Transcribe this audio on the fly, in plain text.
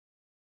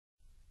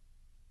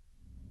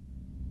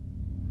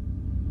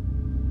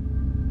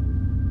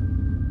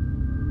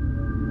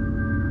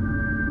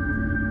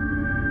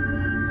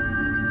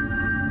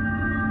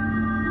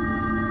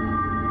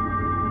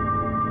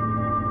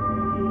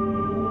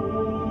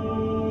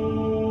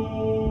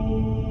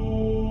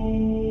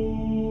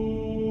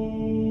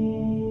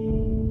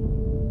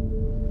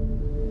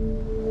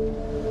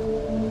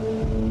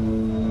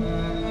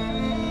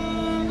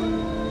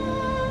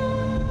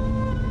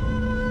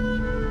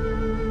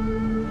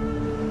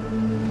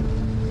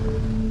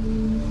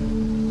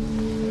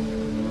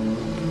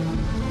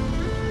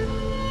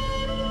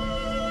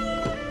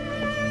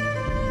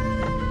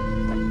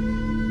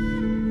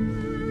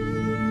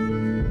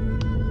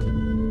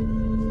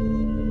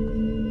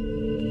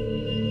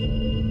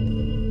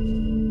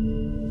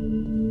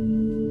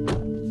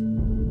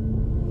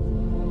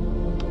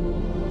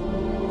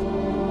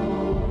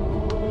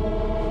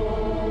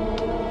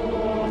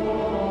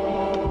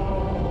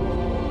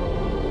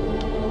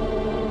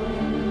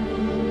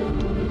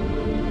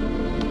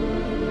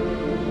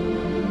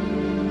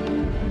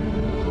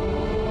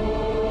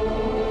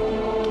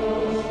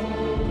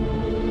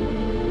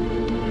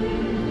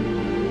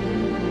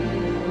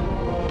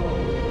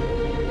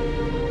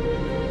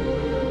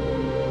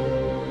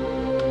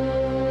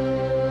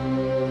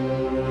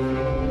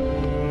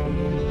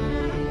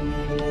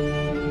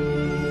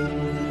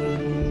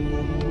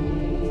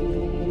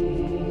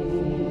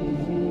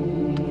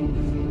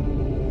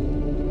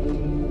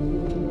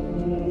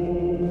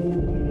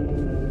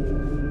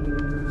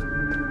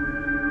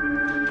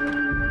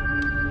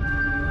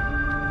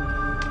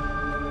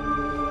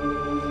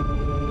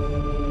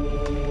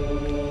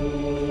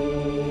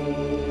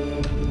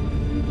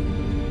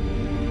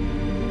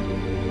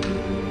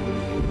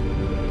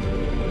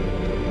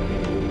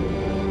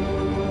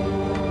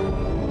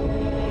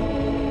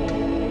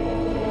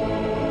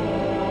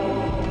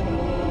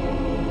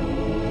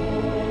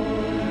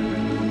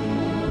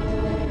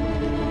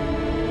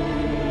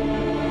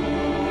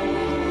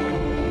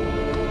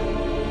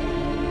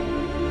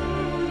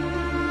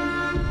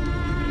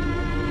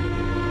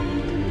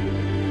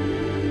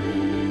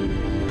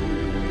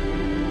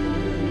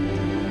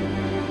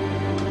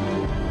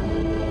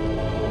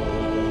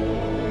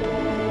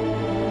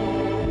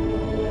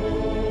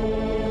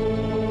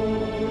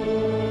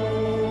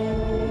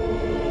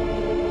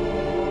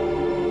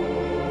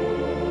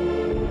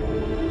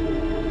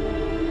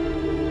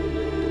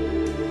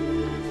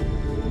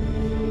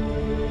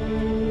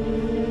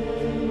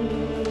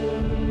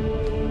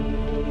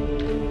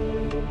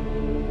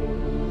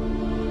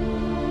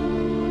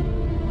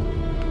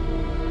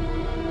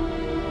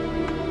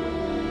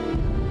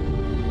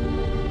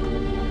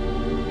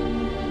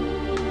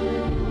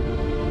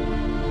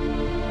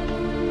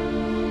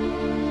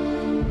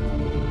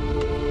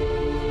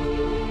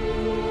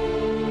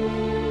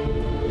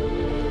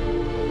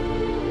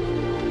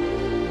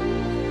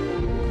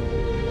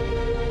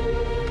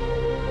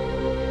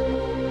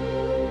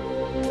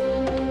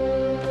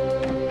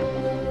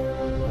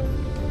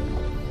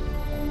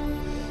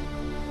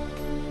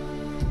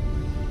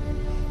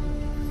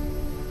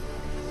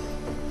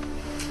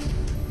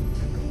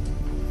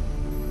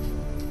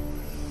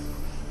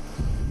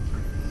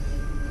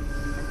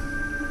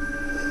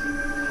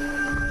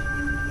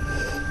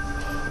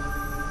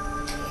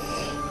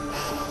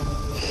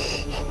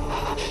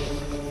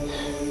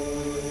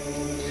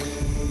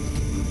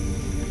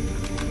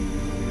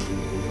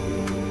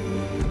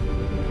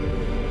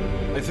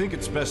think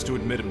it's best to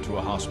admit him to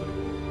a hospital.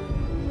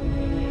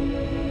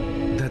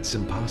 That's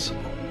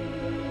impossible.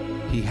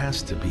 He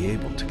has to be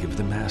able to give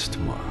the Mass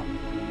tomorrow.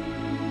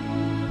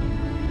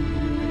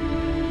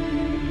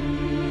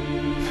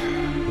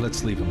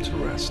 Let's leave him to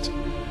rest.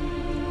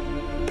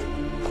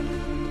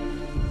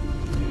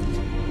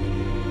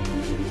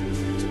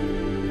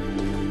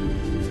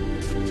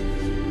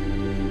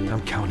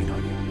 I'm counting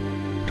on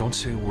you. Don't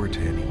say a word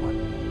to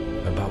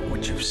anyone about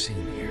what you've seen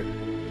here.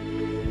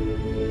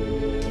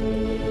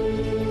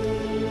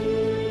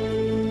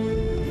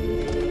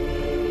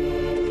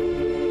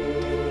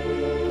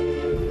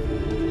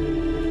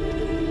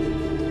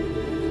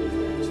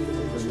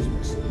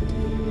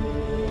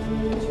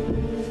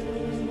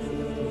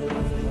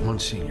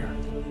 Monsignor,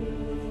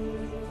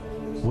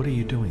 what are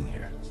you doing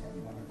here?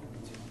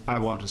 I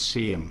want to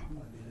see him.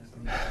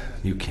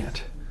 You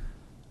can't.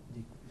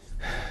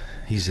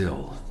 He's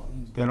ill.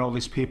 Then all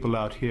these people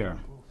out here,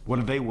 what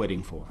are they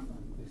waiting for?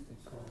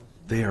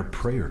 They are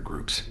prayer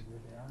groups.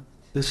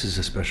 This is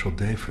a special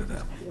day for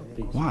them.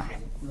 Why?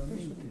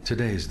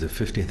 Today is the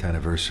 50th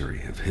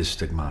anniversary of his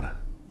stigmata.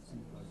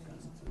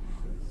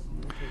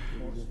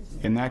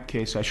 In that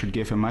case, I should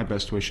give him my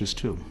best wishes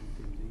too.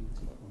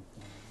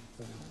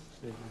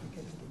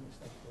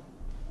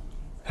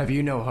 Have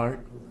you no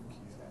heart?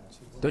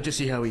 Don't you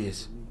see how he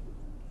is?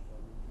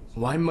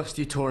 Why must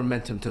you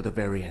torment him to the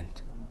very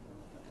end?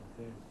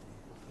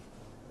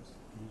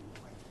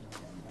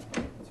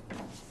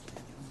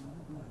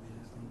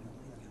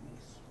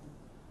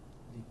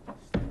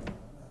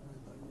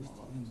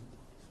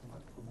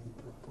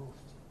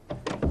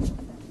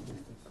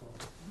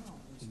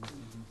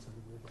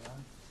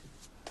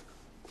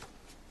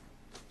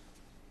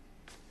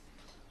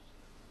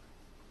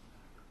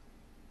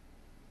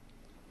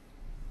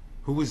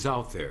 Who is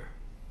out there?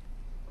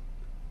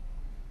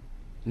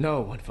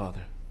 No one,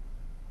 Father.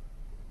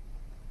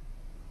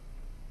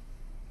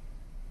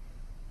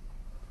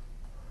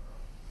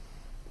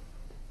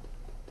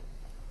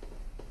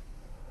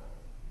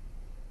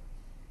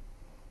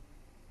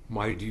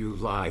 Why do you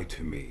lie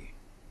to me?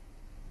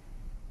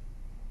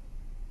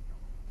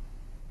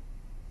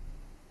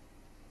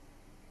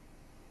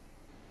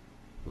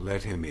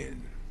 Let him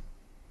in.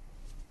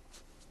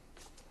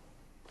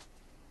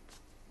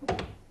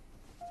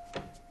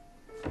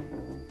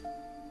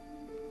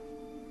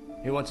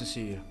 He wants to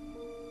see you.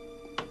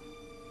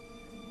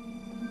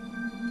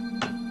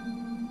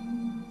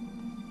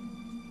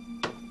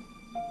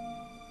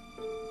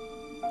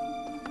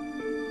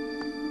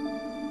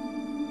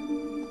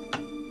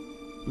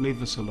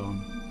 Leave us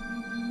alone.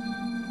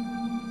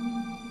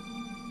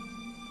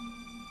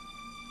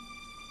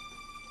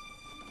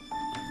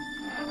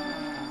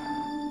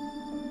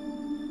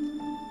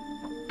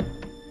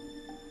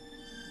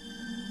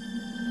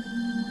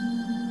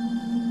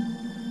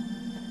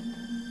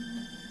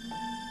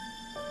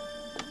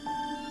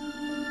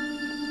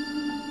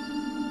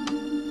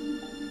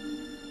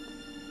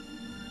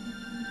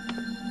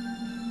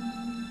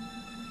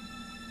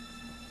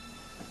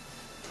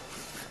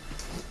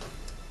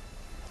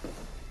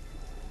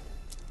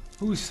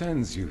 Who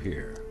sends you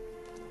here?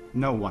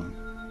 No one.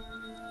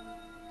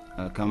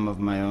 I come of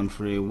my own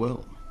free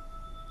will.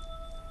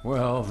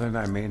 Well, then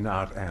I may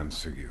not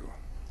answer you.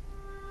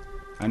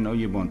 I know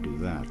you won't do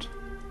that.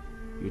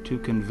 You're too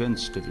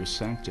convinced of your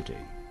sanctity.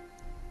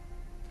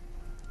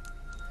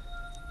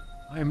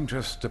 I'm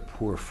just a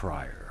poor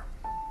friar.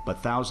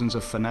 But thousands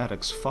of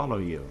fanatics follow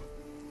you,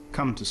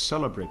 come to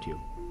celebrate you.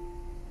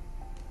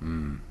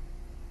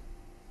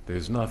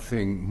 There's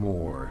nothing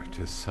more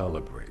to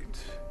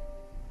celebrate.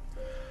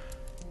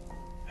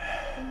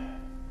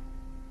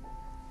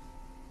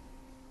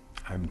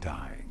 I'm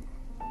dying.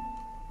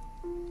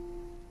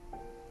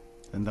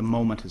 And the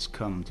moment has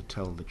come to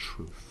tell the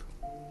truth.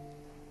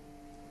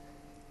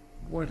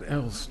 What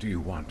else do you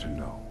want to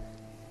know?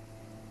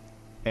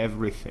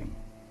 Everything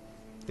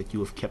that you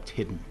have kept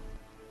hidden.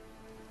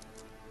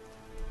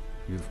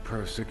 You've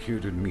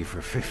persecuted me for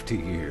 50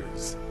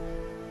 years.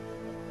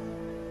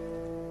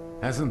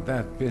 Hasn't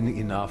that been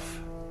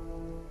enough?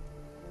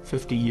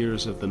 50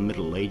 years of the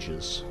Middle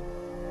Ages.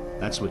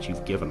 That's what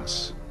you've given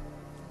us.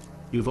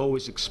 You've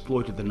always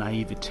exploited the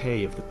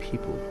naivete of the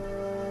people.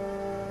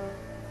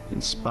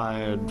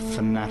 Inspired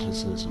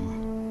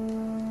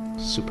fanaticism,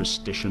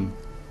 superstition,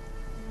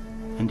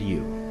 and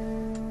you,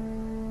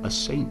 a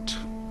saint,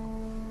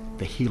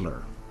 the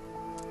healer.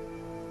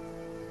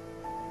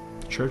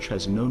 The Church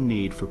has no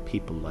need for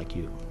people like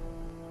you.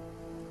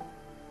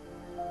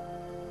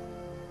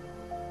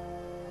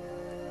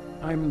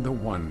 I'm the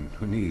one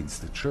who needs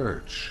the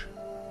Church.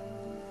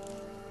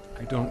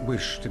 I don't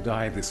wish to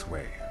die this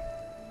way.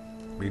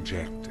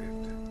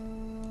 Rejected.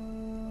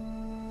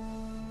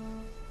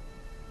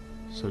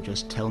 So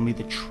just tell me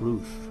the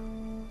truth.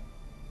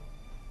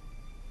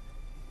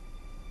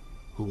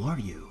 Who are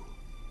you?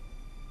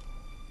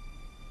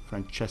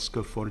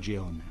 Francesco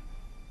Forgione,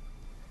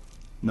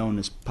 known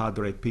as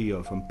Padre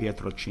Pio from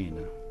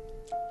Pietrelcina.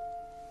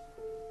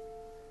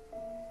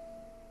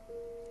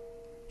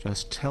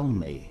 Just tell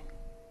me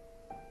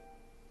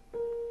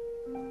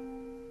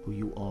who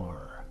you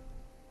are.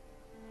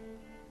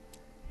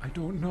 I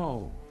don't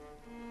know.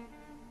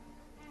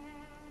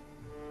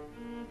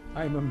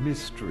 I'm a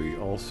mystery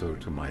also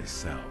to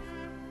myself.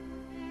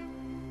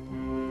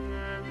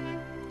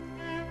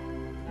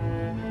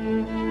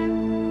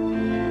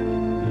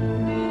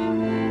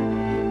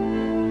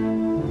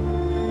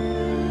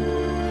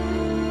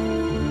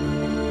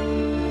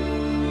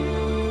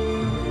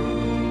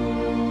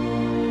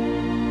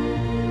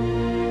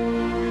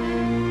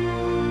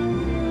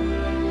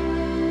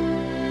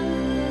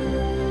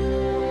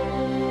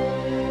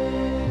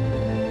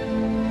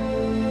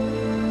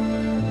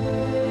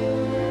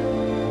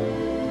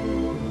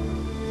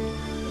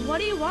 What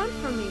do you want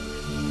from me?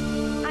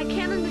 I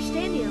can't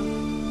understand you.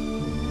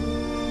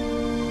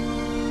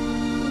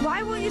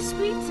 Why won't you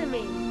speak to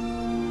me?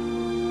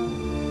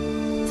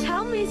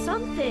 Tell me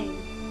something.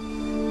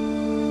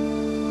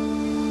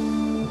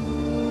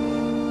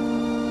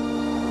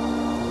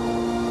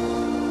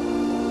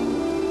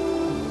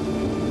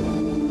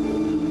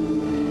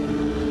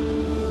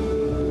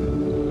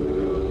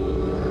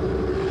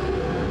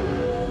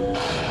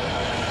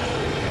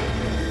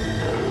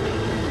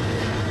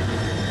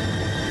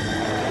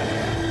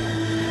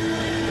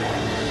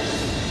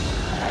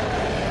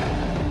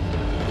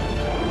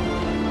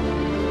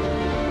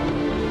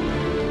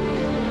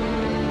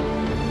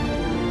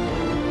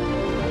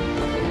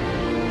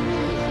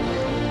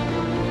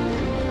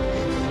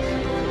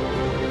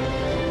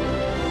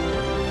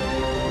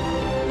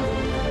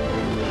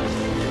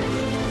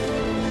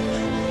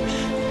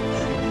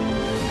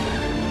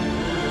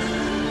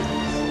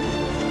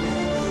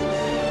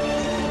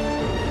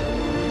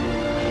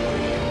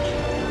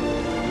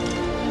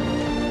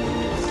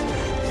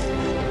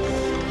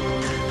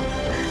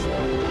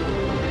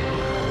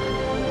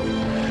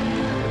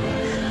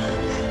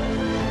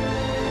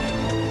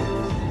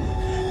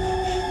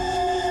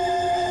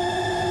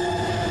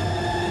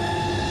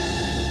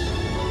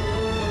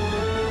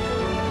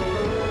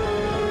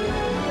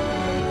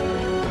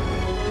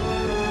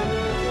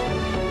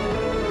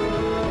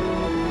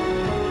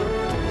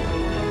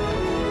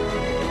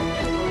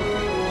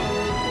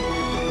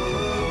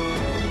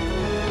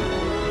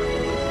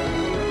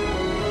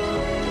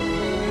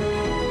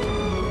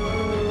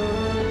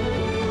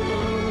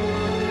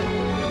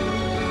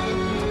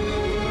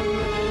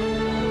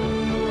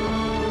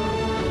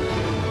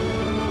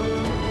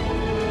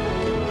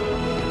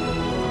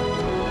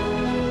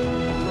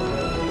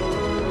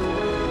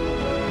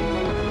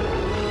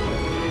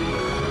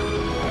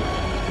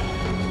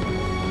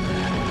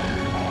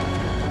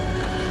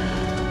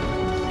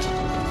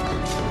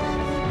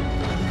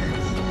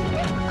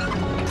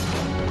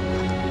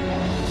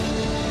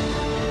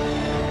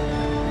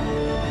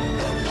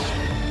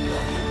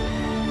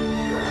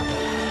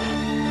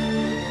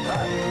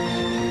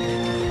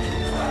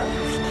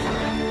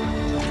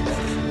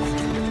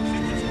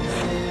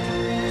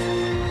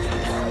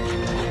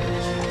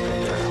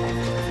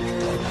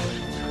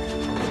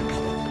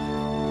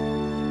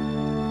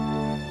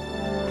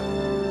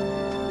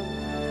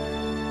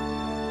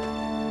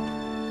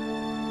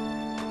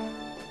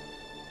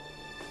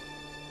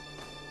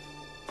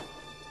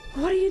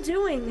 What are you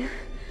doing?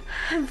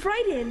 I'm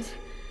frightened.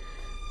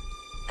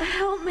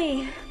 Help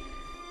me.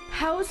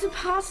 How is it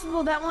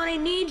possible that when I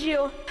need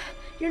you,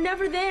 you're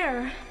never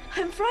there?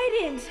 I'm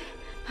frightened.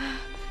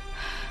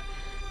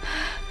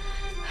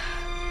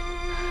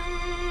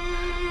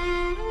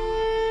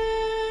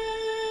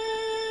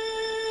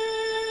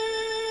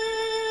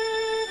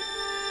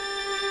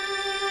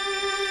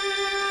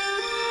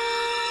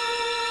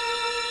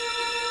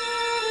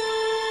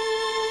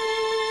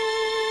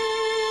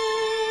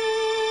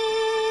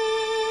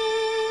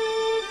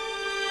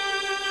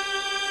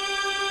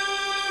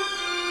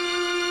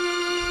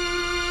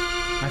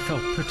 I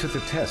felt put to the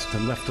test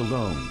and left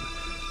alone.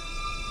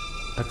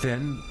 But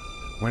then,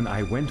 when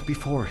I went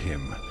before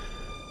him,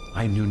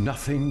 I knew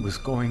nothing was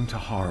going to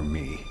harm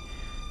me.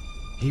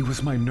 He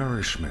was my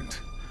nourishment.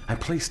 I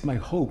placed my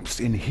hopes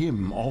in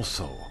him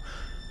also.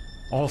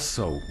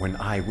 Also when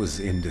I was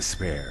in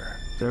despair.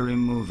 Very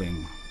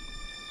moving.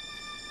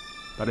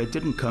 But I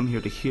didn't come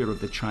here to hear of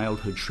the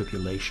childhood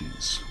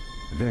tribulations.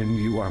 Then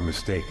you are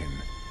mistaken.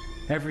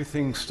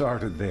 Everything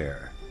started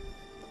there.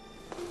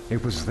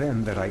 It was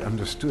then that I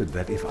understood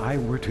that if I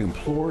were to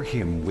implore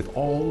him with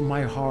all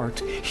my heart,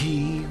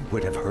 he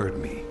would have heard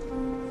me.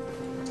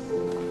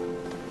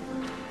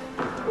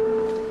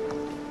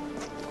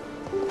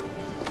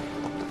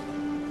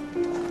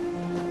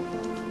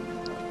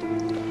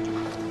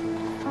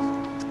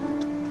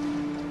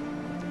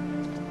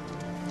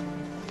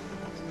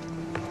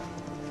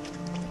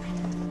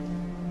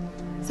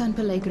 San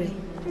Pellegre,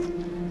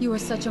 you are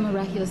such a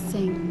miraculous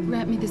saint.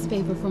 Grant me this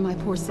favor for my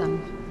poor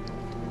son.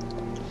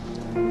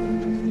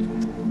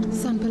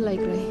 San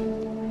Pellegre,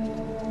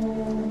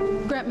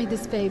 grant me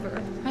this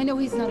favor. I know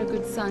he's not a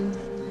good son,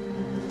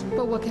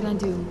 but what can I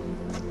do?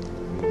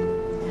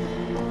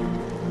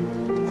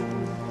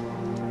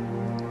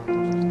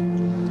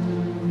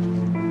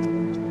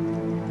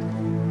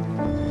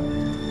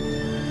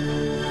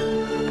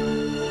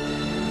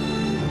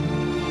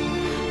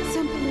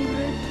 San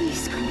Pellegre,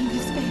 please grant me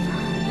this favor.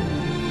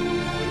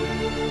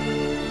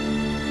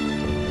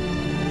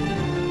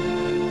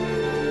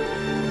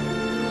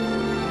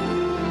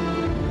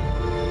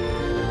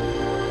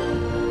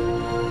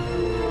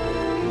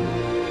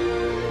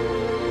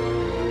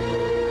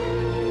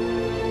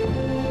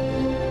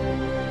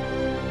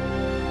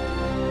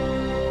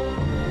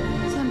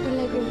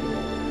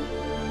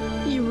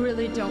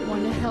 really don't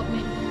want to help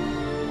me,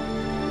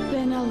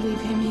 then I'll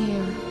leave him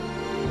here.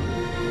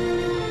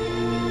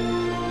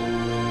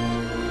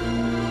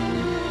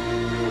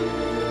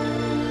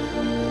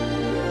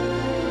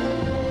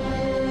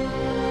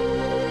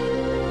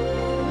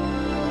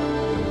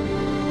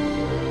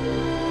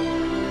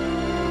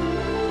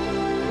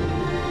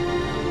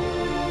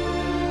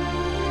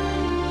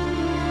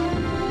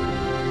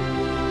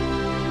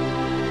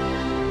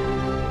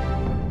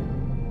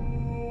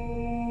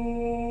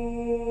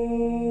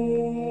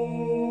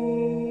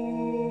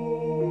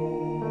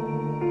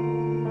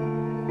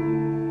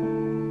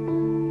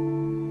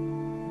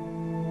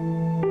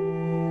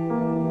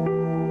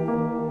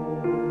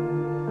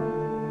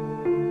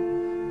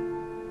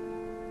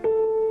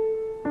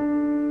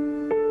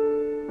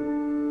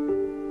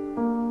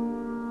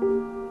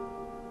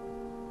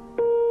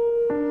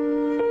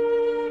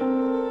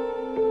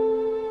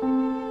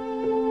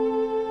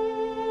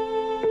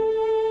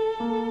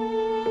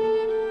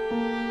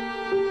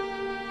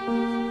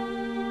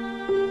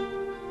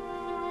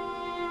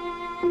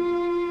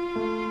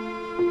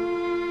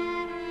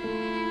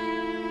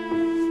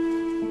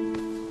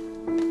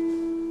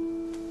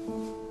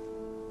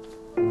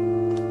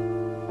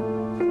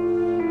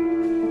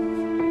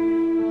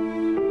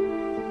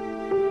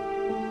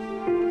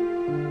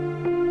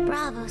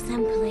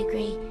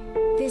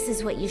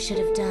 What you should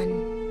have done.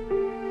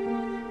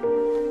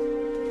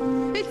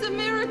 It's a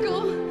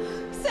miracle!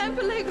 Saint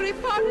Padre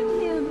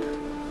pardoned him!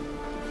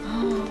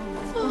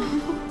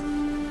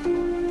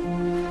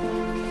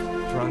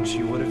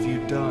 Franchi, what have you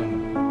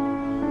done?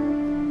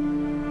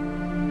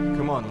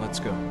 Come on, let's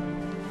go.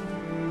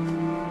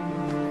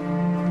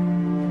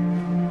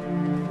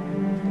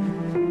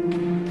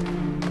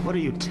 What are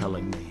you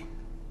telling me?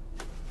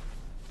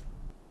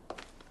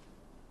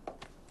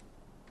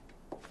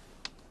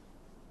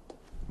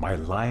 My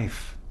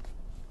life.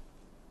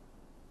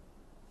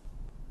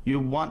 You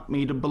want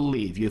me to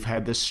believe you've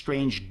had this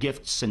strange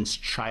gift since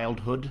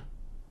childhood?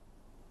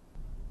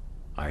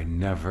 I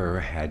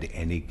never had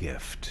any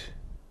gift.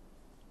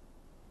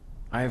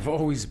 I've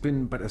always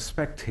been but a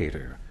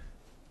spectator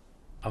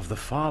of the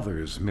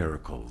Father's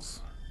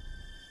miracles.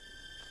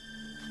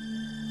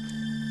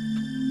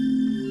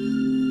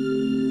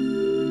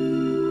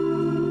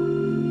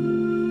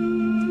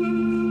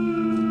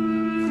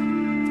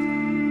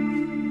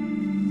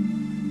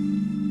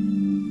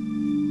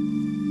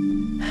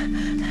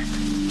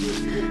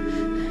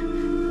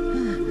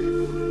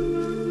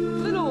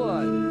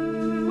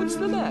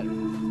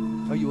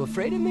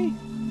 Afraid of me?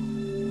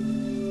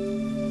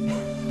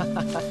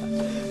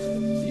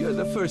 You're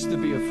the first to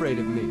be afraid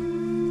of me.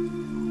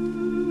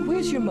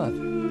 Where's your mother?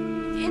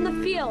 In the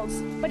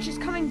fields, but she's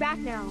coming back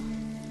now.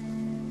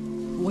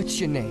 What's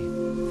your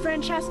name?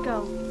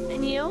 Francesco.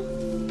 And you?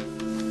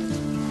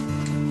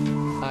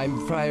 I'm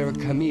Friar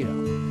Camilo.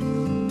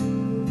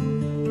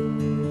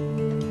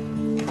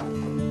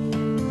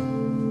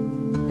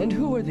 And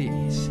who are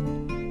these?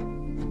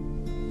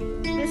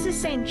 This is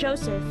Saint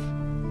Joseph.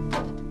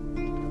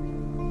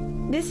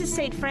 This is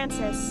Saint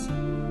Francis.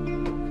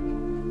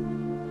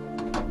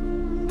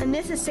 And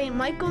this is Saint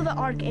Michael the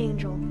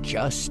Archangel.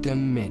 Just a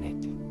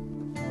minute.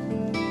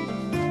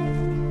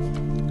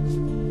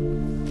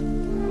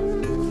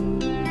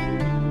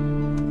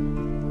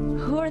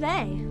 Who are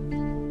they?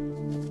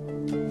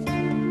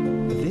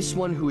 This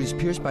one who is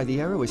pierced by the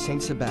arrow is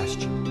Saint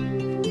Sebastian.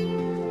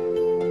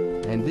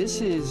 And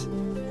this is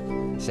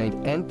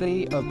Saint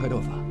Anthony of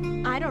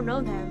Padova. I don't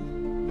know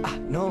them. Ah,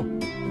 no.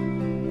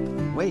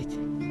 Wait.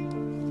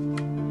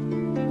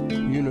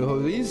 You know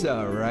who these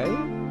are, right?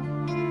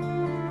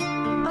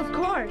 Of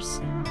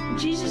course.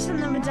 Jesus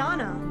and the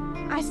Madonna.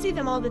 I see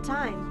them all the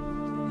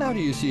time. How do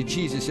you see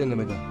Jesus and the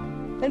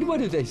Madonna? And what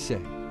do they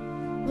say?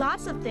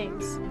 Lots of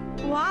things.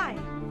 Why?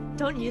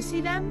 Don't you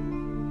see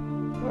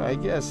them? Well, I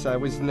guess I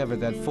was never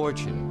that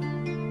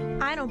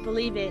fortunate. I don't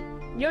believe it.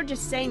 You're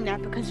just saying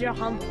that because you're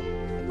humble.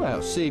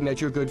 Well, seeing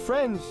that you're good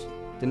friends,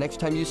 the next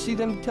time you see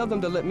them, tell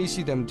them to let me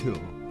see them too.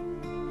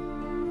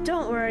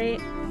 Don't worry.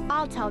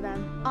 I'll tell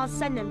them. I'll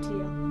send them to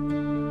you.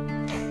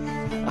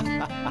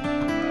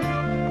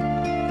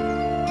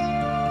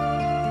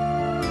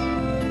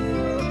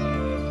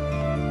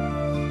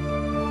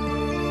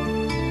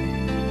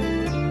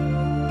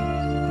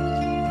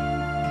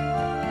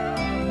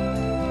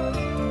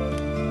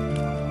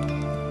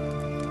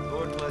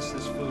 Lord, bless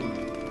this food.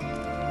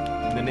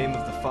 In the name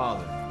of the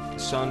Father, the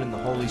Son, and the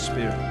Holy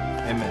Spirit.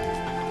 Amen.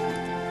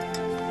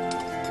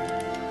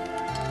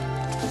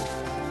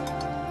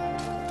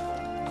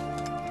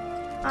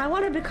 I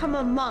want to become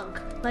a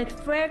monk, like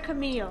Friar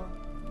Camilo.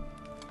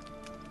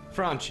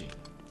 Franchi,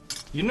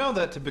 you know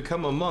that to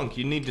become a monk,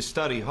 you need to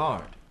study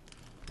hard.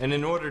 And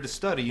in order to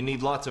study, you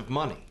need lots of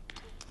money.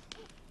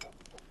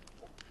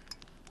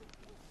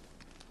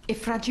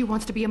 If Franchi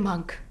wants to be a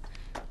monk,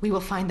 we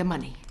will find the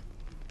money.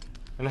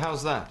 And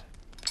how's that?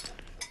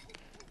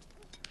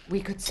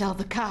 We could sell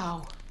the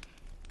cow.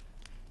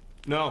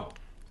 No.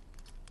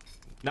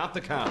 Not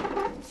the cow.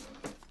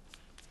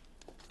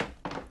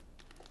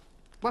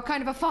 What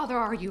kind of a father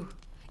are you?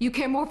 You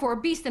care more for a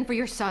beast than for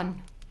your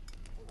son.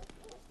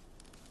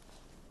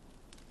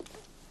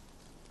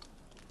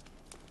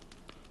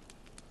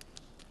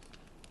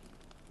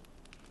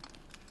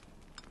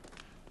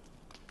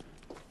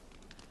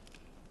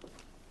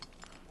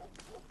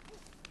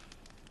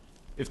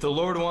 If the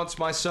Lord wants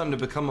my son to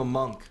become a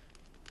monk,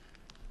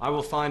 I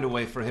will find a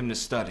way for him to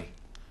study.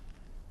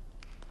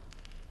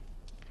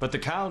 But the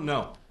cow,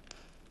 no.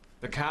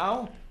 The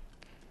cow?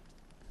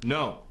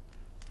 No.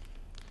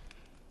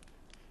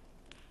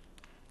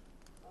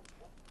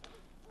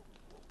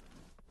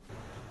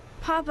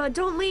 Papa,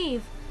 don't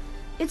leave.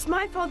 It's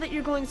my fault that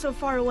you're going so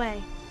far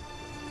away.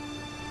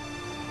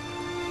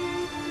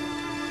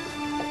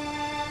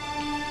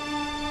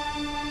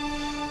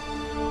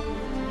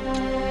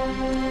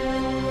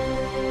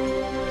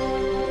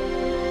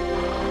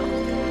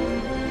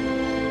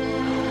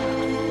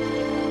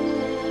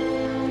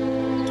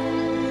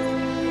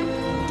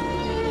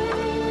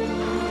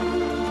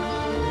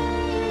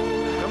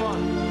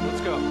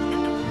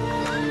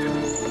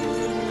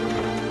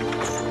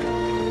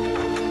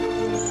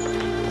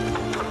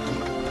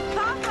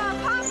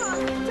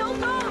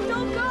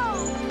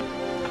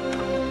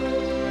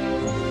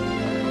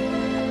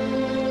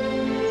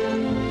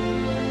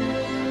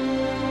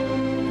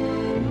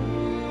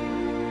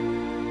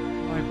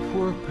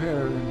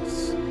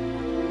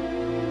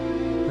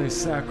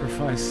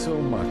 Sacrificed so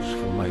much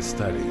for my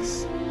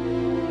studies.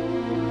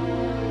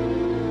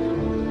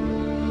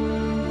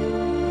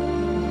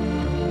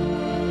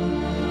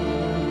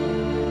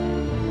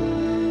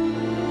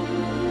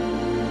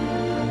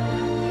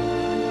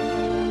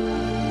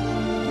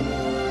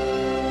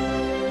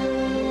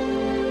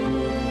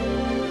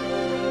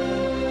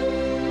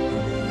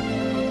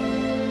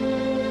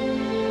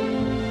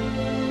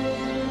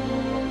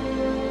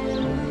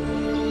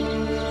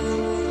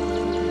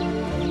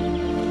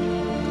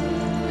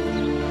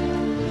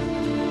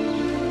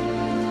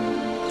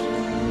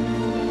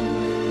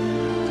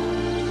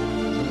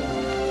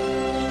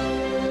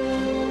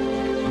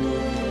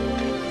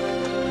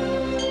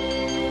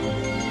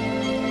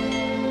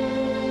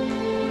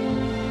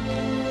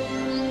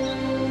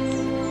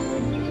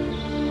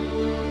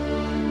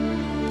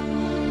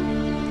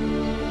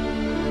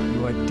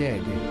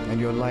 Dead,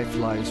 and your life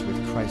lies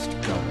with Christ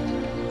God.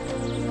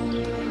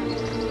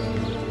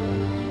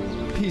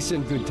 Peace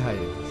and good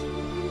tidings.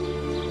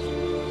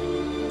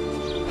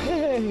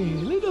 Hey,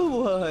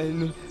 little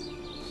one.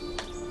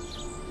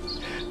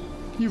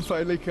 You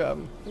finally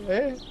come,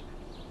 eh?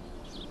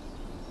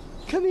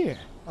 Come here.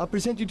 I'll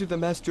present you to the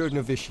Master of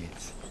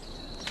Novitiates.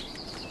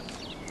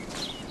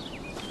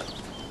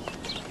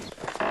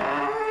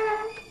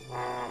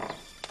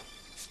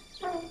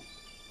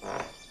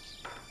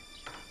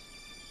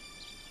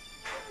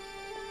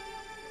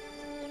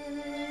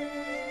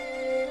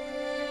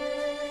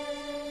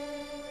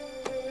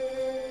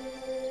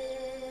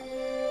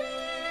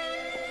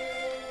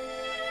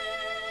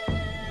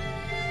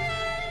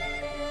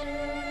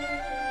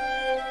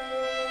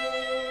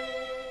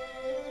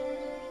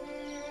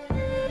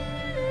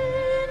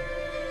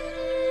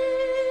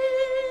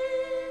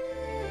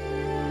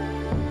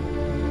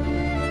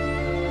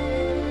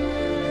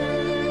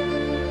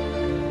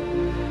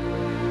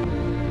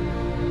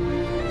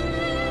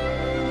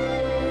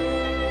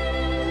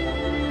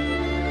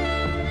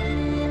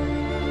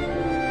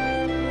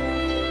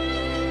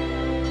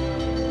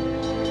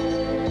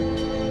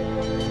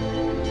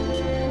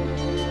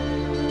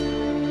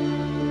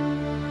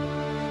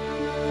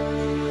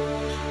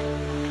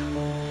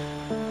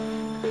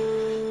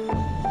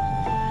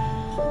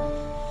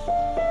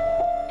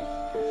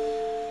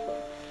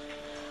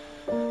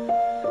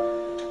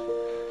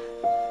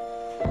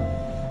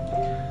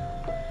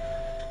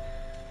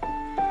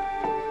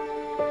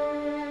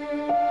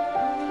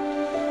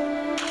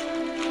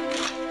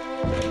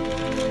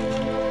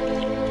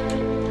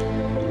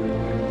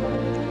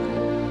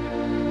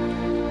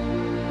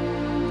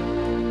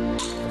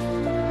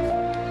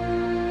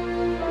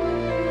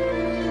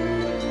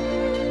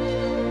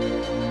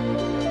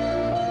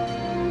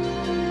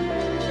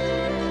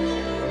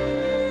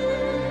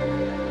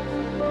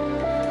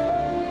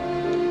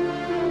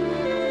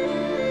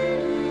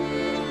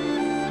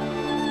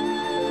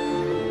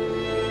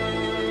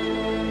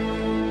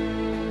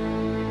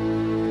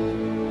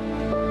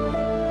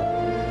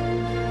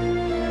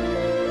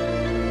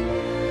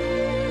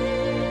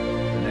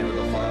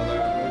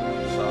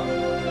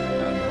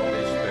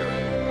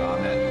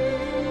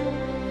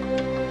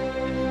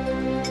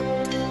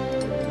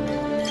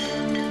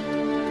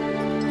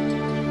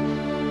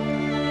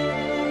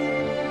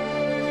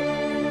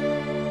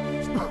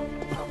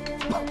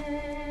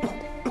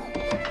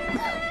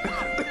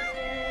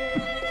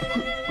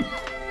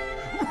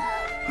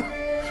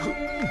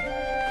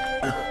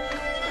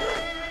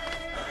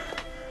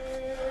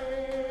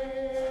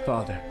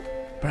 Father,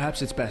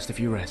 perhaps it's best if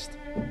you rest.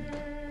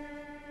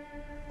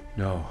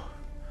 No.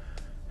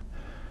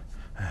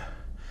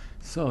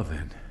 So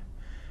then,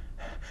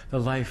 the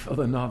life of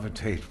the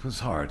novitate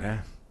was hard, eh?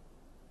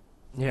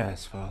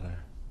 Yes, Father.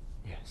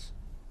 Yes.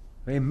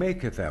 They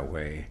make it that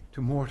way to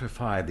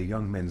mortify the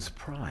young men's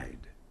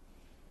pride.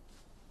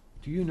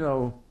 Do you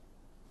know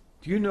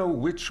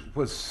which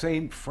was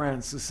Saint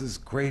Francis's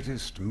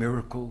greatest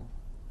miracle?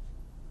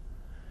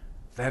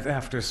 That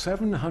after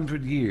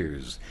 700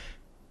 years,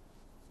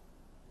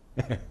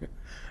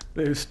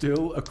 There's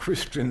still a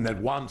Christian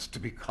that wants to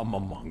become a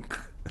monk.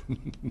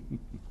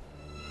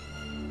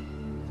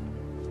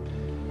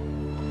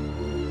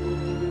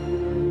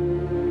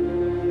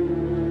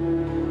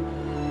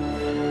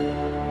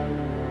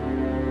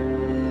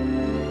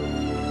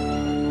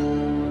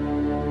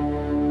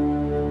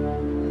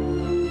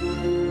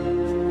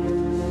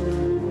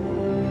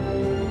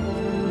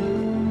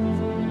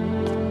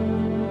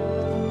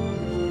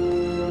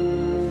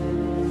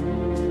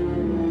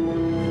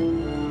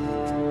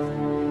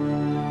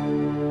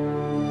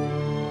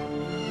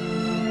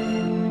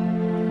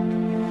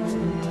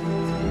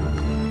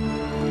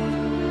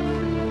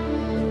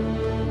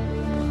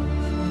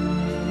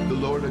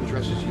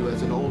 addresses you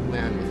as an old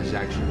man with his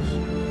actions.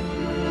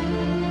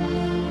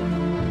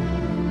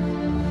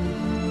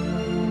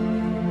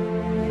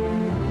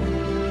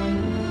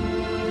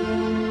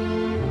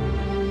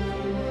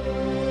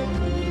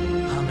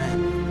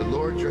 Amen. The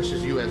Lord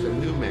addresses you as a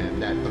new man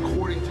that,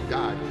 according to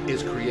God,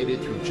 is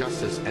created through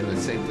justice and the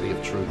sanctity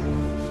of truth.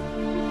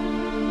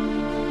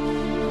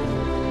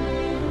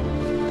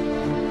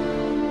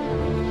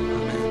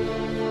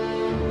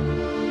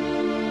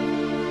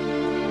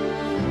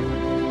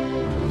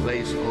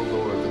 Place, O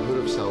Lord, the hood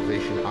of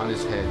salvation on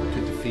his head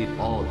to defeat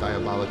all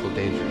diabolical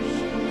dangers.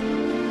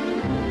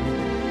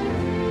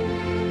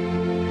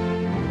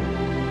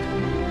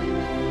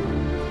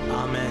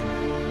 Amen.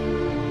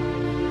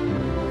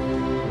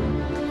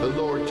 The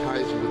Lord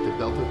ties you with the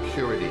belt of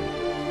purity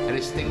and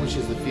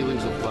extinguishes the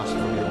feelings of lust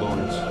from your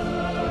loins,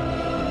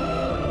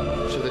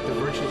 so that the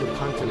virtues of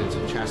continence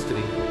and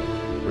chastity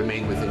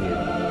remain within you.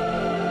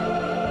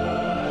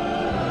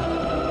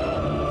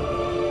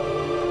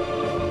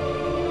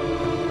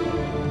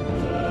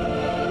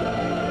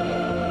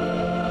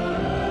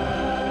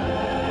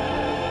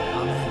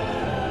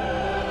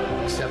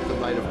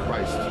 Of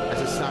Christ as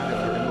a sign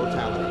of your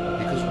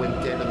immortality, because when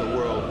dead in the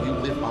world, you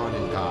live on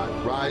in God.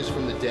 Rise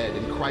from the dead,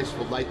 and Christ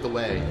will light the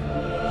way.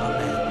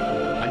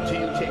 Amen. Until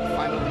you take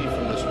final leave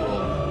from this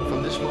world,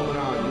 from this moment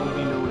on, you will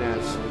be known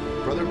as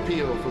Brother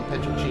Pio from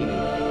Petrocini.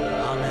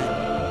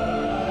 Amen.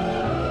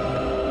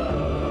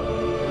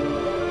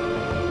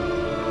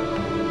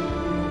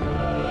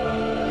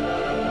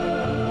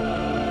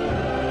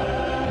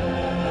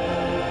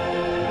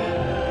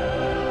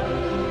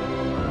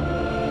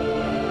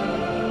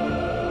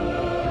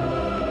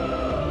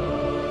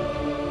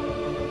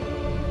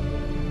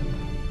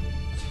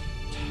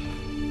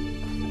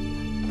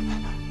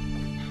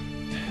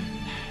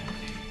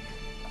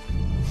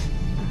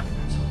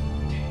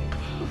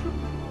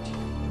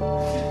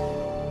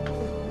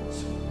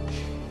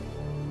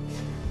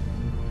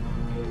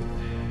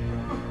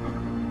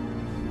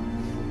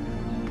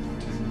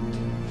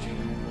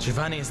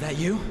 Giovanni, is that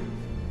you?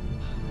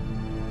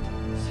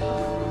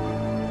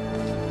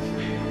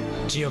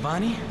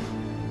 Giovanni?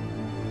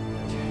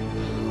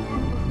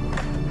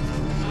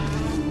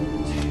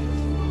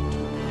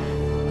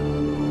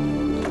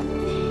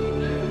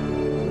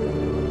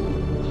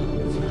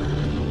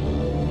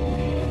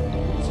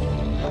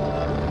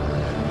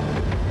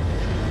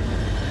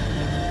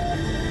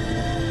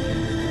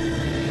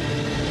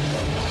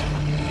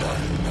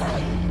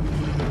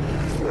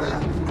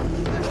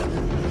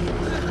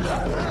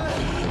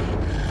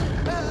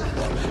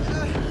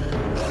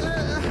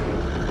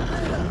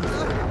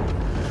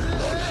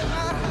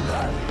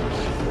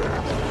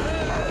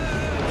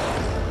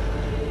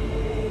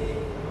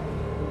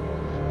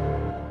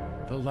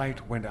 The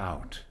light went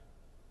out,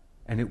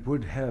 and it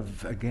would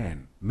have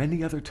again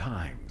many other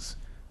times.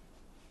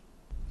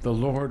 The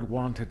Lord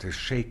wanted to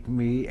shake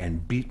me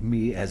and beat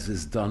me as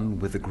is done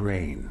with a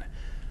grain,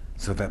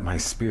 so that my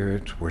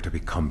spirit were to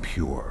become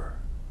pure.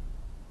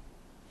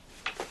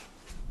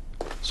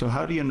 So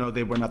how do you know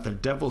they were not the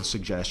devil's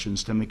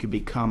suggestions to make you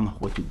become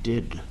what you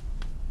did?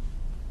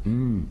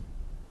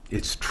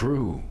 It's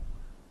true.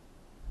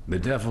 The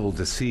devil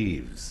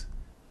deceives.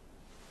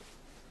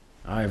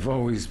 I've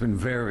always been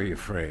very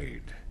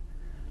afraid.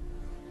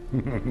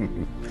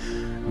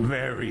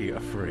 Very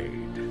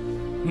afraid.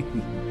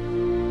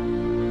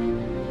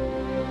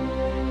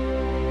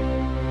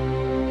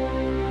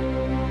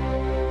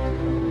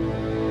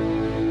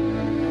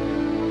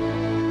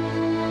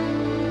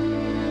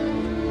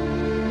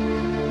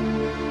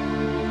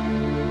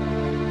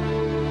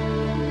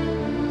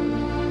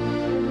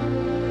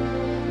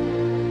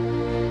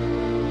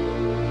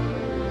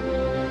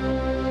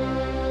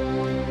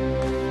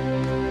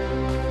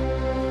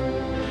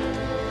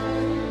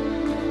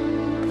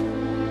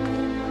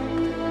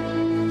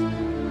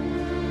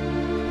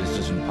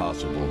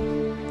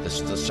 This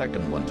is the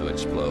second one to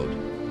explode.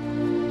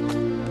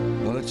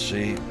 Well, let's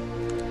see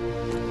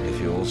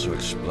if you also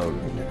explode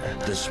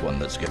this one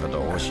that's given to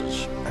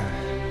horses.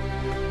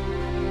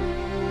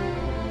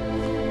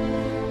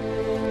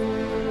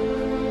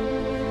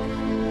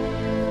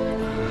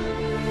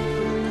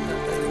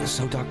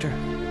 So, Doctor?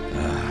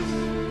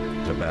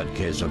 It's a bad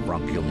case of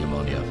bronchial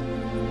pneumonia.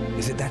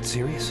 Is it that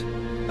serious?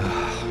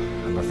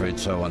 I'm afraid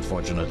so,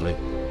 unfortunately.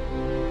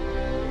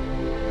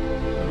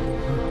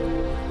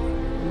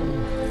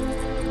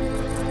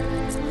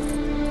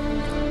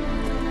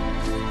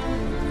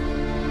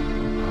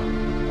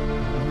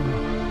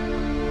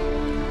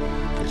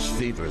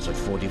 fever is at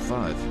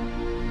 45.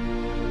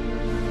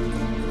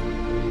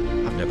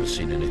 I've never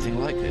seen anything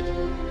like it.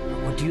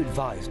 What do you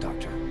advise,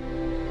 Doctor?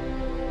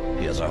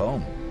 He has a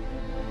home.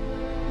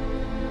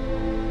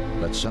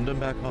 Let's send him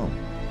back home.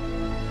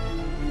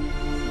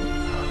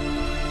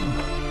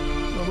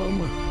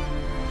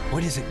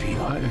 What is it,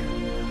 Pio?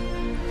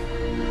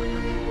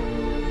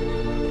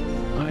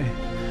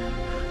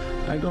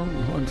 I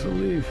don't want to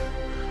leave.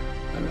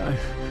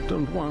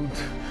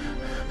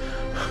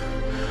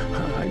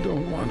 I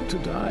don't want to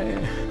die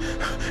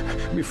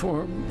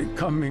before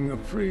becoming a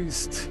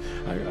priest.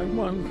 I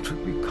want to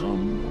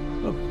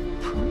become a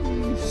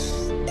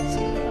priest.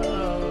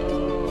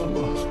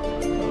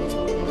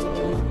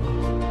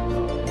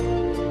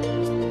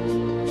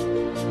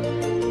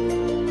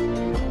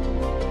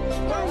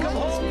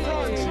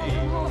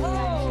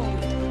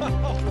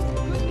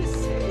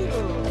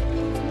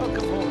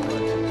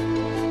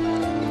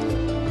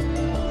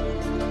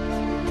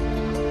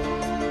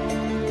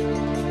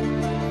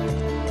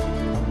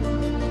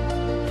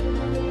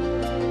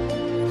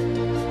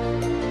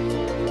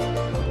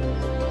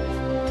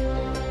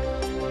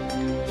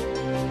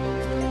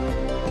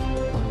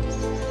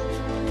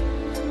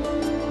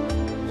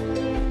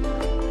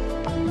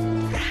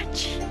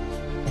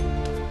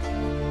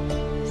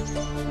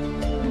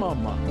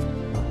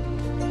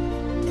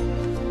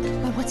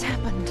 What's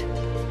happened?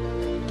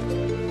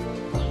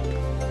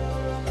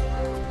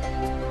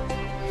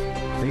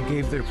 They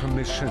gave their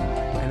permission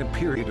and a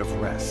period of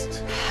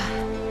rest.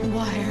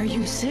 Why, are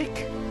you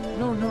sick?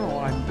 No,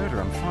 I'm better.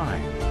 I'm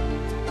fine.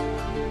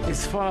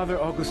 It's Father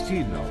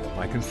Augustino,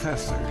 my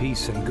confessor.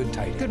 Peace and good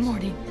tidings. Good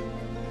morning.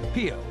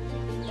 Pio,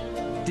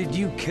 did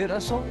you kid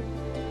us all?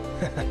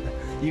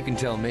 You can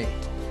tell me.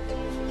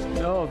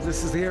 No,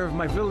 this is the air of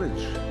my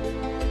village.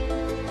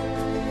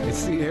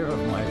 It's the air of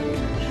my village.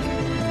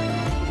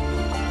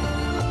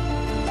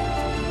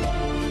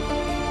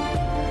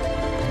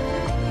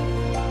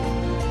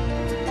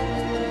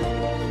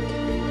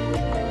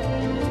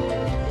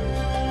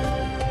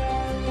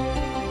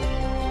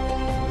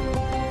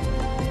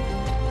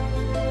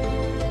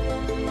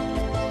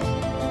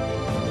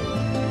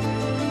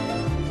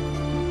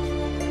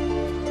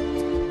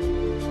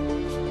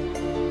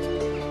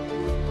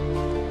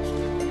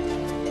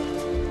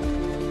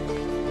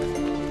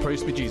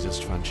 Praise be Jesus,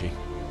 Franchi.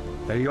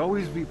 That he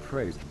always be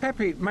praised.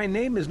 Pepe, my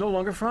name is no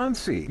longer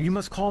Franci. You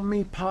must call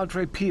me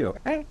Padre Pio.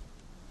 Eh?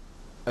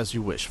 As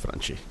you wish,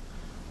 Franchi.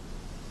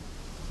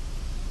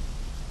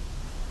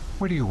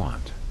 What do you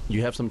want?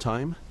 You have some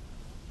time?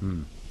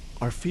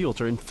 Our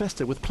fields are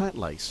infested with plant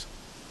lice.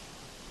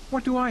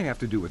 What do I have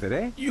to do with it,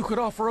 eh? You could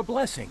offer a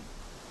blessing.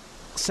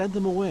 Send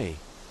them away.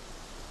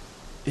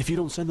 If you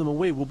don't send them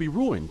away, we'll be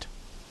ruined.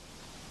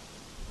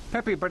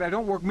 Pepe, but I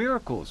don't work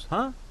miracles,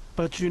 huh?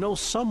 But you know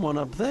someone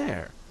up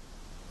there,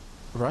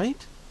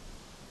 right?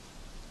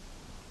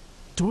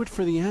 Do it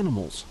for the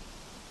animals.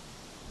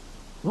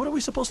 What are we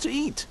supposed to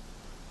eat?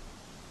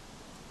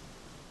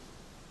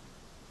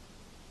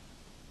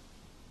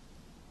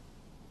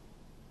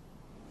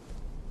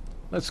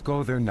 Let's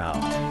go there now.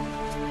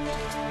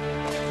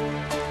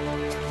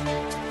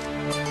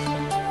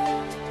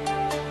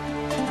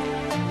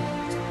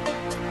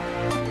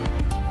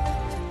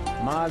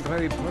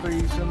 Madre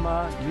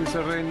Purissima,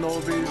 Miserere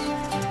Nobis,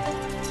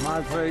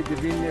 Madre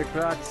Divina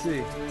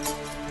Grazie,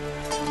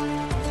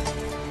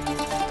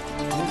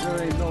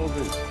 Miserere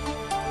Nobis,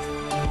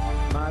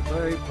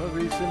 Madre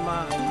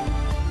Purissima,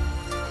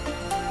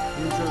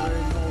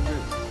 Miserere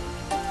Nobis.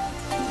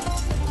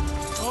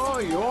 Oh,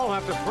 you all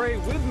have to pray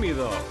with me,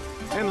 though,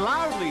 and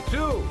loudly,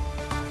 too.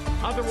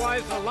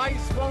 Otherwise, the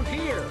lice won't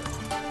hear.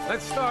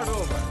 Let's start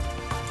over.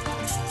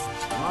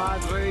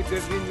 Madre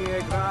Divina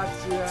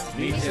Gratia,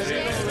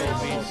 Miserere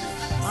nobis.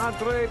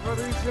 Madre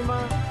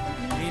Purissima,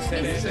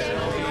 Miserere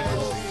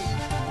nobis.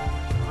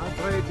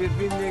 Madre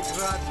Divina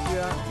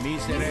Gratia,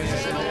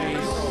 Miserere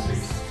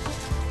nobis.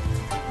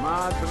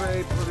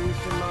 Madre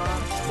Purissima,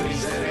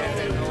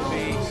 Miserere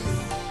nobis.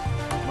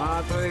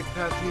 Madre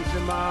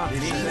Catissima,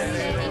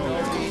 Miserere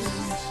nobis.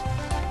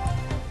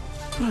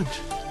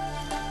 Franchi.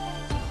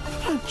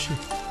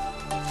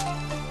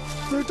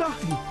 They're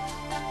dying.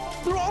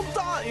 They're all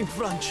dying,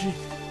 Franchi.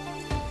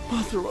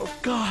 Mother of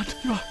God,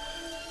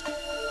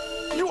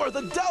 you are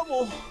the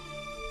devil.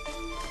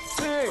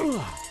 Hey!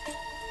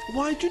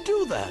 Why'd you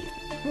do that?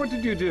 What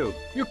did you do?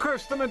 You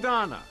cursed the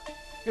Madonna.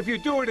 If you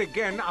do it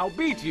again, I'll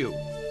beat you.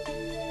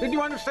 Did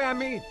you understand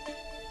me?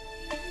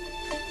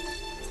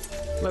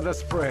 Let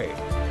us pray.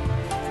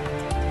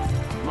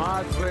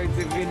 Madre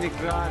Divina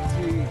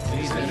Gratia,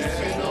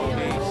 Miserere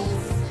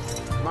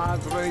nobis.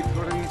 Madre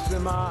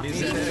Purissima,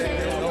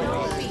 Miserere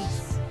nobis.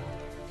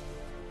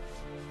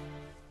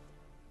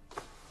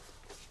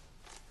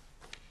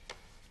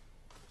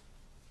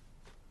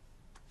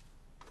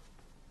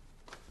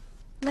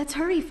 Let's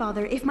hurry,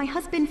 Father. If my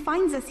husband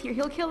finds us here,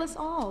 he'll kill us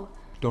all.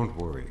 Don't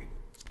worry.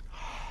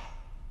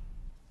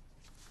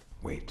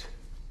 Wait.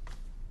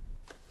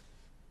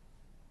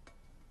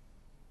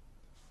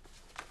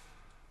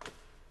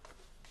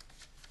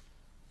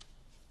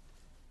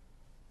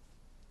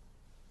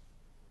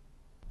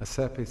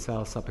 Asape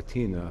sal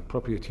sapatina,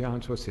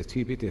 proprietianto se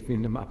tibi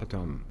definum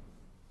apatum.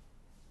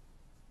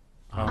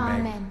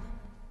 Amen.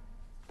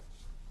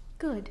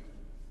 Good.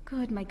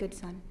 Good, my good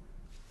son.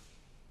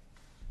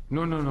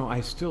 No,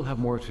 I still have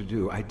more to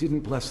do. I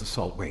didn't bless the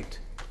salt. Wait.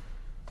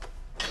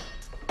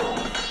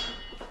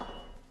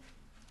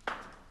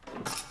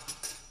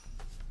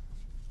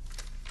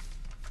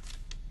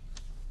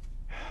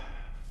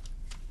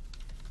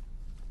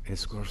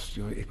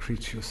 Escortio e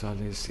critio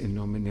sales in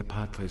nomine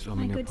Patris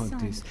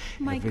omnipotentis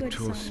et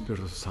Virtuos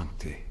Spiritus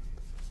Sancti.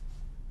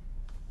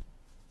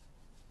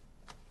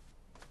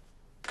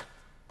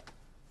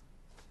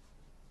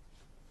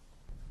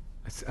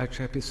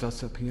 Accepis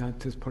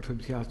sapientis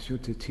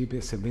portabiatio de tibi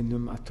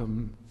seminum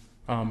atum.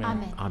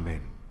 Amen.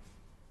 Amen.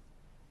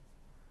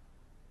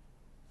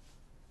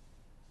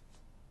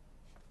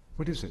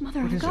 What is it?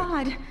 Mother of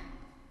God.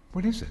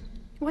 What is it?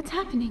 What's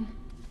happening?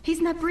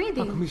 He's not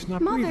breathing. How come he's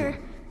not Mother.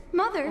 breathing?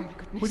 Mother.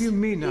 What do you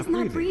mean not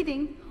breathing? He's not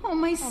breathing. Oh,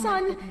 my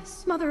son.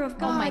 Mother of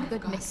God. Oh, my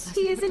goodness.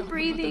 He isn't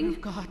breathing.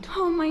 God.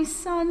 Oh, my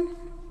son.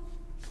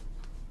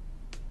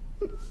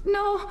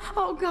 No.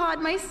 Oh,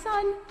 God, my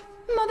son.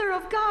 Mother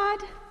of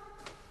God.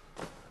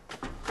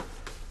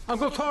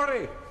 Uncle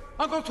Torre!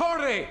 Uncle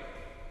Torre!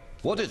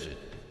 What is it?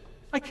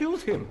 I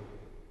killed him.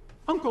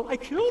 Uncle, I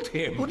killed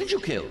him. Who did you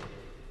kill?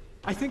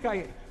 I think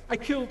I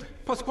killed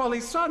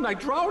Pasquale's son. I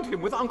drowned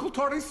him with Uncle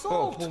Torre's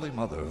salt. Oh, Holy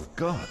Mother of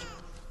God.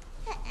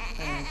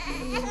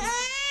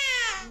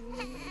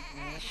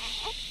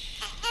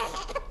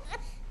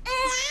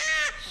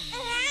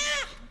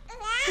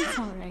 It's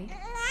all right.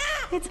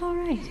 It's all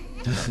right.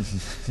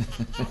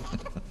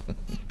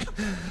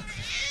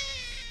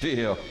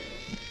 Pio,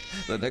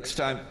 the next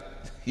time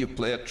you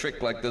play a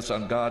trick like this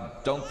on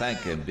God, don't thank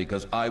him,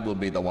 because I will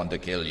be the one to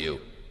kill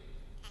you.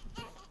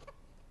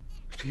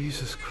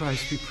 Jesus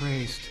Christ be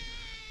praised.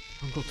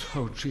 Uncle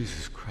Toad,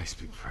 Jesus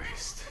Christ be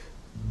praised.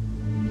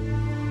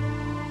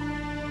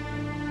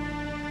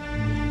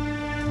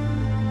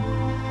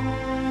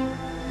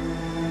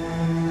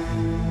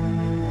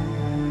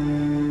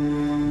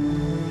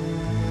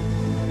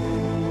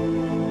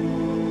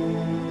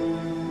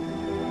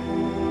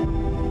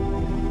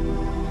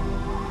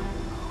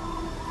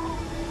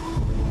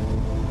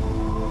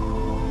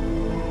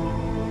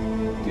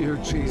 Dear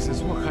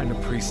Jesus, what kind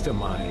of priest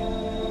am I?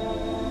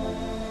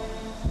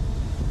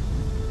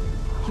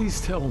 Please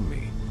tell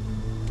me.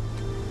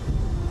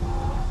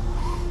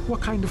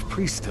 What kind of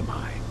priest am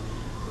I?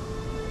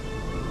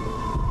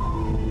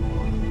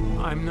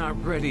 I'm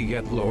not ready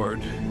yet,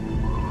 Lord,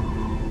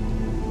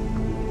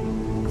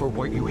 for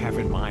what you have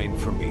in mind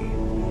for me.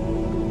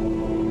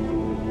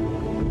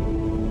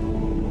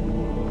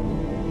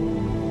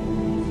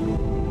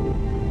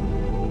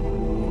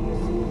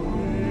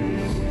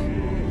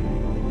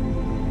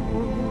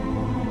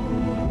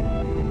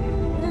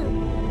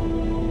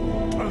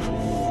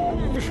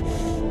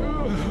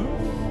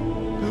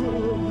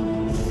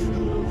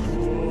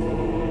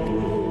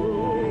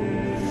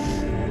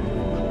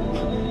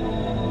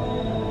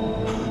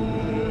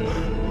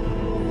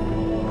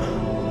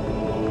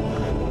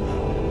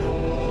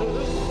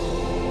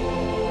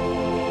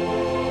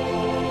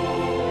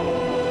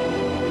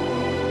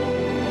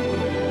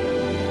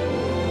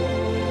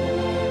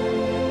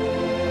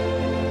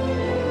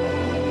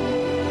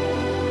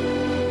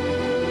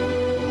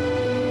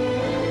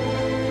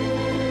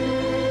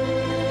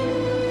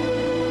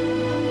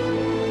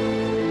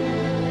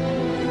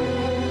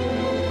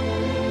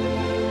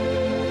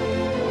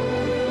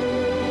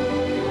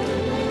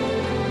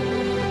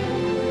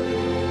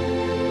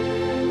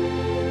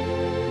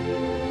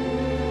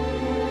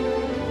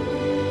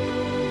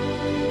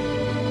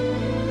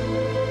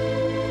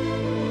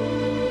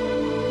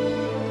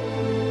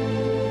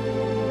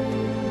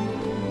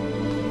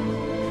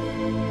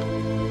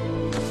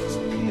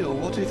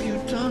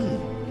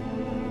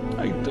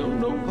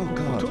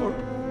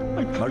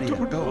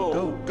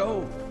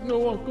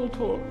 Uncle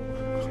Tor.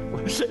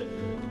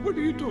 What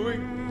are you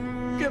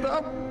doing? Get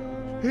up!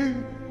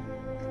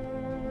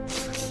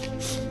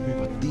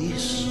 But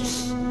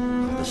these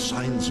are the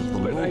signs of the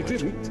Lord. But I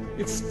didn't.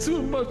 It's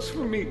too much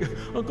for me.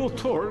 Uncle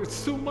Tor,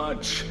 it's too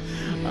much.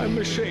 I'm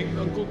ashamed,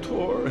 Uncle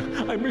Tor.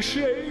 I'm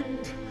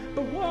ashamed.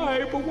 But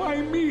why? But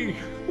why me?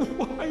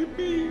 Why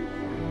me?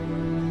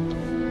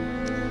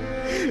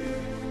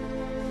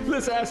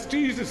 Let's ask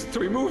Jesus to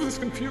remove this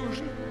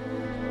confusion.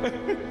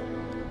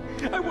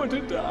 I want to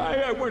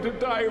die. I want to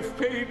die of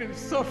pain and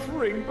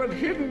suffering, but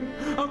hidden.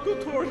 Uncle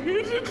Tor,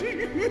 hidden.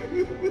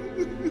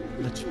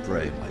 Let's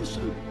pray, my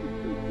son.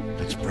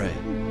 Let's pray.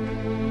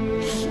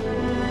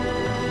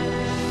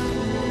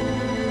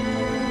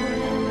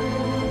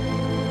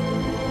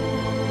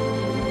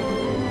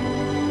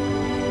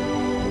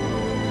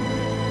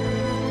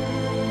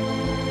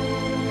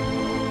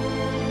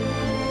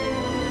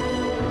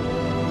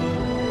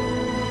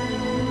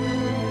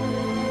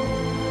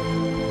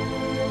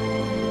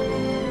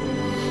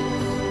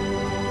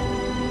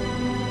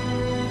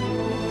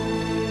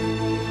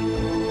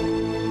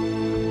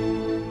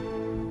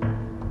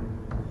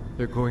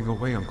 They're going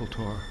away, Uncle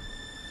Tor.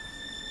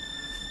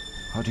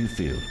 How do you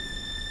feel?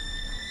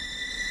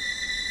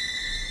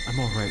 I'm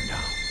all right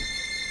now.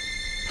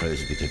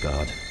 Praise be to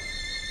God.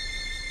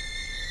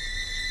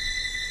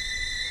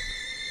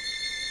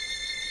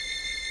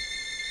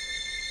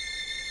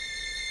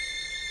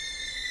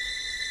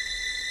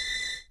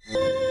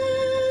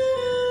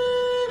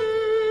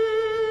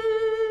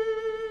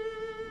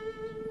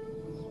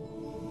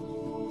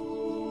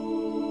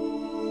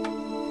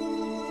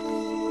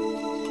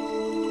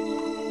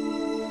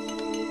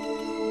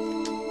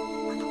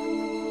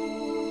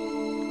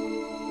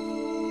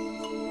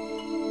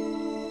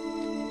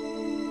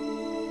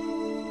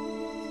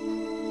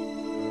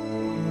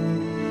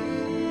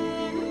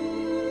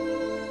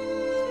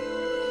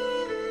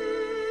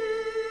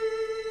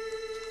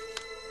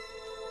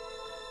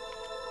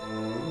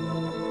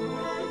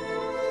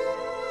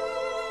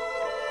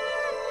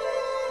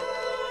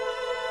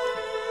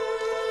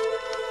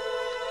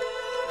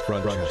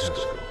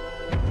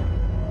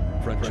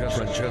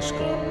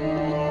 Francesco.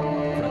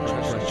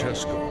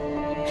 Francesco.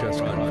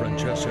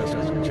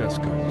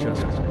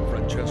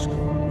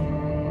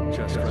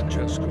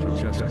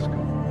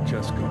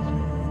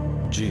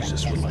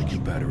 Jesus would like you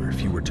better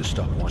if you were to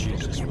stop wanting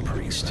to be a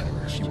priest.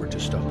 If you were to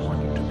stop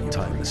wanting to be.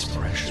 Time is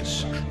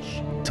precious.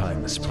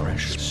 Time is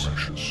precious.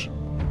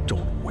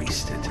 Don't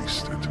waste it.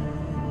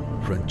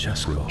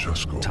 Francesco.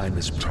 Time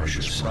is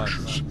precious.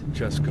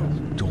 Francesco.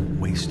 Don't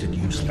waste it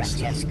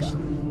uselessly.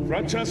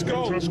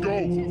 Francesco!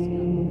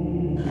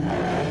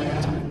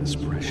 Time is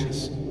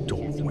precious.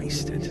 Don't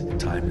waste it.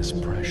 Time is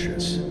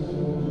precious.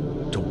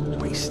 Don't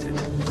waste it.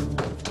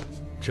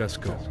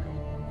 Francesco.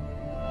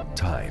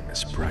 Time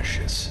is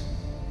precious.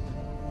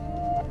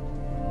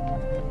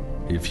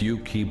 If you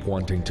keep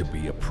wanting to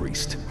be a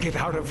priest, Get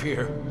out of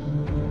here.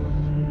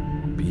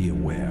 be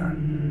aware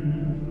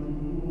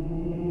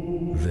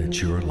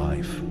that your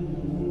life will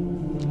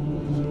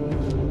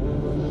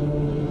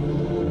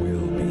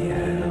be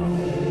hell.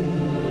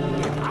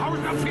 Get out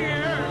of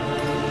here!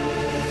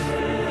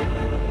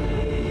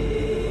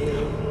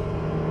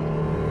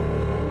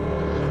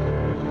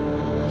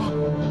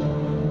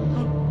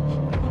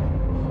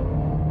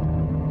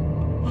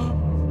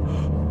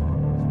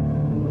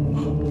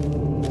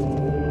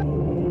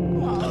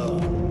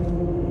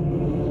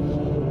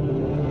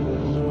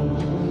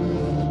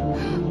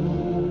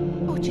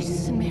 Oh,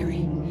 Jesus and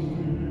Mary.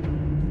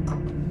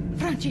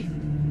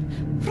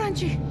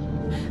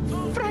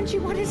 Francie,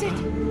 what is it?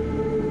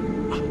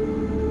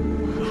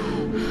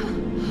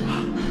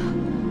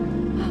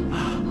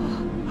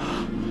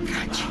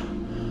 Francie.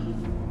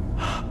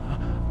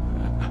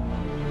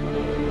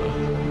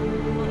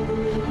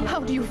 How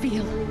do you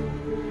feel?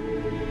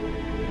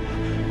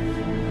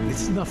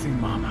 It's nothing,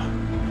 Mama.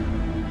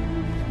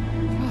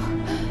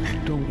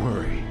 Don't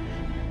worry.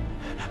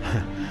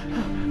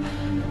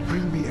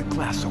 Bring me a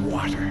glass of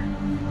water.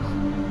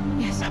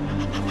 Yes.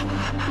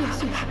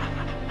 Yes.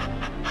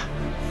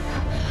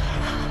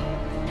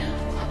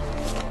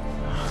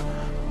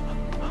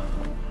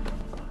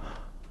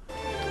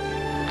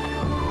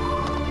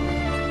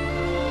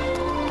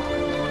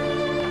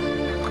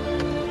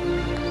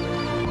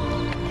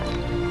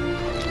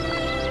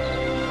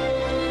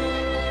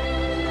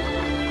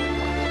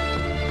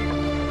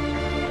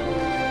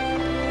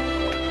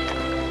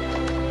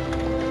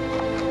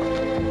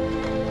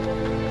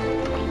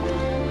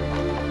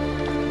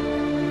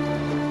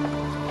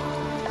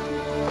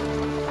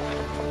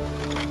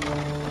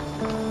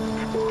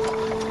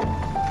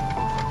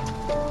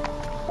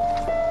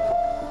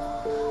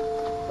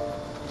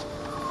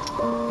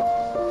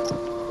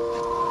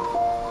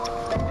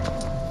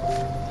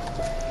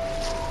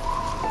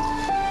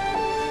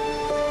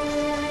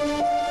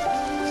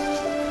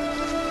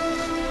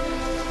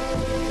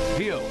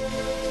 Pio.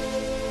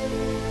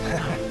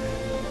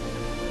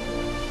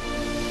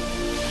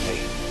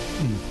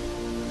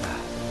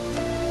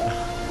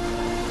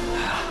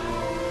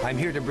 I'm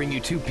here to bring you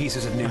two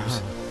pieces of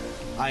news.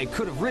 I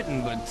could have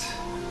written, but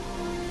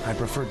I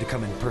preferred to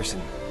come in person.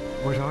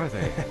 What are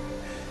they?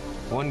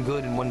 One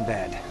good and one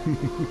bad.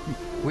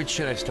 Which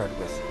should I start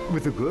with?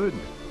 With the good.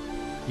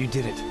 You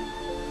did it.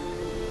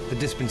 The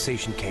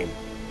dispensation came.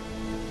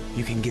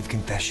 You can give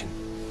confession.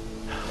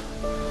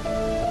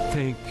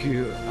 Thank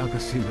you,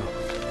 Agostino.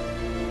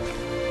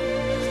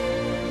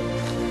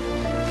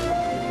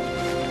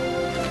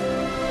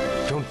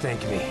 Don't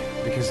thank me,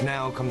 because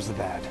now comes the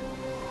bad.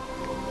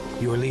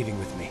 You are leaving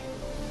with me.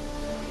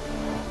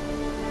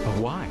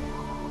 Why?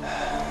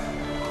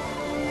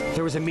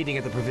 There was a meeting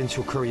at the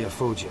provincial Curia of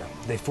Foggia.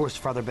 They forced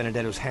Father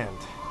Benedetto's hand.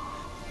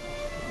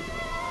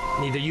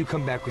 Either you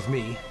come back with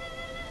me,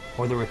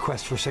 or the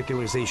request for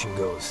secularization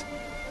goes.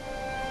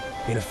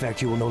 In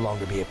effect, you will no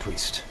longer be a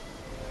priest.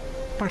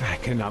 But I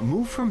cannot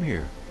move from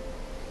here.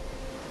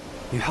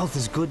 Your health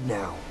is good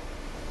now.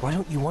 Why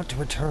don't you want to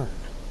return?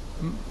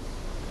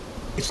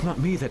 It's not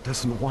me that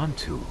doesn't want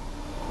to.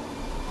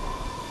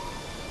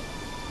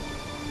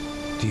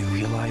 Do you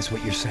realize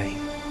what you're saying?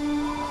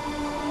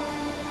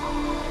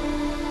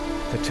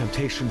 The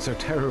temptations are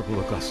terrible,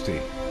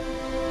 Augusti.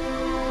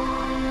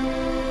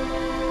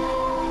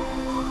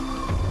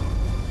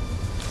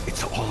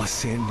 It's all all a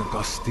sin,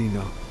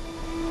 Agostino.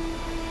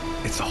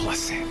 It's all a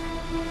sin.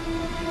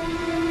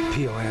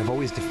 Pio, I have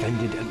always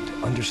defended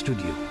and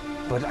understood you,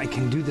 but I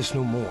can do this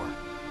no more.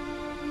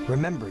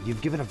 Remember,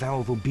 you've given a vow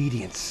of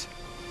obedience.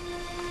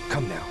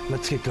 Come now,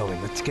 let's get going.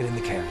 Let's get in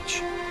the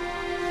carriage.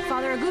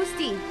 Father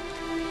Augusti.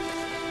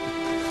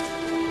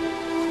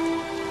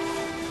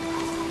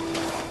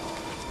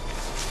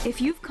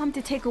 If you've come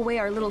to take away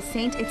our little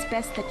saint, it's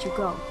best that you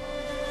go.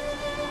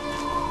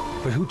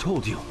 But who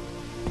told you?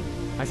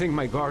 I think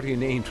my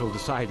guardian angel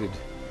decided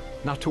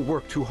not to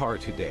work too hard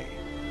today.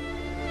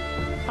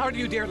 How do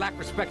you dare lack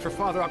respect for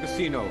Father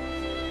Agostino?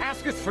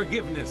 Ask his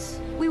forgiveness.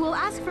 We will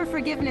ask for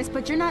forgiveness,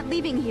 but you're not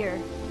leaving here.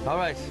 All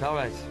right, all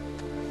right.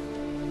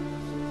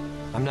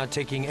 I'm not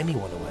taking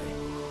anyone away.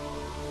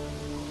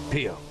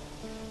 Pio,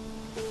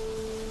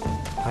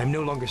 I'm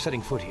no longer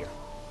setting foot here.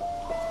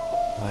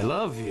 I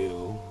love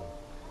you,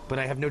 but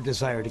I have no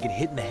desire to get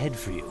hit in the head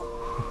for you.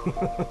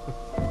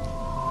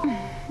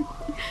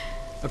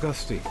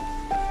 Augusti,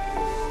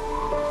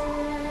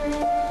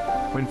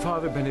 when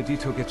Father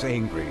Benedito gets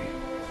angry,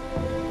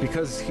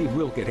 because he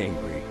will get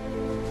angry,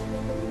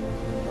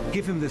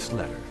 give him this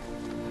letter.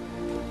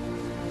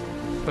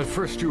 But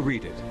first you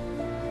read it.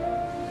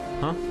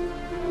 Huh?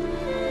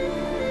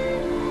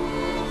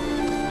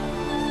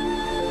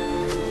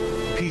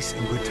 Peace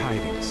and good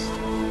tidings.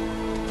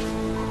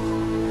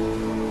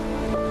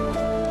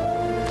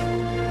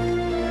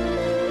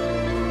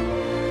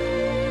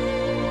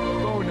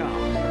 Go now,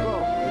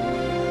 go.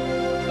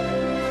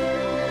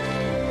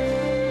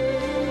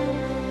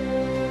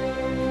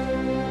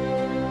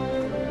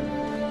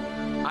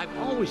 I've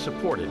always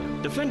supported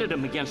him, defended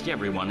him against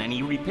everyone, and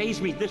he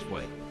repays me this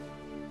way.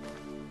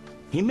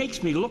 He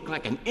makes me look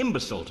like an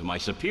imbecile to my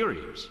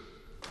superiors.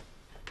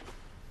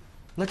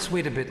 Let's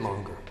wait a bit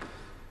longer.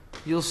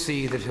 You'll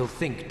see that he'll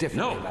think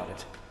differently about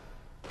it.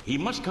 He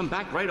must come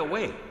back right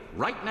away,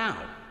 right now.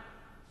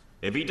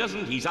 If he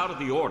doesn't, he's out of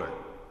the order.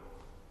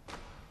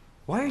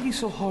 Why are you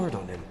so hard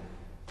on him?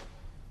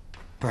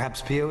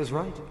 Perhaps Pio is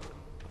right.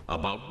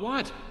 About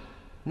what?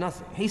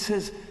 Nothing. He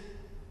says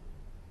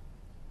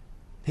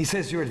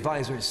your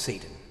advisor is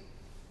Satan.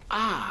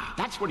 Ah,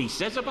 that's what he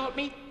says about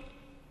me?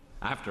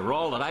 After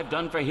all that I've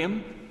done for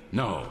him?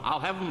 No, I'll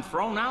have him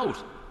thrown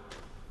out.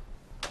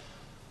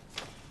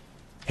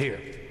 Here.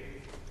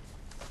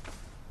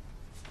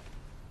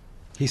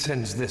 He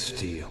sends this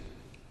to you.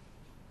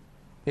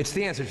 It's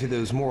the answer to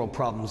those moral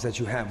problems that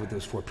you have with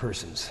those 4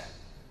 persons,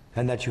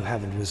 and that you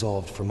haven't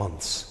resolved for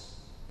months.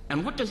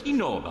 And what does he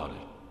know about it?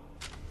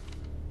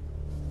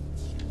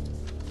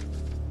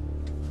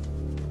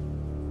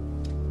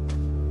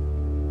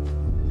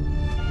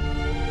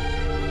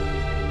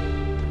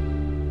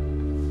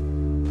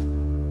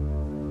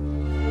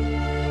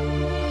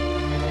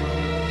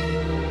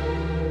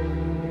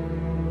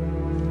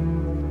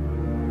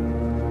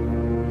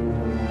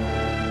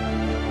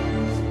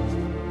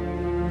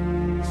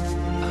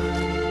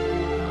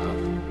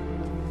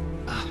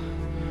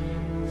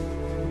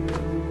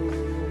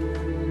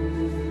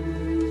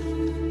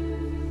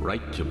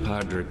 Write to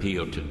Padre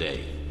Pio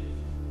today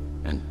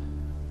and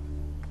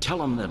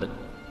tell him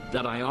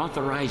that I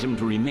authorize him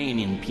to remain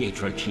in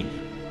Pietrelcina.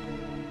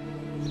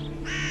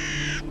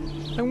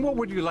 And what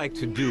would you like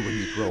to do when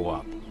you grow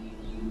up?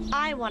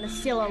 I want to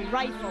steal a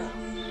rifle.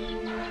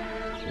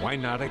 Why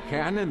not a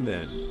cannon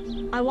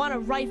then? I want a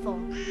rifle.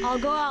 I'll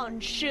go out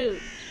and shoot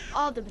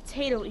all the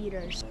potato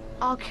eaters.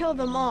 I'll kill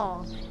them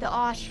all. The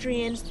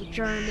Austrians, the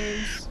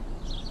Germans.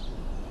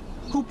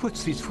 Who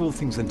puts these fool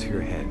things into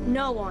your head?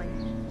 No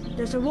one.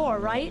 There's a war,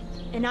 right?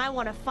 And I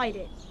want to fight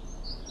it.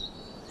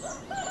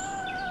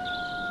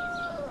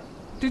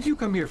 Did you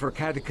come here for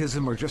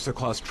catechism or just to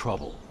cause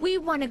trouble? We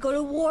want to go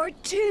to war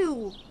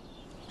too.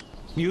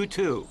 You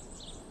too.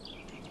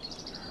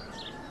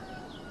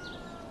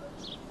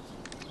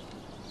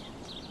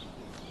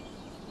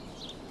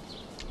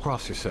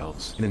 Cross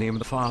yourselves. In the name of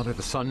the Father,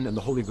 the Son, and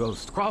the Holy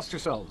Ghost. Cross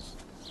yourselves.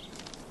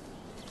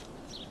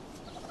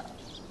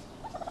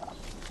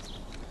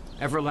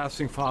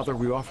 Everlasting Father,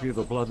 we offer you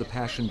the blood, the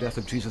passion, death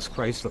of Jesus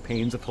Christ, the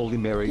pains of Holy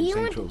Mary, and You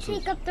Saint want Joseph. to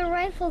take up the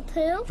rifle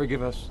too?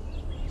 Forgive us.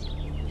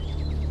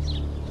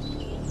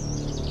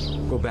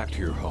 Go back to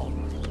your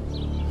home.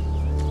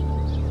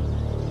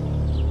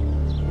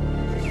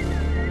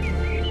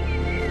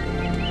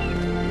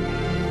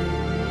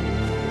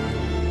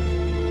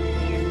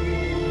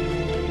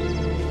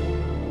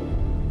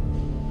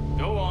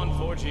 Go on,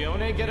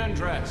 Forgione, get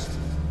undressed.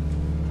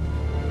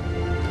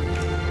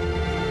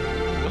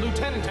 The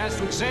lieutenant has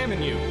to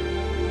examine you.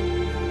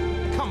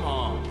 Come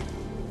on.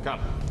 Come.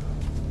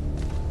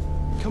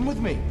 Come with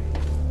me.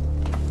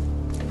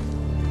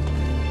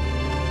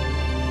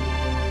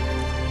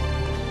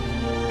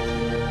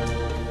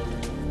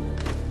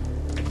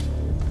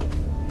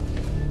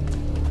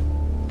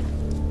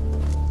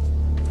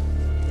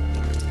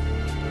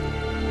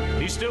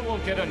 He still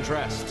won't get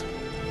undressed.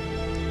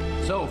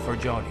 So,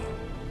 Forgione,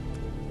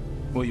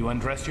 will you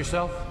undress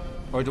yourself,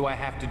 or do I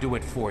have to do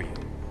it for you?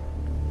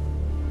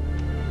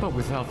 But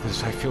without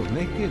this, I feel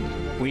naked.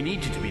 We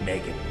need you to be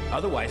naked.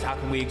 Otherwise, how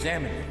can we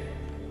examine you?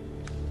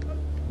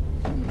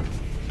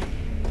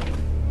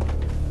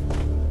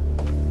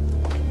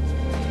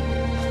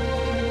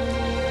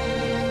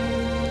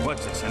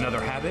 Another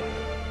habit?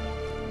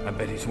 I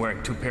bet he's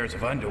wearing 2 pairs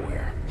of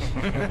underwear.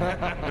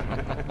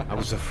 I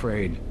was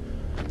afraid.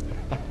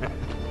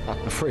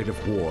 Afraid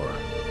of war.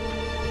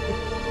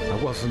 I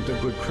wasn't a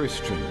good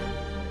Christian.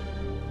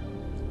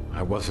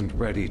 I wasn't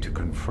ready to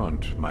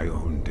confront my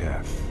own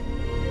death.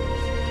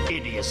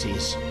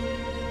 Idiocies.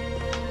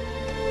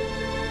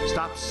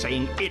 Stop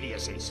saying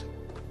idiocies.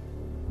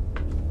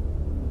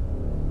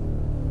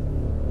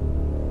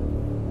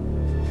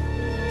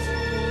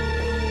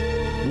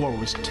 War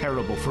was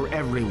terrible for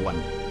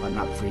everyone, but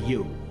not for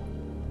you.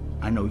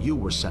 I know you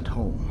were sent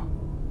home.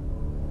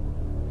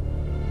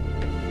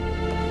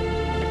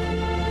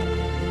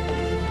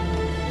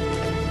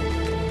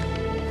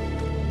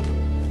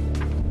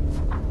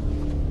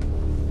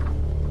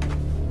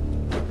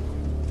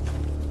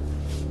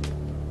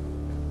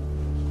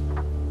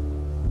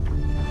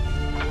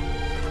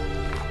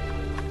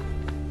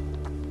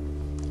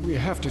 We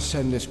have to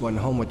send this one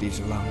home with these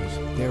lungs.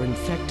 They're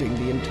infecting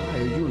the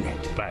entire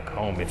unit. Back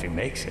home if he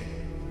makes it.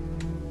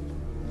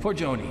 For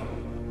Joni,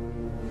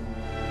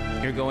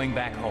 you're going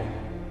back home.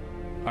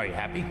 Are you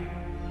happy?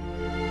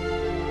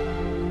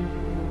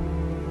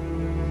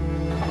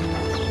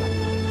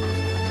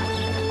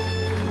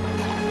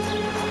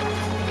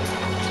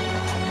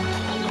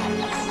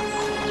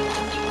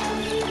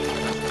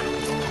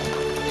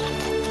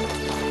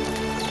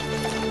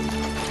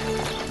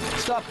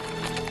 Stop.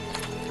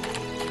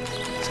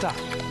 Stop.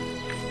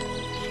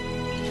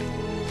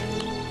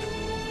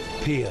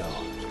 Pio.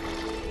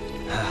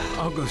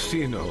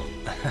 Agostino.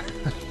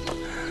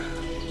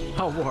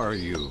 How are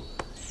you?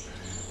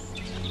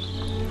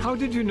 How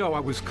did you know I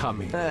was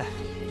coming?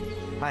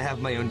 I have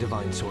my own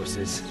divine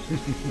sources.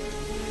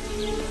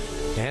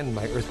 And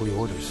my earthly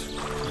orders.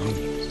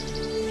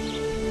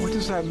 What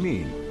does that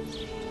mean?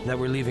 That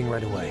we're leaving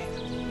right away.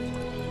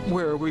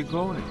 Where are we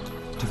going?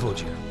 To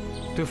Foggia.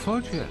 To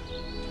Foggia?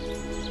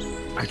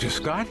 I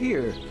just got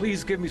here.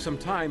 Please give me some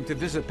time to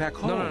visit back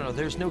home. No.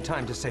 There's no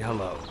time to say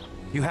hello.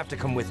 You have to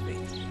come with me.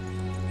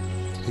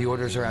 The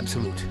orders are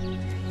absolute.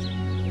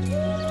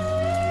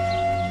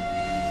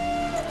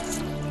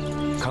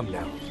 Come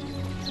now.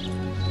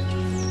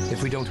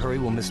 If we don't hurry,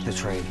 we'll miss the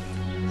train.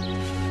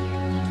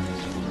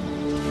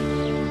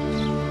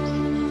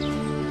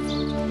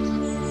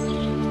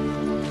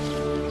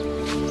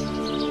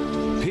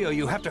 Pio,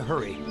 you have to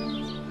hurry.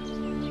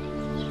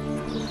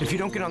 If you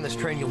don't get on this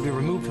train, you'll be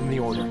removed from the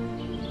order.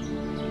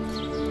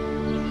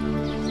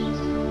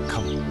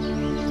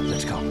 Come,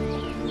 let's go.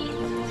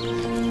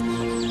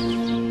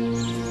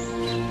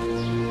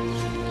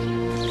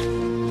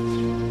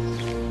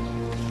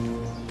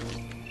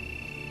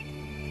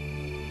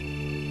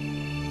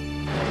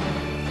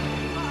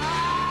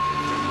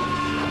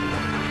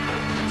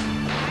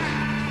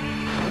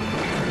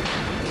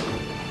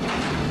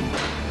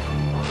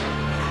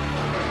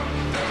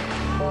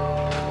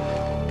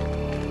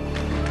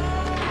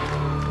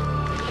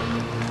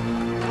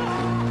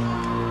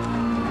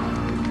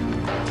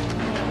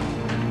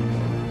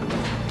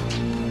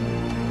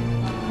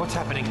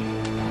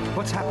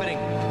 What's happening?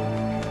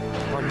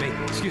 Pardon me.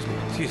 Excuse me.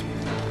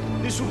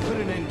 This will put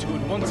an end to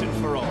it once and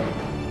for all.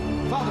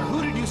 Father,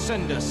 who did you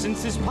send us?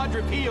 Since this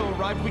Padre Pio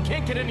arrived, we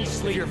can't get any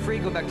sleep. If you're free,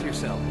 go back to your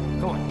cell.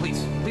 Go on,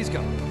 please. Please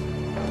go.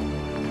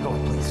 Go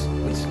on, please.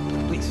 Please.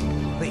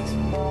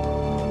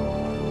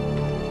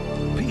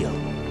 Pio.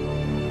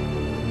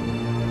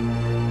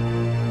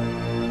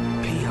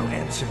 Pio,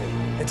 answer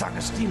me. It's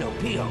Agostino.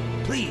 Pio,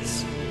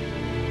 please.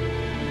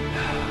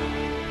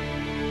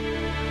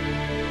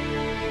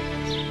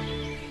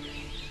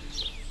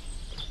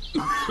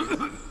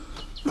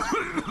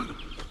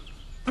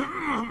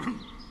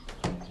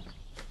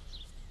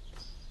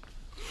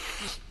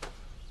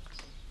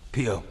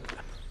 Pio,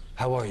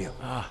 how are you?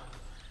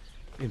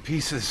 In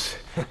pieces.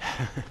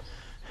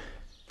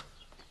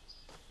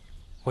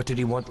 What did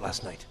he want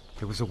last night?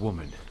 There was a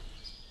woman.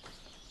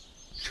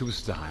 She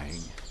was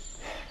dying.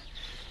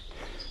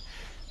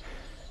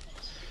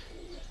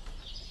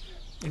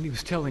 And he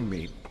was telling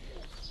me,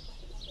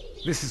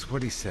 this is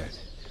what he said.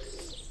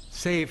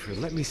 Save her,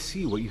 let me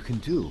see what you can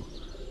do.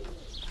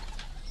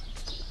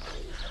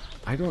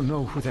 I don't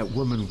know who that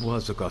woman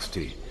was,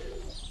 Augusti.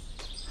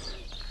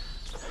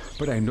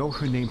 But I know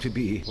her name to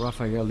be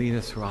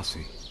Raffaellina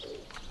Sarasi.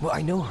 Well,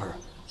 I know her.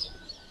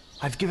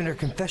 I've given her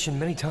confession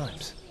many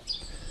times.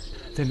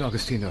 Then,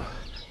 Agostino,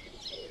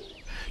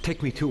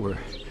 take me to her.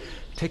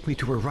 Take me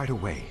to her right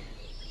away.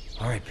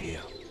 All right,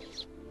 Pio.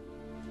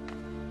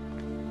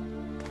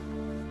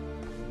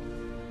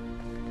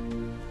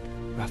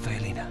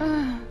 Raffaellina.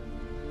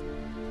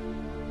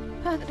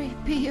 Padre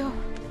Pio.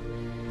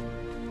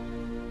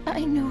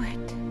 I knew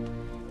it.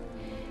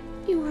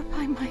 You were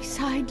by my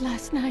side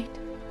last night.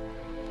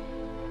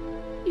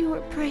 You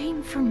were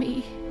praying for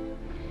me,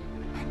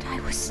 and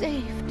I was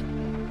saved.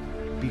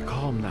 Be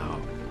calm now.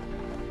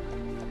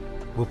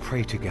 We'll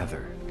pray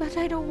together. But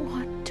I don't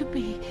want to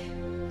be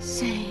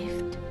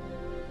saved.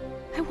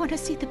 I want to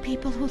see the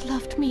people who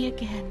loved me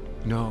again.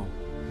 No.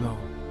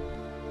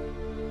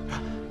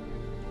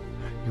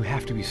 You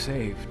have to be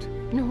saved.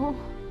 No.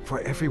 for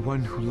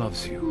everyone who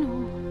loves you.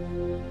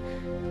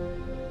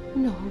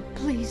 No,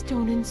 please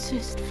don't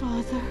insist,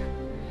 Father.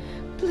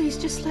 Please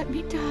just let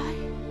me die.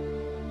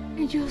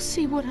 And you'll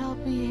see what I'll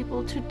be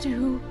able to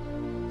do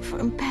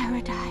from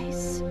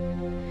paradise.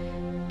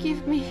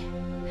 Give me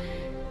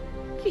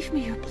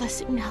your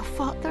blessing now,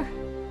 Father.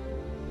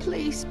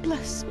 Please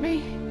bless me.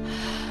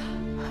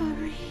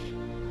 Hurry.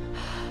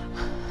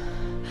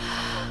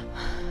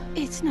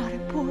 It's not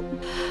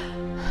important.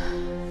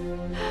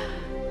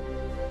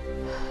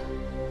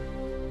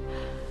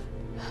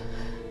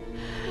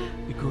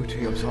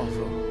 Ikuti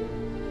absolvo.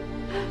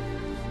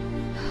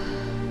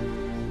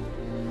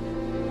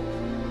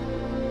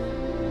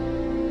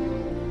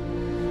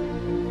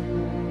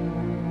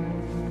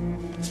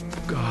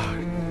 God.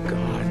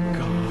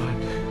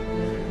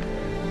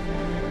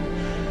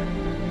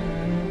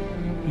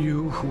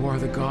 You who are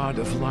the God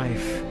of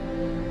life.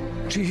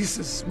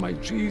 Jesus, my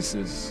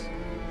Jesus.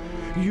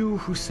 You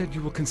who said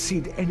you will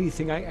concede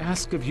anything I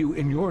ask of you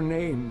in your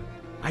name.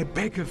 I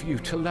beg of you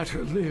to let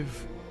her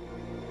live.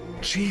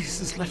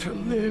 Jesus, let her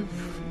live.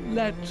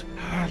 Let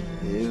her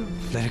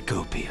live. Let it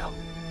go, Pio.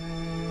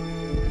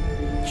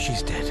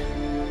 She's dead.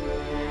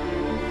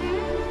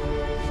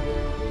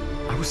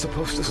 I was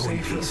supposed to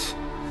save her.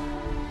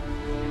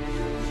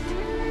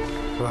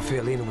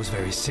 Raffaellina was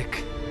very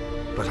sick,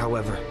 but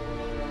however,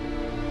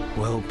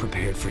 well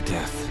prepared for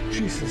death.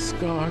 Jesus,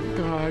 God.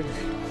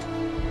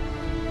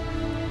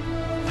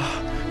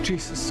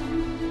 Jesus,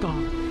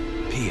 God.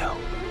 Pio.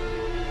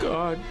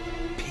 God.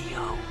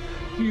 Pio.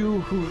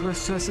 You who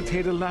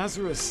resuscitated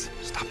Lazarus.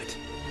 Stop it.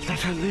 Let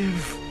her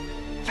live.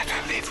 Let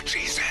her live,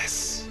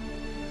 Jesus.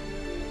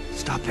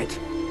 Stop it.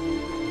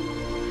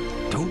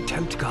 Don't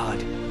tempt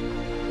God.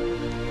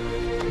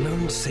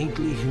 Learn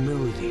saintly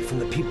humility from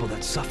the people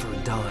that suffer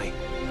and die.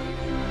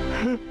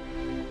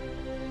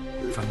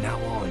 From now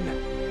on,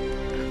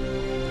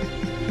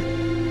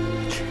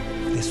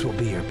 this will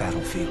be your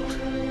battlefield.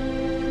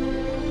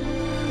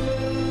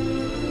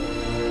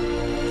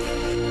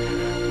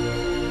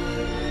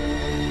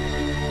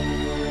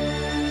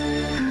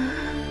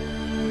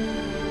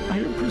 I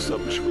am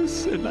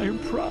presumptuous and I am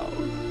proud.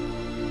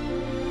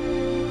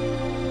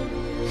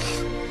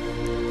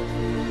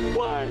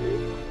 Why?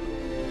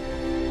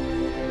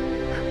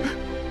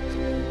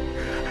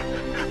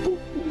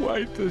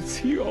 Why does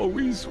he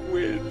always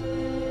win?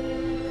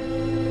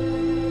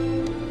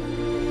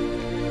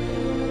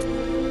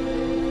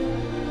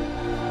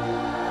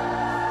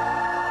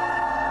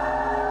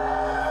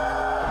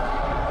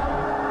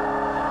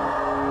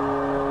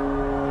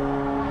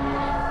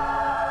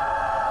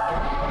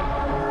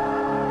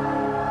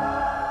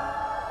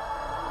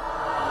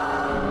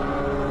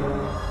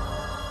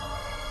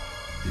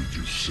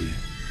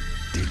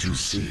 Did you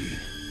see?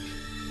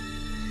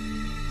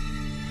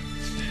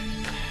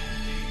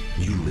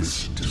 You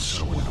listened to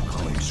someone who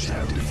claims to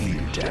have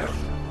defeated death.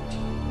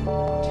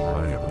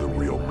 I am the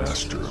real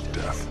master of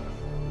death.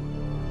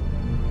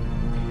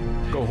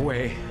 Go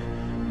away.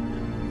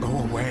 Go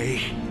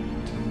away.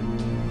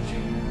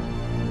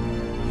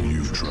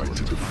 You tried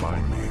to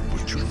define me,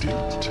 but you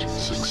didn't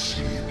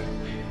succeed.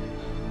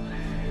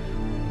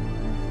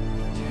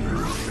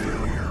 You're a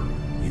failure.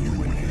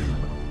 You and him,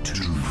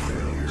 two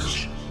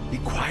failures. Be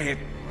quiet.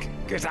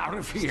 Get out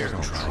of here.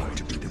 Stop trying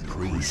to be the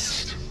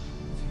priest.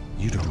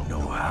 You don't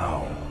know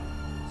how.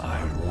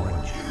 I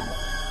warned you.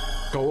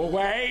 Go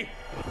away.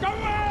 Go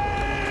away!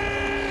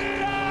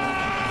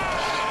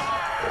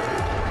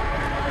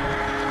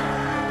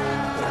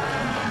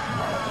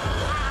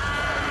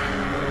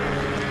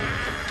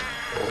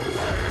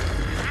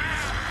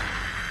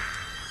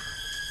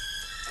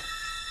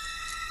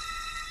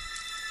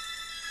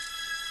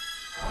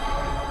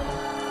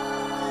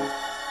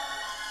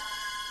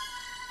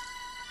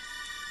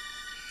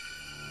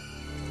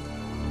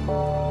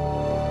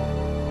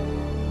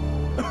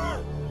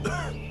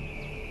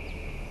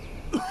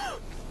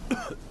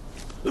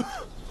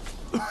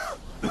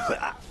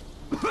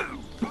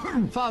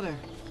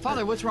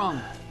 Father, what's wrong?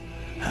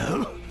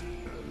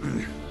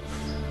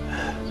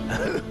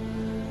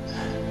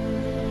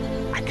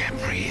 I can't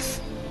breathe.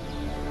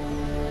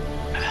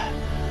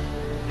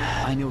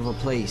 I know of a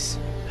place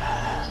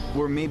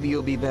where maybe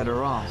you'll be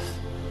better off.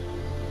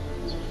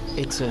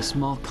 It's a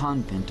small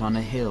convent on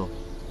a hill,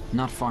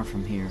 not far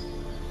from here.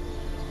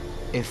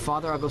 If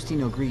Father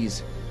Agostino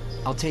agrees,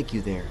 I'll take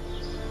you there.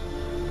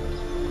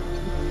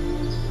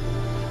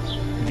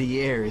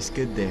 The air is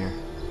good there.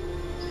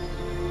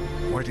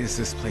 What is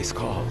this place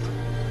called?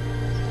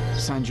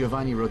 San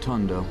Giovanni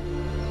Rotondo.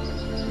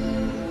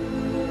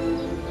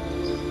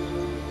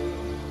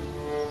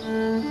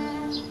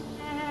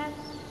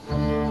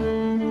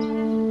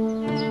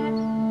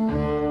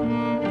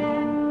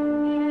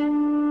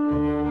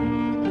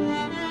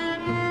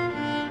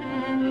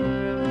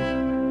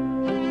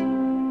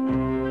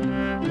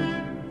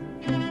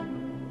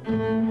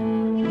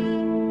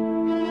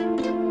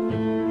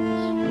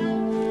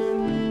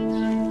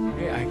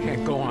 I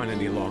can't go on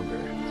any longer.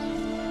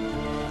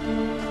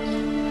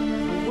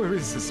 Where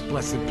is this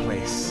blessed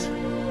place?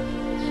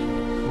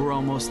 We're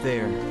almost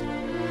there.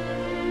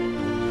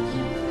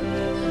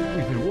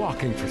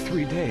 walking for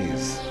 3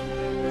 days.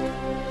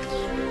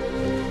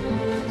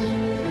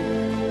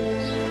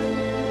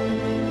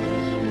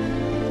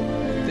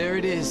 There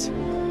it is.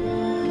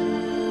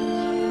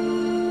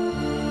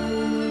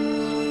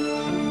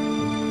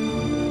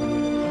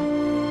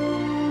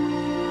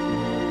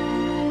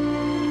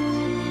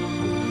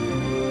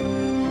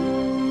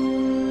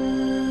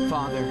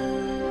 Father,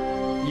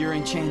 you're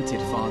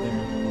enchanted, Father.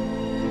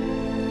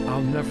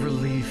 I'll never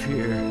leave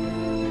here.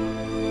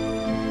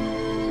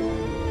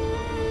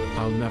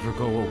 I'll never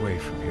go away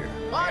from here.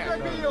 Padre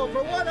Pio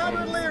for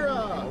 100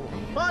 lira!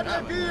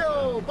 Padre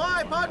Pio!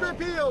 Buy Padre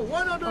Pio!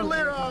 100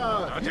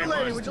 lira! You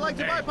lady, would you like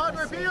to buy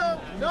Padre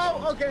Pio?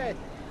 No? Okay.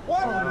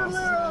 100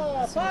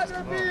 lira!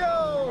 Padre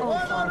Pio!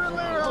 100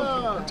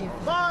 lira!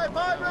 Buy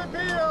Padre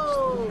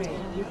Pio!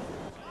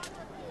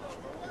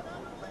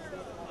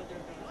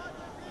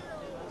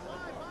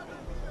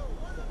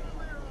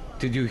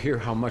 Did you hear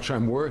how much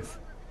I'm worth?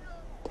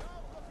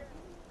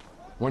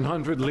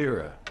 100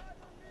 lira.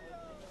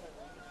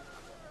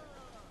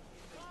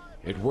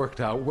 It worked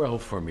out well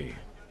for me.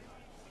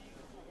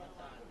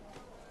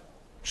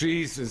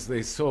 Jesus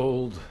they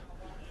sold,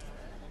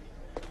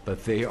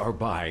 but they are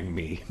buying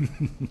me.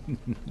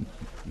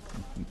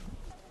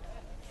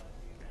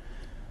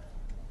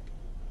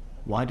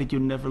 Why did you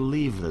never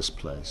leave this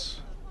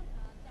place?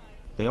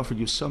 They offered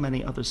you so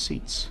many other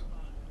seats.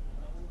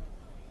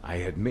 I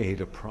had made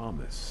a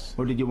promise.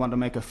 Or did you want to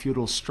make a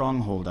feudal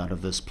stronghold out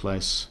of this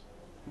place,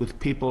 with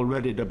people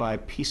ready to buy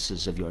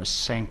pieces of your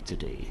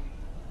sanctity?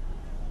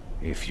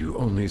 If you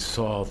only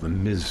saw the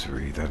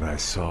misery that I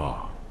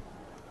saw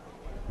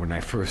when I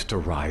first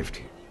arrived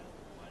here.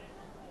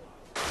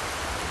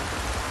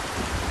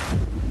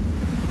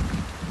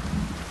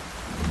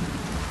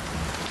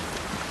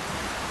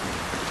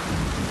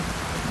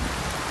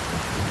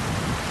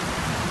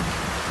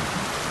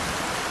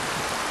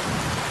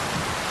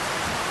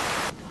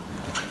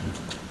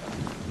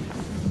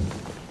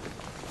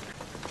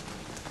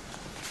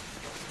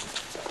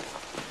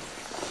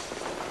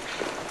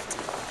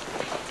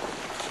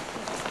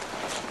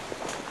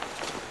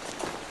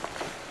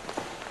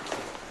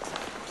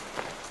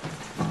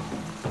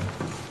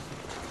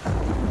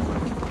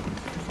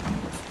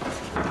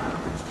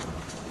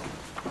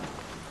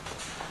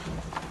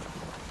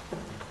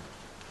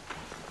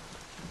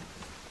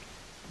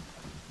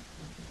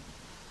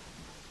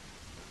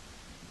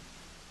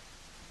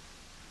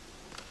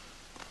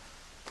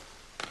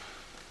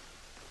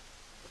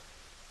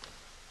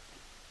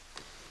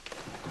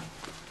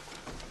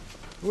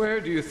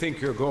 Where do you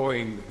think you're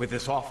going with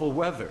this awful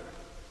weather?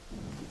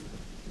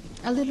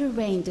 A little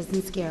rain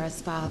doesn't scare us,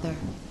 Father.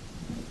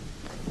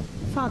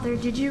 Father,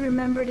 did you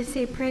remember to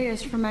say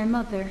prayers for my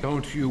mother?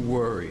 Don't you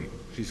worry.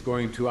 She's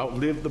going to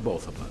outlive the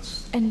both of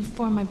us. And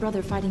for my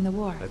brother fighting the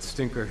war. That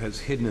stinker has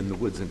hidden in the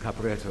woods in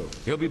Caporetto.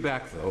 He'll be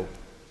back, though.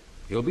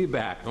 He'll be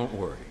back, don't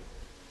worry.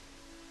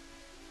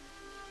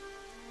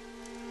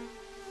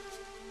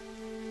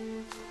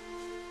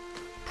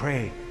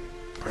 Pray,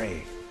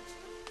 pray.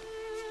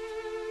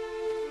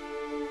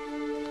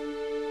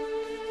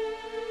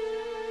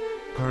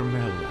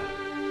 Carmela.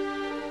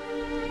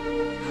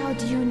 How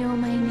do you know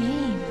my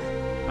name?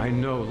 I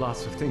know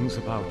lots of things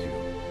about you.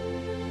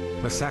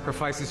 The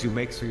sacrifices you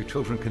make so your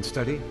children can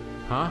study,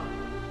 huh?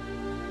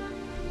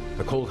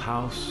 The cold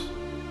house.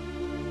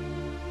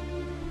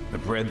 The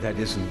bread that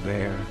isn't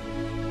there.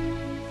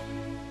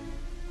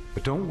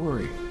 But don't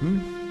worry,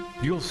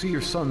 You'll see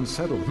your son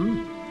settled,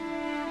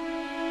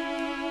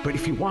 But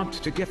if you want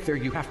to get there,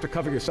 you have to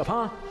cover yourself,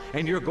 huh?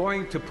 And you're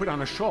going to put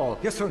on a shawl,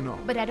 yes or no?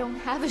 But I don't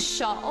have a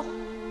shawl.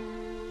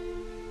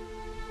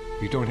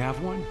 You don't have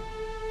one?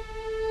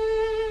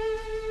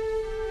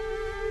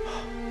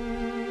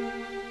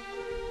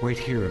 Wait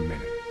here a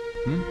minute,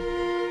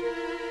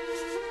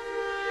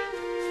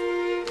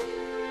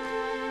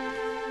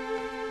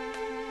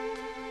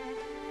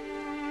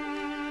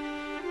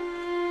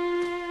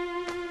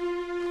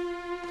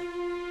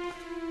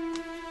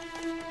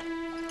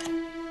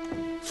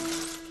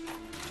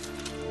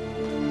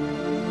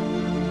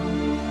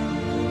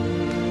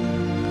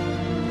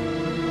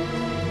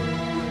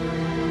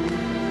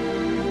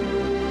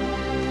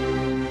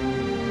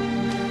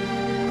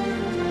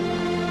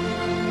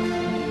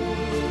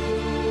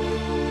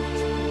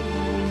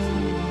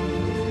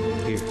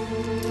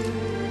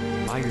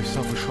 Buy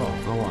yourself a shawl.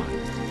 Go on.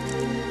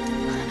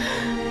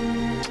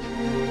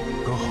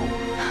 Go home.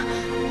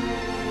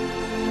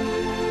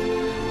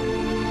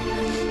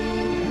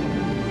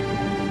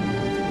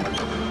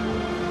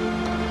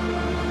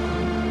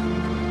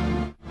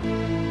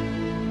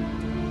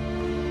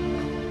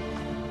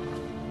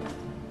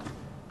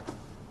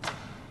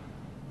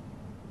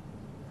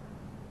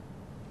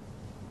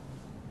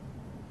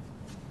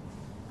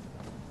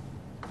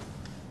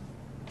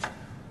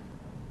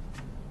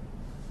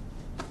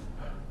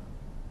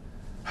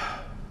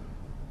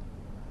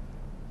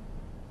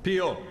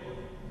 Pio!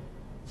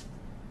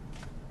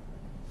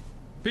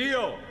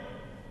 Pio!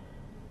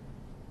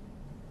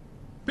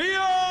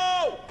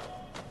 Pio!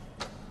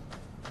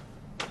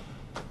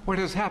 What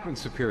has happened,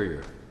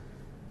 Superior?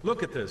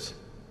 Look at this.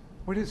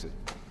 What is it?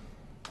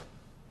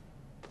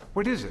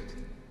 What is it?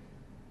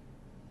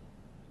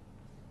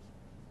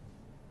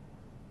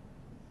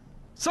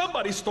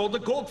 Somebody stole the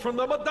gold from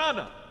the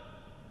Madonna!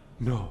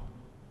 No.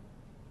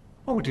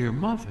 Oh, dear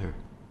mother.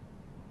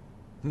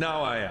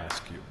 Now I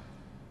ask you,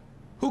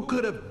 who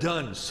could have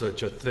done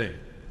such a thing?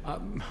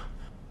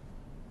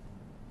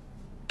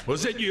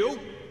 Was it you?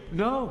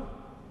 No.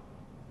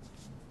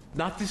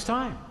 Not this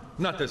time.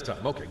 Not this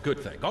time. Okay, good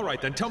thing. All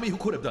right, then tell me who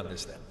could have done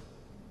this then.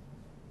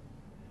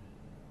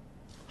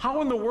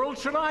 How in the world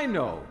should I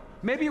know?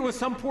 Maybe it was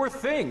some poor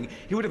thing.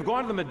 He would have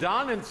gone to the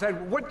Madonna and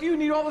said, "What do you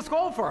need all this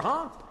gold for,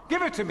 huh?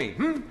 Give it to me,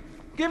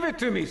 Give it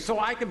to me so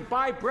I can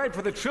buy bread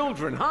for the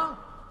children, huh?"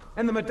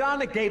 And the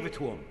Madonna gave it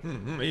to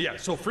him. Yeah,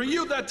 so for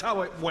you, that's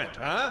how it went,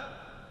 huh?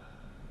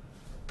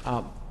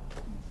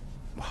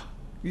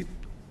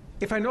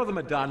 If I know the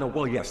Madonna,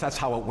 well, yes, that's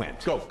how it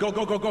went. Go, go,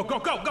 go, go, go, go,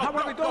 go, go!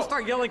 However, don't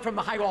start yelling from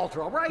the high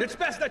altar, all right? It's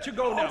best that you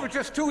go now. Over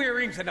just 2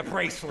 earrings and a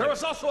bracelet. There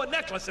was also a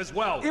necklace as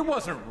well. It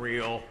wasn't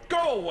real.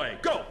 Go away,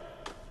 go!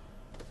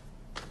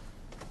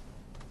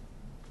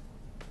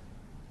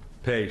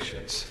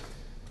 Patience.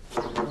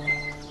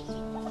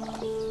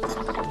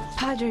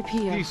 Padre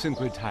Pio. Peace and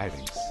good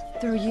tidings.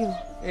 Through you.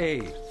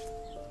 Hey,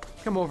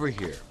 come over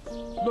here.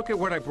 Look at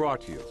what I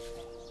brought you.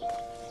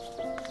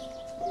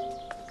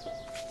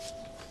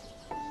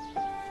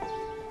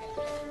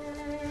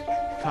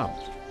 Come.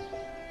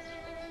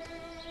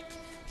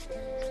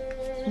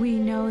 We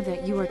know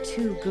that you are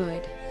too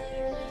good.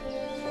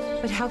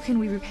 But how can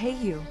we repay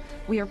you?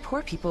 We are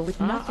poor people with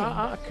nothing.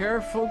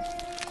 Careful.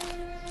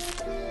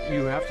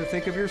 You have to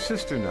think of your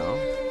sister now.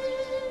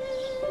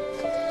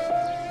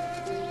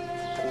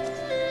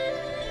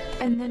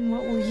 And then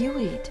what will you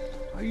eat?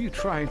 Are you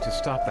trying to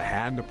stop the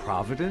hand of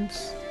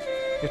Providence?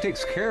 It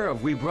takes care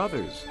of we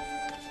brothers.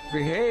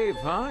 Behave,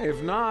 huh?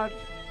 If not,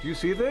 do you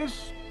see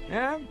this?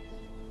 Yeah?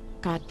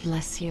 God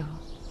bless you.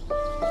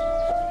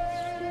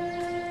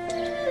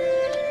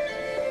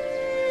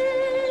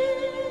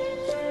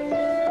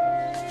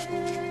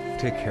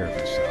 Take care of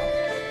yourself.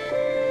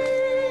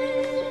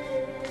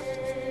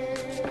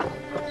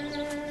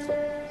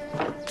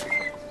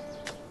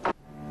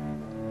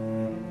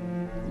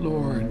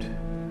 Lord,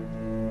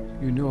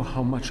 you know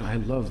how much I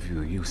love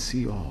you. You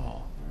see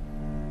all.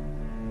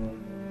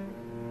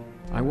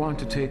 I want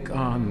to take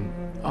on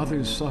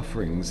others'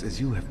 sufferings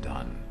as you have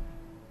done.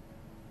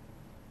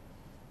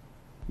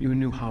 You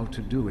knew how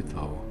to do it,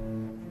 though,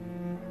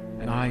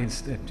 and I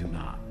instead do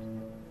not.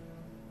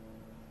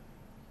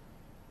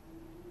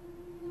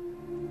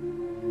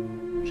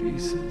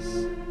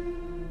 Jesus,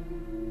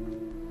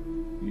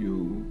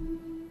 you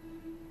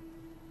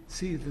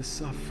see the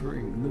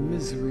suffering, the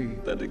misery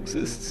that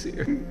exists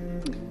here.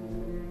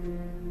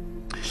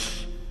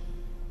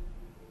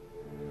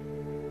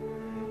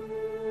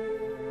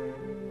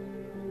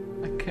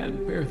 I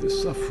can't bear the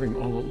suffering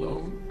all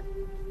alone.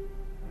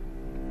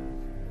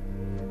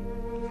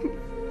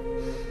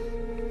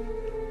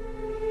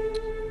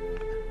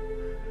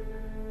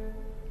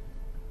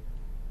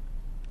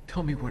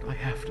 Tell me what I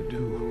have to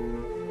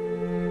do.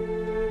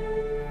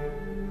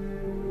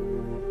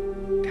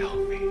 Tell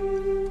me.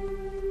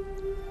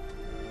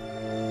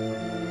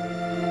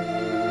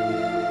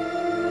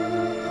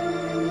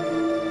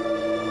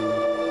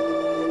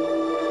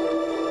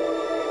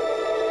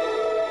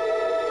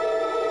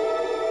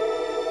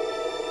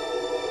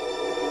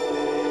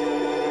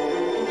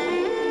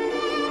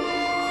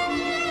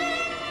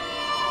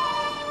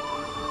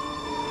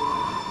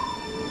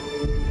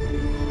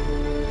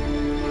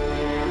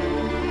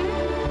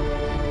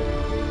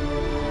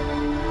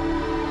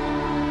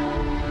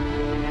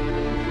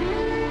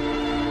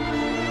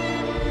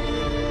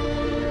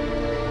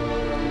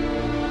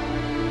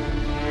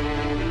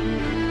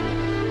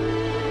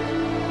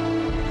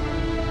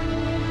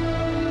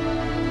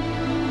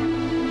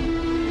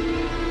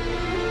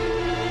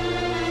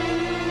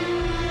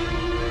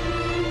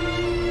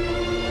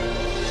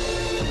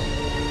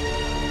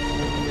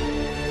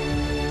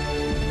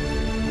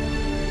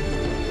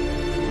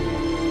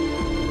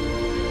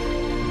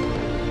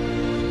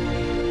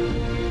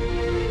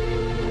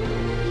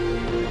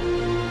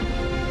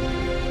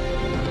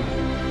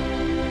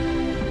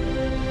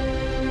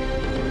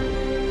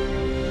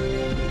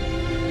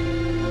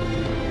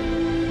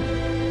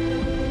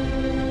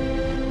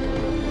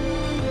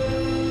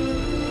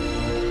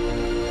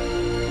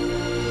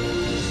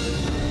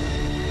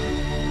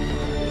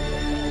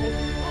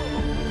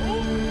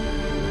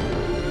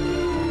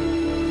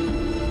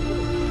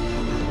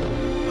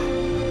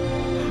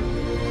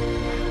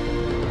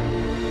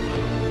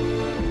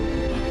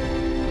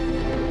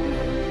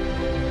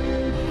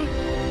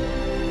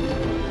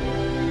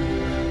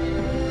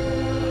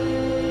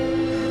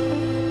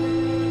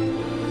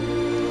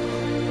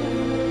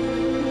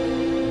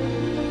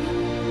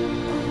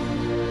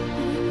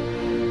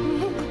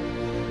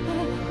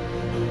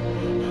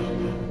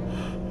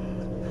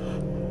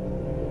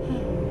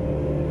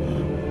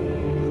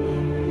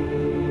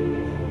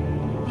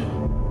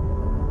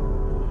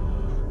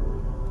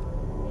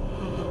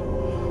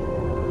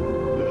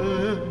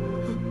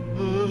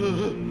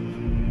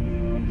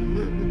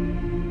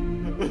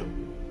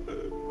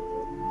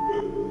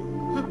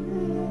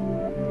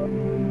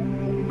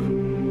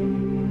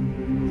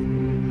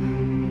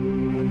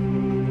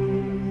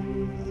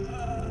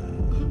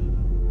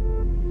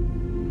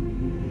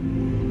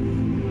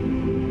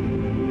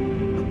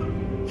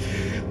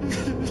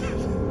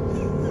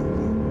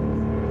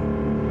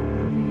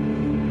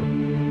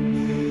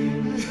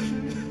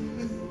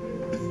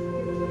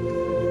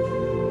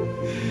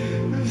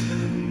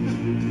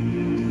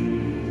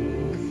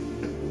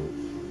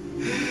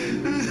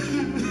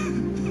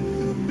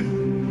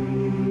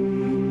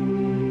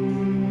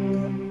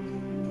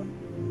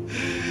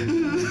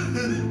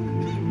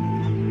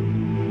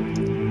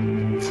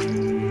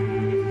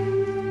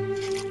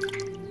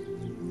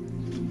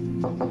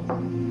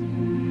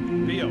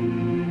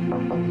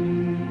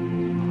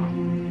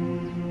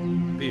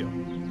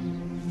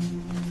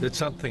 Did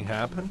something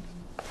happen?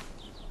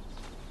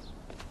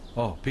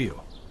 Oh,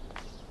 Pio.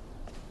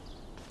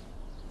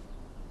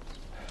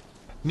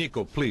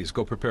 Nico, please,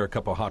 go prepare a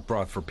cup of hot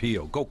broth for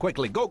Pio. Go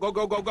quickly. Go, go,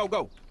 go, go, go,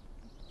 go.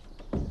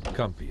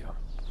 Come, Pio.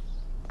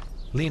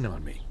 Lean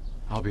on me.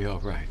 I'll be all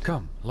right.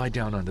 Come, lie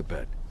down on the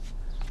bed.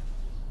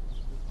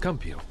 Come,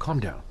 Pio, calm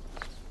down.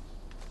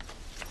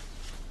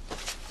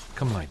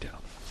 Come lie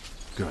down.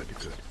 Good,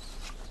 good.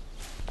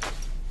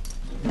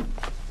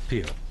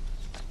 Pio,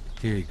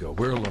 here you go.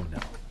 We're alone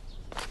now.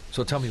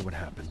 So tell me what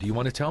happened. Do you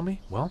want to tell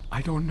me? Well?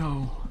 I don't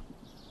know.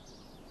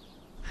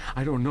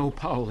 I don't know,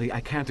 Pauli.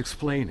 I can't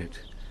explain it.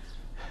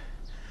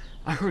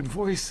 I heard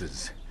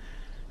voices.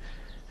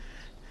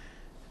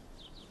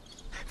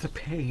 The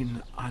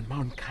pain on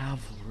Mount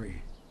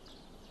Calvary.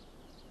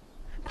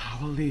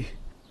 Pauli,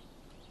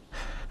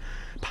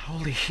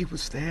 he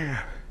was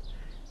there.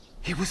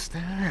 He was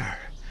there.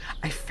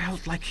 I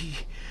felt like he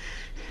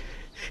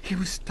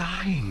was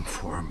dying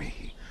for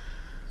me.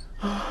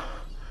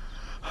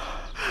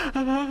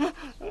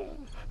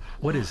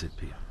 What is it,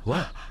 Pio?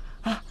 What?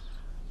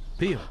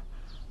 Pio?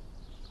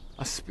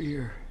 A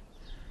spear.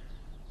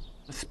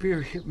 A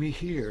spear hit me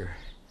here.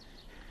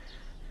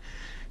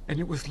 And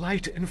it was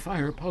light and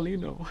fire,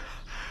 Paulino.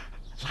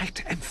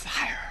 Light and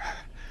fire.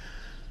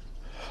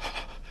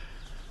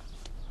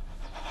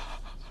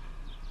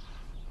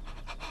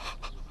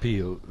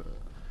 Pio,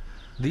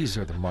 these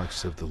are the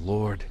marks of the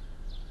Lord.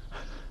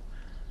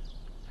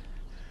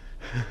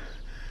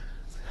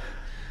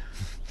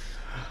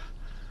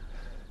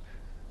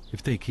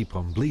 If they keep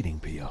on bleeding,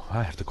 Pio,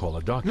 I have to call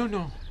a doctor.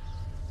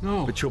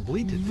 No. But you'll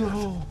bleed to death.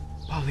 No,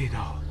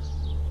 Paulino.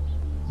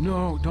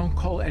 No, don't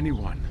call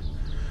anyone.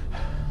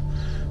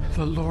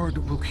 The Lord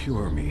will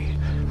cure me.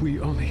 We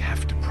only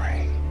have to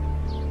pray.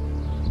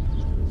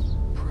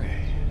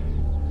 Pray.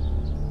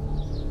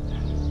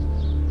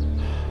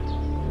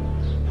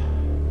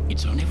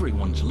 It's on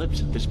everyone's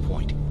lips at this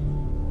point.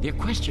 They're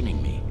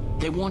questioning me.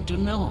 They want to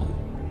know.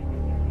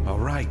 All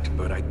right,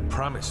 but I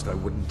promised I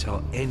wouldn't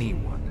tell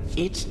anyone.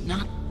 It's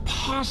not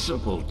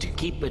possible to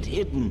keep it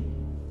hidden.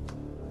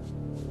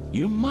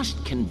 You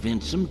must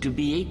convince him to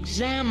be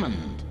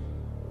examined.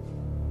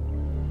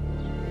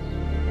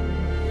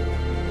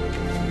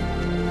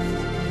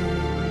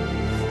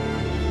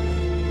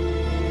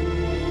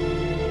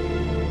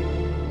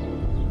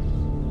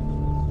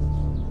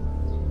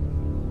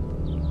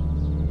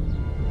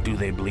 Do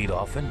they bleed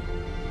often?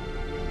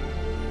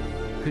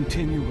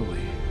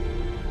 Continually.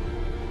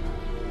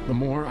 The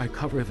more I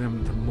cover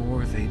them, the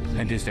more they bleed.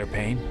 And is there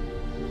pain?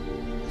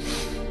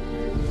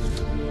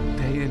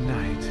 Day and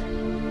night.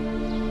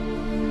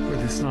 But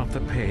it's not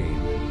the pain.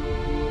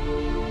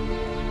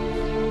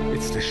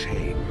 It's the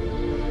shame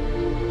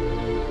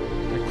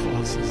that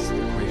causes the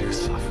greater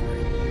suffering.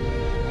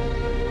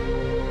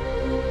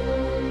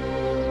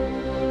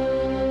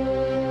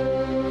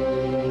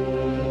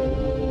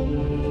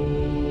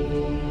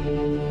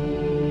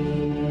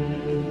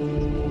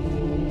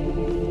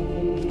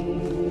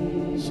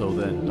 So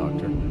then,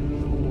 Doctor?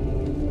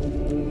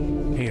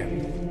 Here.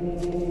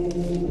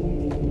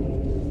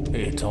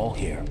 It's all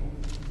here.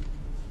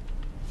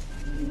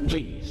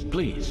 Please,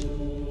 please.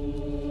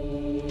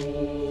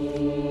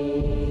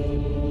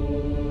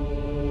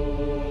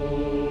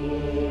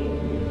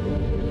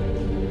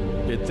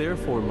 It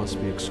therefore must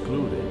be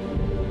excluded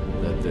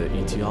that the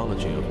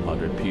etiology of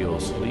Padre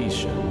Pio's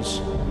lesions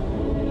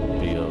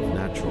be of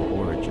natural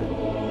origin.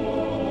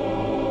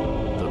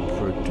 The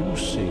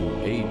producing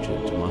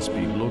agent must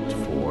be looked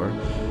for,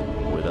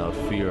 without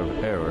fear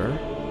of error,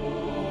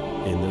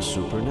 in the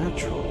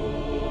supernatural.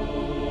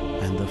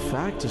 And the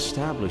fact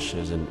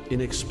establishes an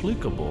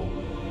inexplicable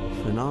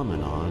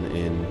phenomenon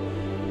in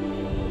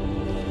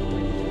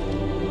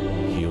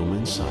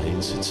human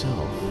science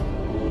itself.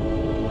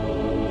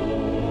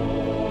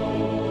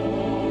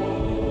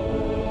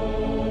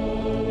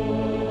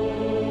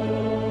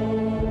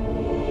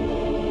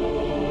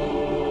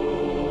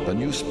 The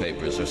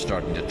newspapers are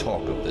starting to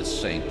talk of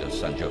this saint of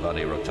San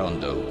Giovanni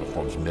Rotondo who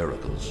performs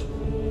miracles.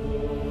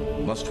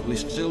 Must we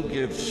still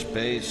give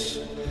space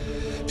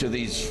to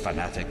these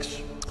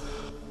fanatics?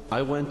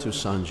 I went to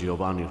San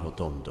Giovanni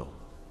Rotondo,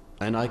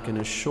 and I can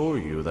assure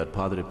you that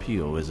Padre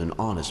Pio is an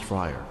honest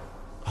friar,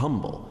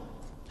 humble.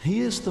 He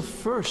is the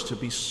first to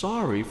be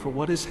sorry for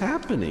what is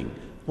happening.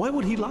 Why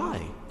would he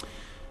lie?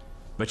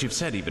 But you've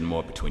said even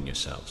more between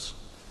yourselves.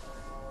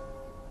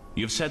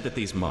 You've said that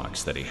these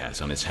marks that he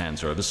has on his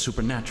hands are of a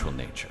supernatural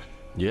nature.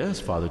 Yes,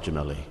 Father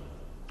Gemelli.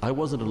 I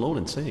wasn't alone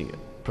in saying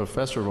it.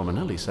 Professor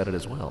Romanelli said it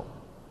as well.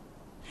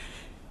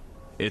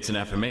 It's an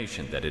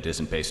affirmation that it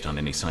isn't based on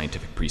any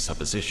scientific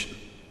presupposition.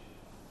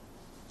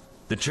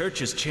 The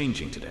Church is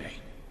changing today.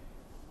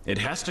 It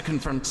has to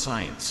confront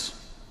science.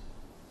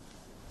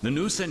 The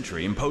new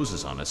century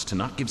imposes on us to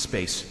not give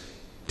space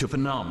to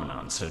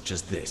phenomena such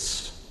as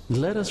this.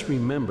 Let us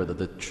remember that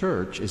the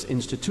Church is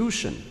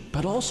institution,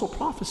 but also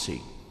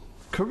prophecy.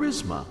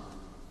 Charisma.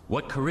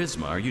 What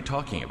charisma are you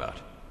talking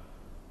about?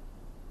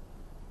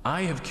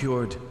 I have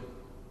cured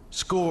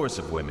scores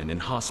of women in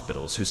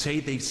hospitals who say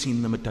they've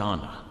seen the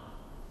Madonna.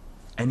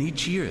 And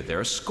each year there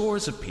are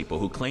scores of people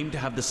who claim to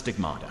have the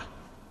stigmata.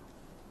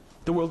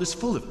 The world is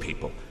full of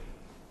people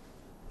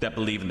that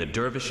believe in the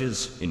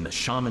dervishes, in the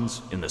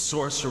shamans, in the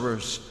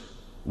sorcerers.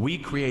 We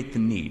create the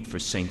need for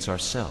saints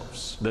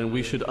ourselves. Then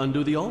we should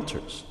undo the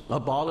altars,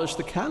 abolish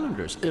the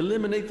calendars,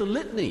 eliminate the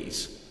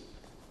litanies.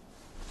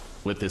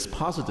 With this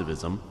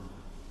positivism,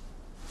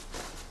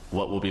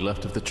 what will be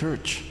left of the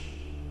church?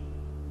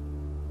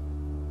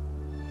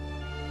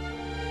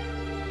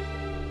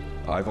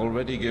 I've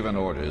already given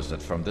orders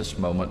that from this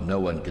moment no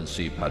one can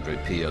see Padre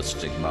Pio's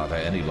stigmata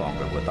any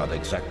longer without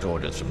exact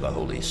orders from the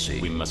Holy See.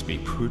 We must be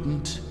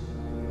prudent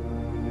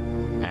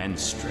and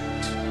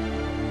strict.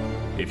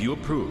 If you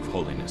approve,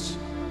 Holiness,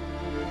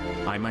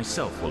 I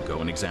myself will go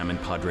and examine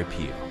Padre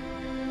Pio.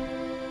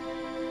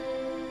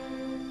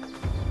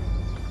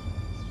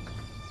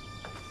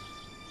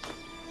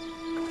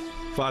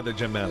 Father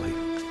Gemelli,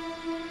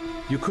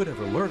 you could have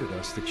alerted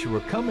us that you were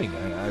coming.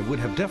 I would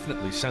have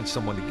definitely sent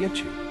someone to get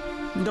you.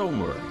 Don't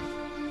worry.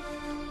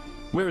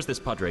 Where is this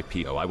Padre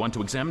Pio? I want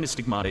to examine his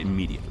stigmata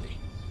immediately.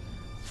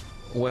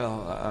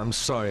 Well, I'm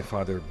sorry,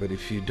 Father, but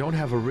if you don't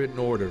have a written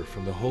order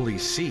from the Holy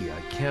See,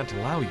 I can't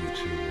allow you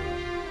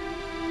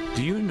to.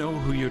 Do you know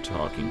who you're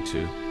talking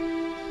to?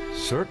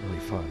 Certainly,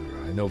 Father.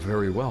 I know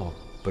very well,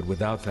 but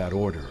without that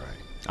order,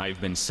 I've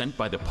been sent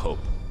by the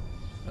Pope.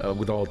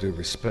 With all due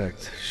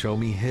respect, show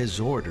me his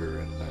order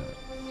and...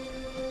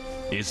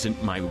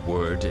 Isn't my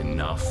word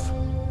enough?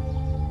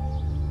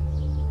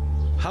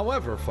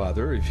 However,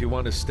 Father, if you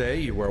want to stay,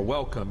 you are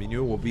welcome, and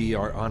you will be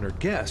our honored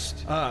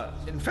guest.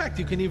 In fact,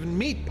 you can even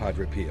meet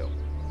Padre Pio.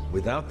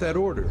 Without that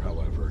order,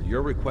 however,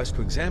 your request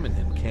to examine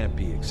him can't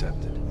be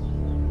accepted.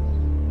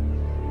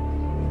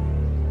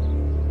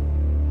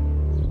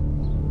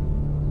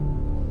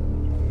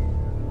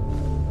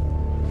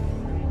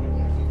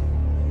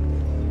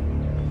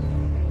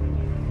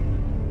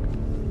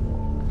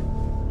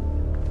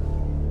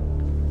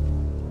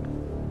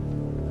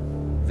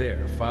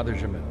 There, Father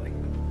Gemelli.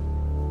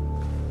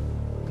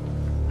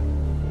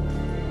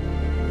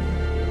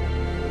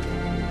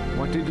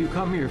 What did you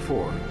come here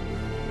for?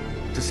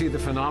 To see the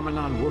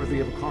phenomenon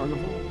worthy of a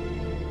carnival?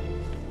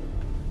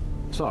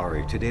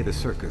 Sorry, today the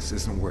circus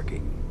isn't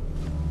working.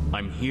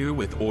 I'm here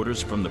with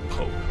orders from the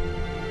Pope.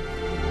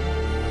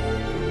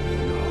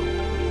 No.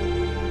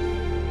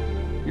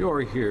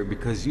 You're here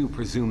because you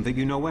presume that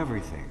you know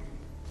everything.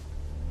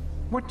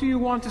 What do you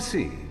want to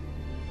see?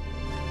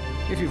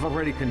 If you've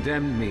already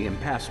condemned me and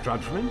passed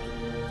judgment,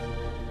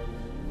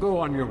 go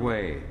on your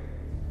way.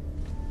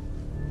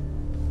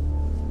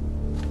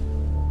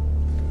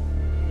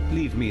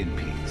 Leave me in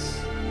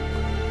peace.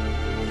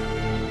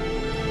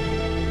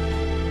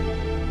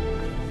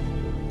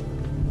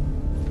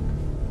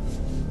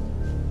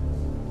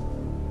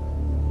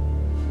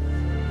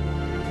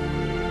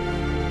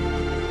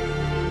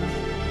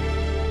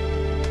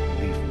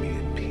 Leave me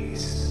in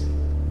peace.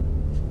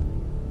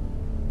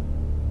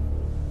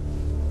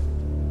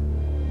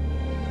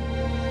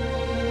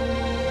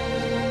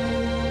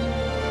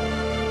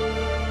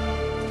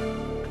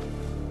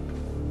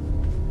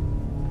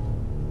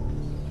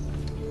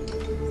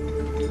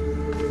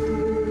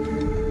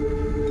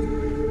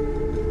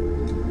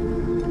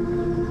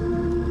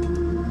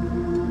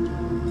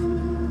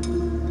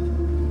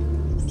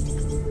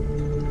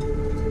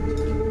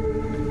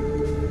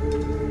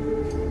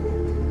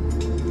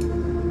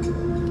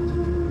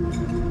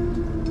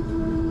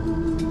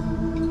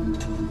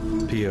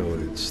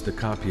 It's the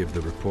copy of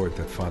the report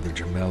that Father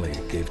Gemelli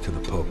gave to the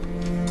Pope.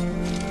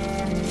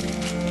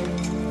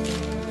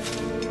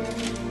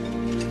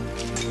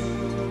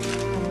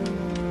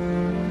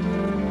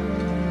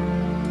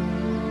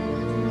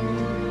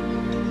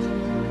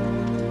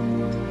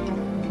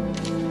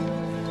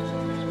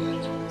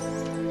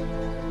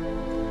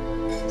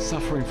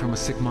 Suffering from a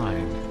sick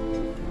mind.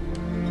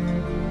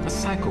 A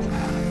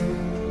psychopath.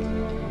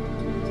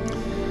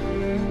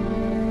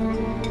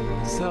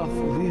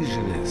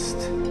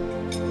 Self-lesionist.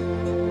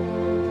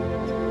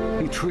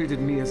 He treated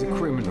me as a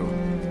criminal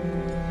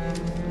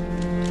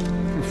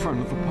in front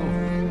of the Pope.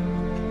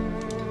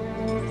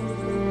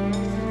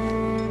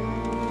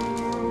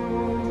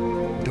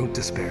 Don't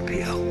despair,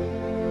 Pio.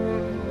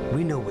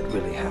 We know what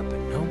really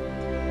happened, no?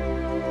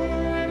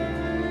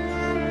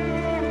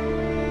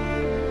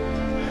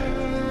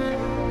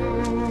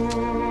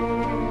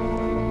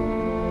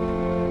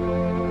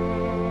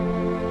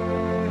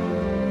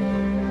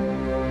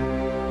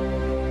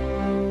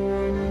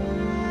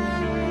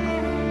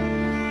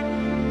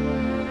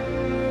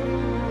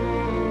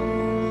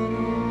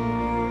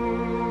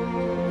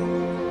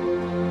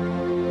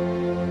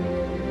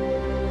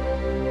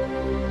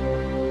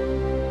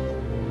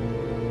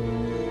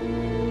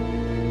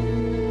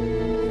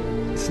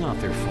 It's not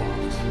their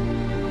fault.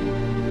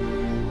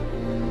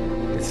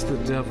 It's the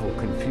devil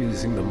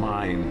confusing the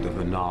mind of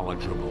the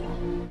knowledgeable.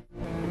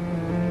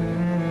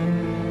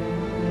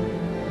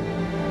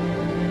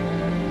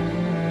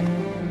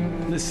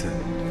 Listen.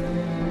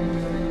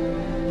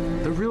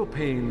 The real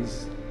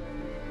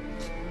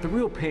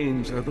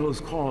pains are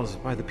those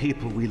caused by the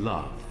people we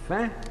love,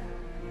 eh?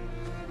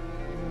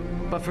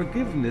 But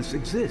forgiveness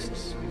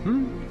exists,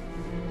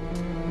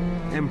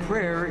 And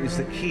prayer is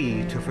the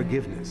key to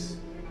forgiveness.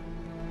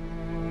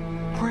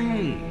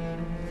 Pray.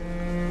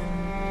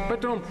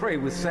 But don't pray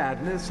with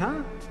sadness,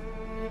 huh?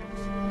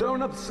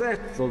 Don't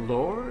upset the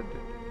Lord.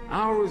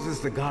 Ours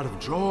is the God of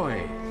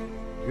joy.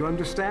 You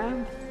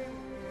understand?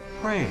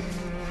 Pray.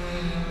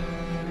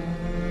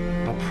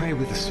 But pray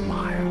with a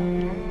smile.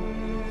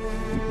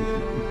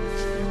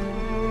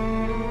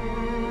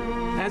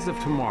 As of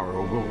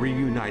tomorrow, we'll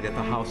reunite at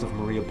the house of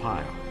Maria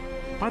Pio.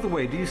 By the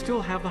way, do you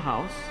still have the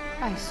house?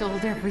 I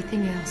sold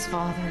everything else,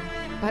 Father,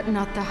 but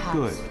not the house.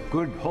 Good,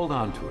 good. Hold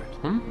on to it.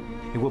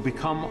 It will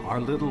become our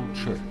little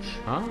church,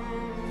 huh?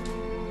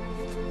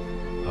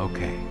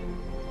 Okay.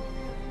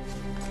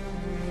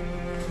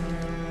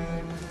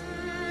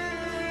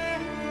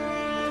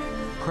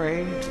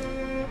 Pray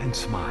and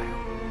smile.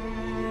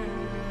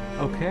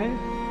 Okay?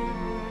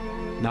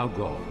 Now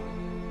go.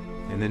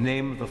 In the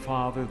name of the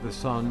Father, the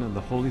Son, and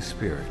the Holy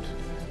Spirit.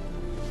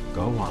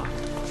 Go on.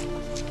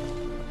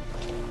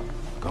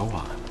 Go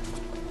on.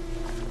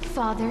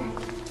 Father,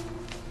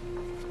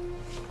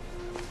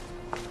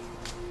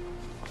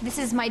 this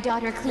is my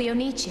daughter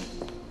Cleonice.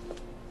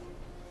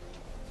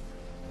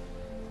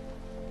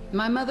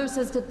 My mother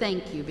says to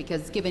thank you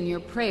because given your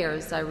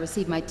prayers, I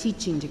received my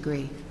teaching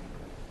degree.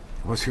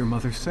 What's your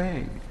mother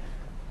saying?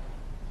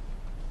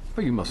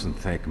 Well, you mustn't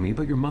thank me,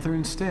 but your mother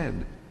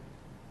instead.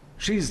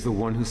 She's the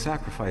one who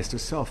sacrificed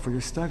herself for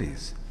your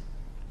studies.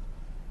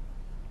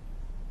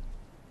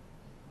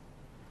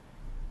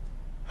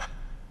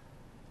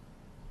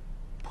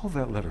 Pull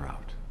that letter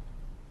out.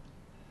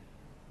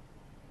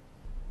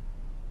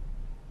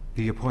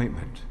 The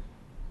appointment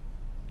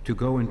to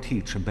go and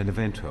teach in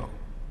Benevento.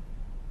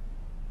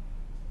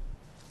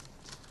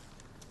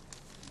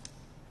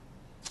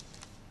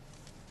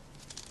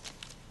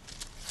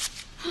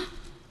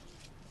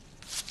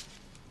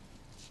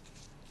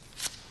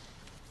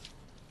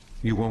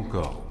 You won't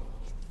go.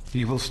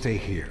 You will stay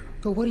here.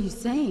 But what are you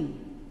saying?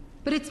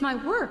 But it's my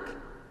work.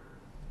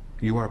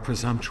 You are a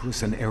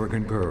presumptuous and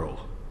arrogant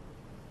girl.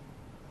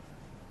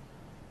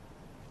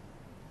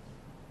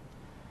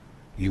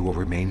 You will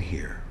remain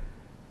here.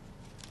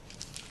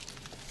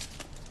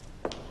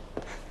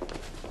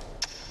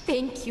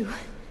 Thank you.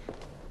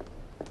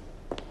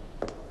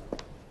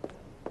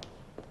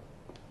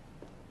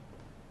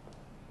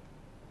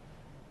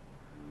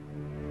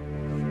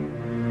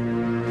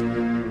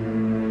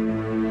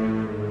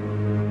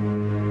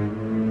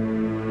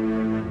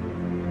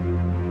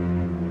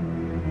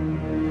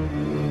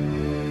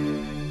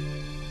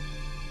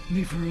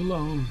 Leave her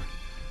alone.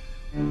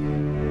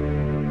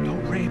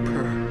 Don't rape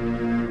her.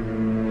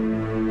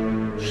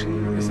 She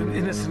is an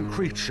innocent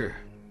creature.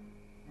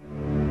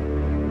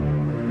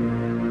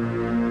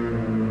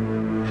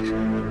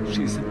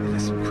 She's an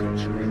innocent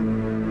creature.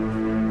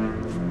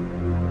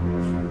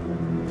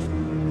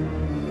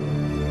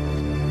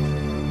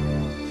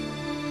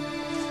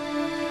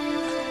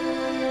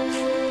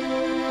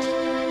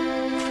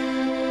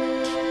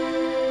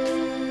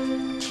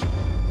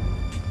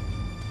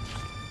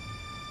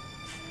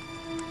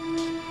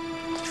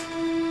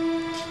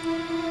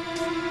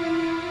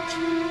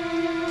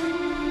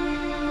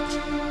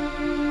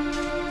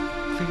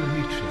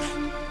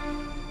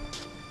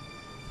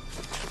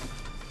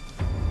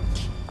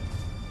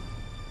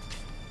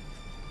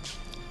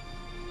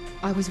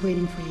 I was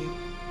waiting for you.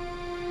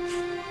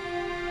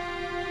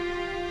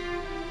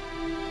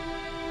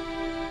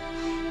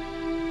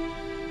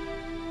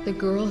 The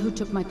girl who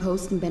took my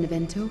post in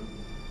Benevento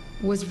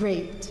was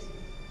raped,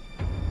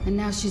 and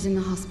now she's in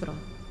the hospital.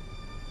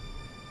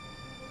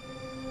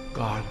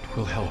 God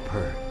will help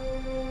her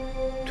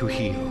to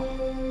heal.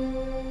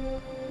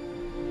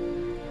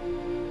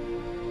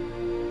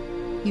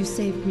 You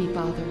saved me,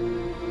 Father.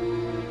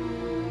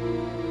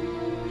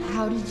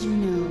 How did you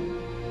know?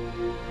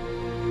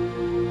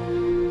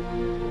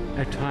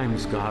 At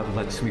times, God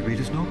lets me read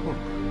his notebook.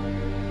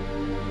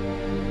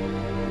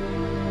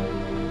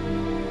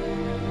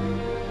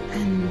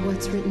 And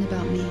what's written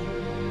about me?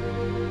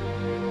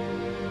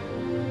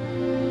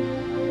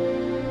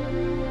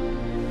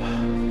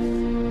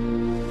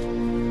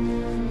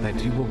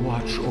 That you will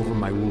watch over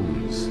my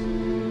wounds,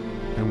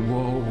 and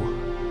woe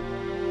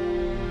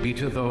be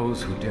to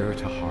those who dare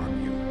to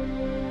harm you.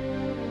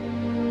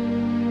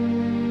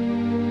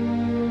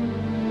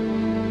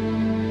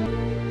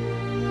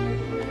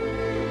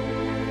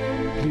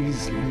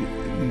 Please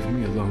leave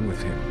me alone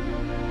with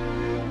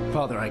him.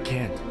 Father, I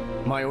can't.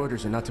 My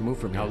orders are not to move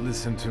from here. Now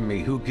listen to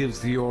me. Who gives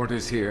the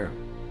orders here?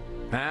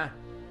 Huh?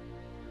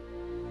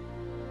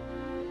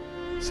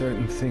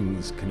 Certain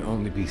things can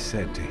only be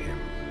said to him.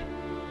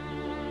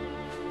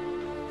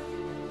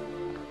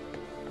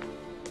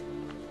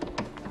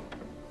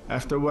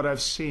 After what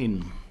I've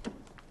seen,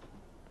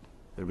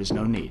 there is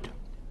no need.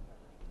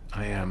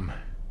 I am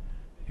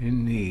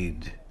in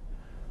need.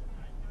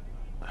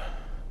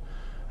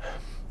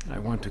 I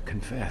want to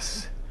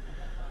confess.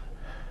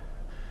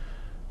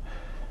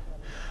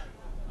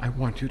 I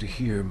want you to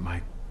hear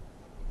my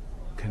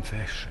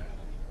confession.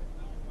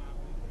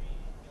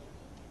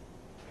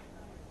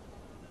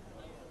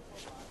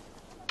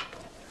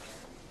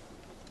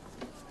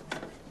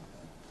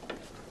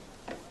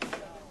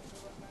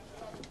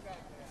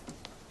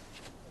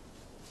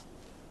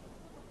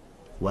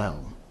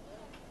 Well,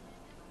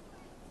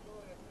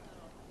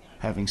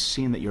 having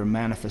seen that your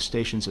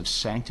manifestations of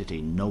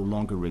sanctity no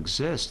longer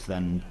exist,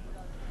 then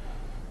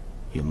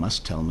you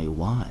must tell me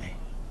why.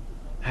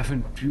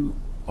 Haven't you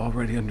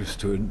already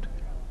understood?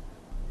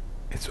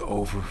 It's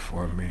over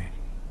for me.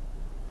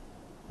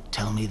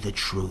 Tell me the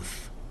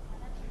truth.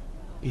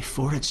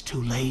 Before it's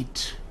too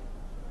late,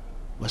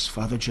 was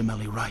Father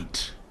Gemelli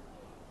right?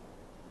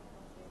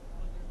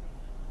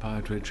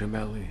 Padre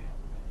Gemelli.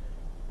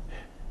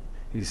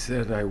 He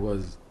said I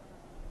was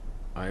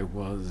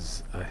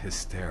a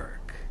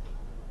hysteric.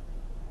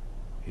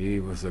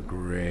 He was a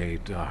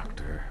great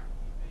doctor.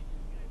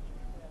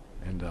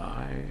 And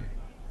I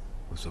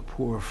was a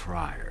poor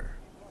friar.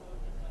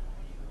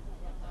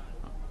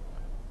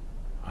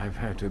 I've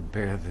had to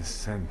bear this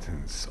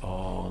sentence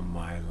all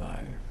my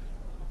life.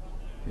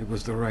 It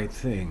was the right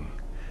thing.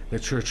 The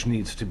church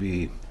needs to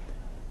be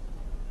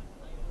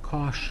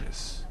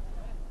cautious.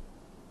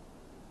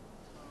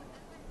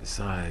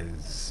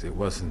 Besides, it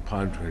wasn't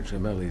Padre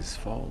Gemelli's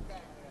fault.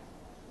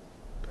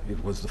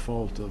 It was the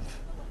fault of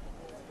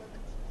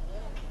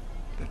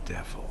the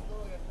devil.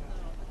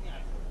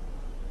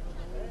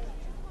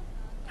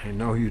 I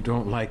know you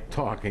don't like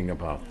talking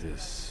about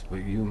this,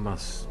 but you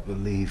must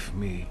believe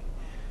me.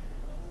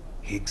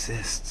 He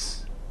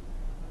exists.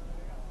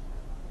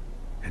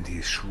 And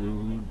he's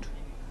shrewd.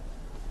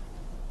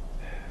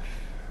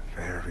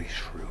 Very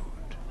shrewd.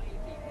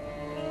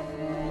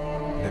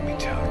 Let me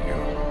tell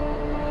you.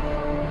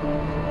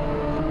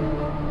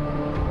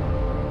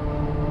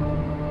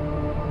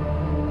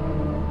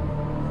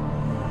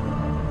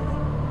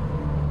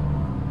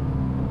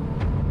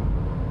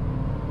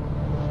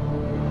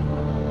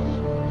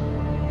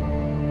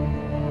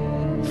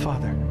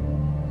 Father.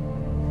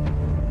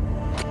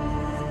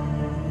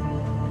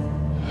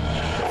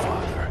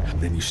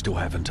 Then you still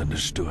haven't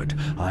understood.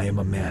 I am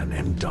a man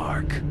in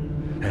dark,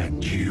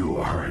 and you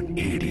are an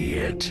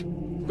idiot.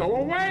 Go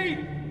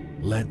away!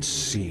 Let's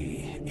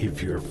see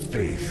if your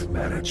faith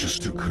manages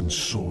to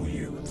console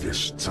you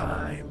this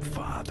time,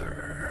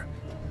 Father.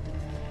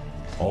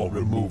 I'll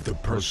remove the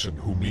person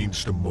who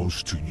means the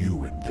most to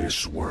you in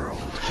this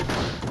world.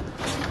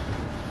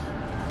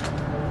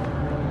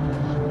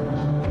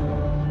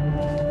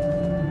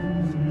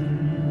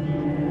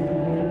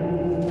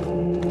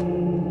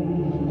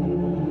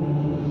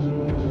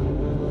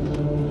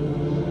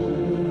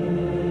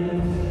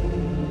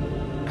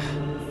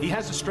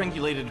 A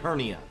strangulated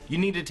hernia. You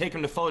need to take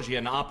him to Foggia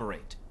and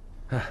operate.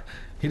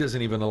 He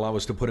doesn't even allow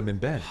us to put him in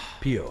bed.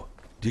 Pio,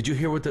 did you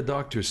hear what the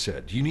doctor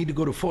said? You need to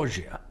go to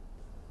Foggia.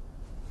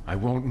 I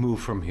won't move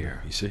from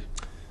here. You see?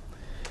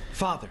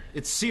 Father,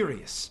 it's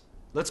serious.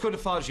 Let's go to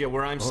Foggia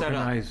where I'm set up.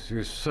 Organize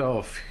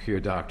yourself here,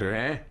 Doctor,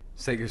 eh?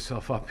 Set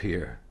yourself up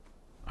here.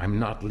 I'm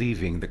not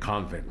leaving the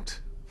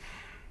convent.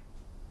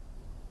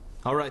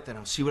 All right, then.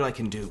 I'll see what I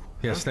can do.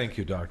 Yes, thank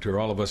you, Doctor.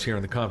 All of us here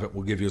in the convent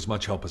will give you as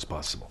much help as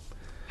possible.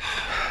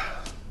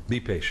 Be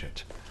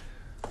patient.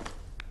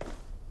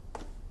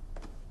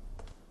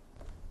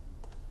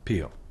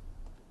 Pio.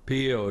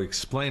 Pio,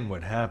 explain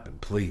what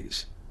happened,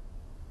 please.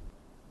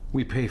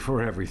 We pay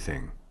for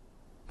everything.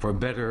 For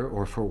better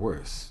or for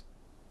worse.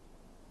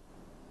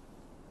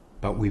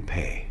 But we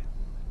pay.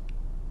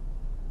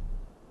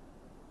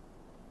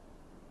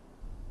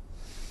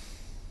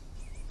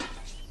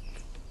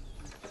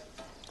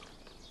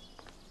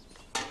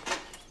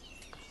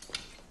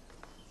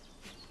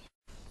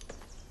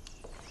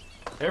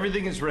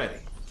 Everything is ready.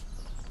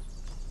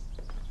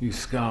 You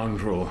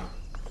scoundrel.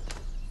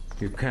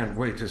 You can't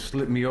wait to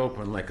slit me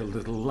open like a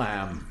little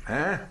lamb,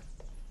 eh?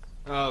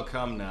 Oh,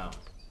 come now.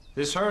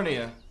 This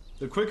hernia,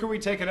 the quicker we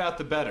take it out,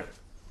 the better.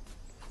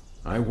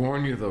 I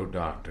warn you, though,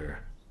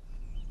 Doctor.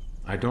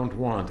 I don't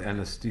want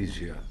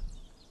anesthesia.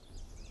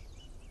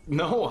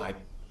 No,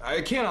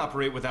 I can't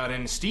operate without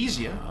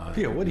anesthesia.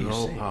 Pio, what do you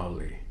say? No,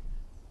 Pauli.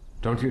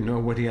 Don't you know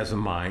what he has in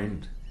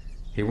mind?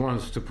 He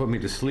wants to put me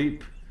to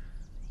sleep.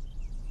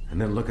 And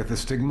then look at the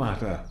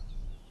stigmata.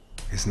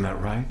 Isn't that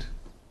right?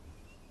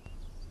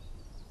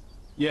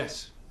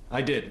 Yes,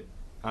 I did.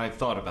 I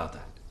thought about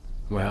that.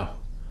 Well,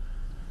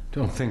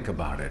 don't think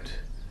about it.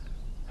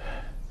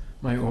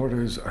 My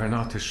orders are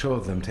not to show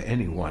them to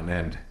anyone,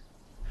 and...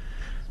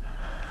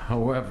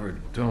 However,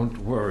 don't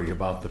worry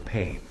about the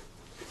pain.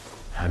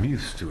 I'm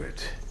used to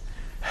it.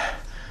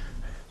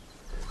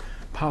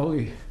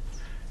 Pauli,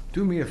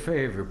 do me a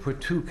favor,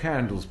 put 2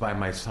 candles by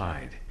my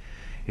side.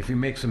 If he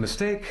makes a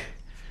mistake...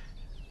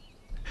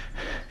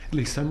 At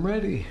least I'm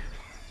ready.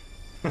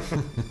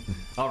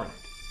 All right.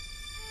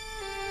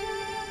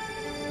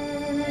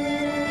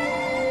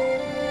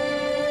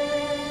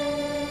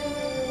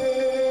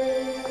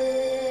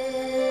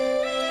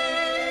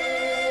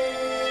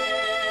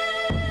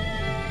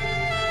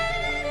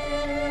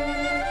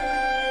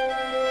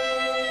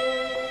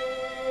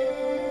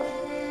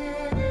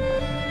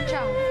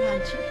 Ciao,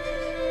 Franci.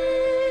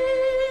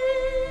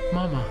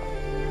 Mama.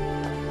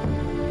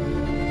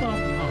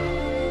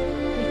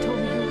 They told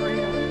me you were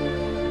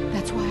ill.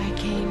 That's why I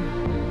came.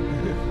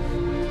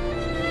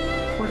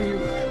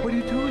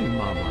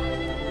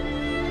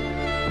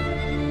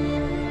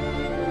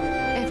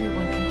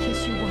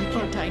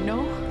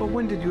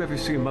 When did you ever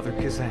see a mother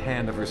kiss the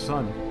hand of her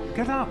son?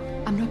 Get up.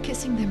 I'm not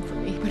kissing them for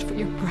me, but for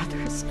your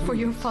brothers, for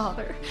your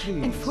father,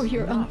 and for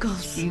your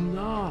uncles.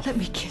 Enough. Let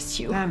me kiss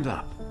you. Stand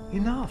up.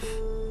 Enough.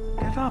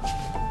 Get up.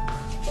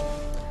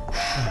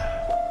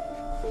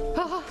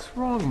 What's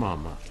wrong,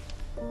 Mama?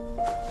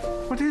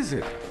 What is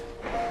it?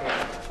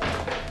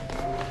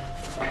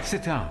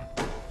 Sit down.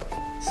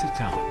 Sit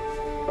down.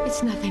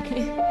 It's nothing.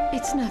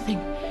 It's nothing.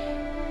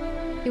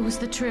 It was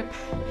the trip.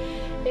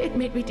 It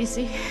made me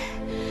dizzy.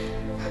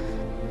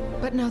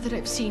 But now that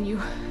I've seen you,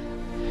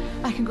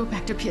 I can go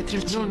back to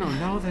Pietrelcina. No,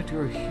 now that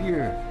you're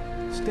here,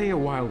 stay a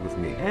while with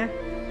me, eh?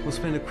 We'll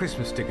spend a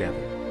Christmas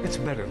together. It's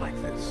better like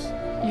this.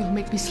 You'll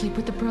make me sleep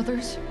with the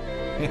brothers?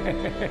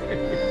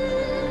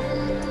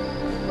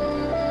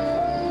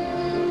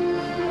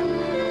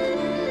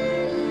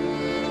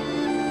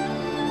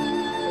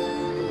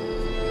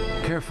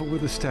 Careful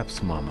with the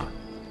steps, Mama.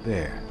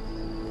 There.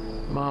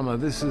 Mama,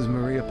 this is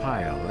Maria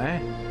Pyle, eh?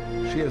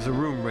 She has a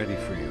room ready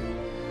for you.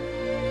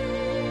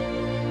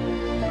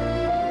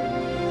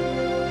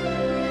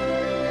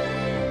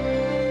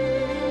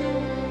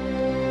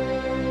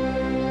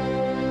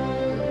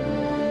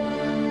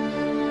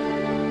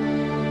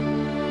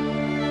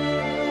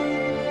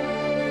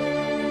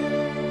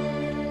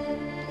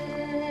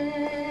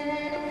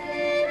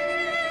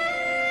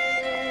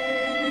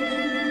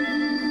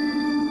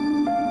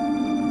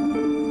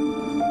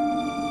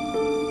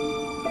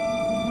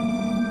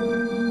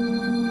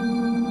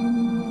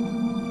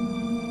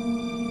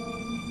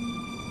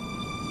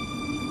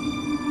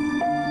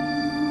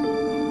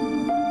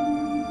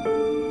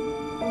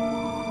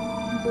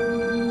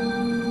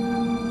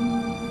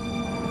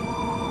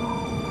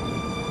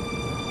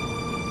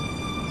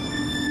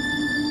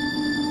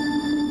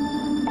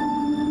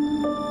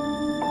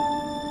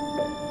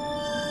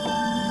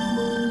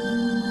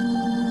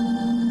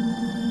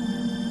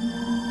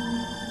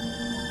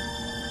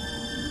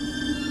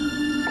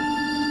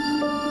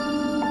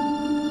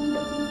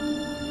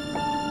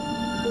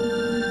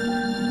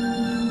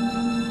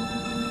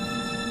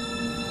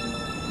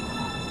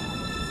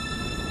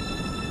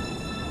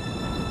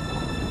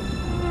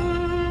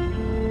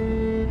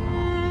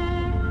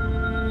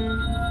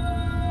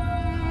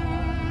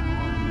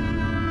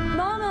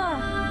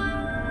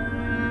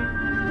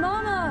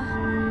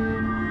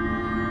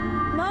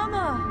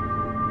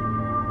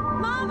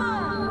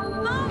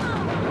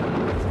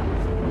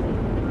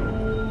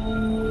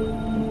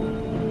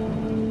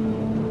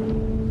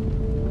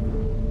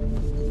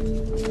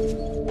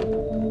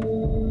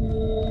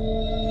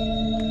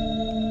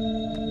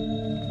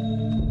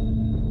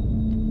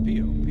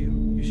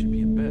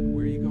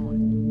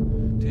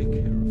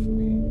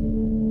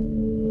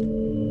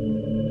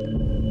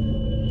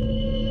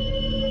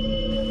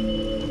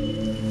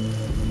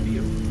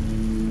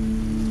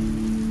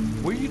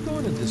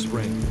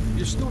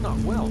 You're still not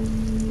well.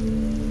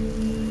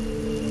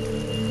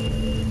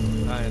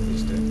 I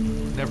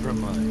understand. Never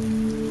mind.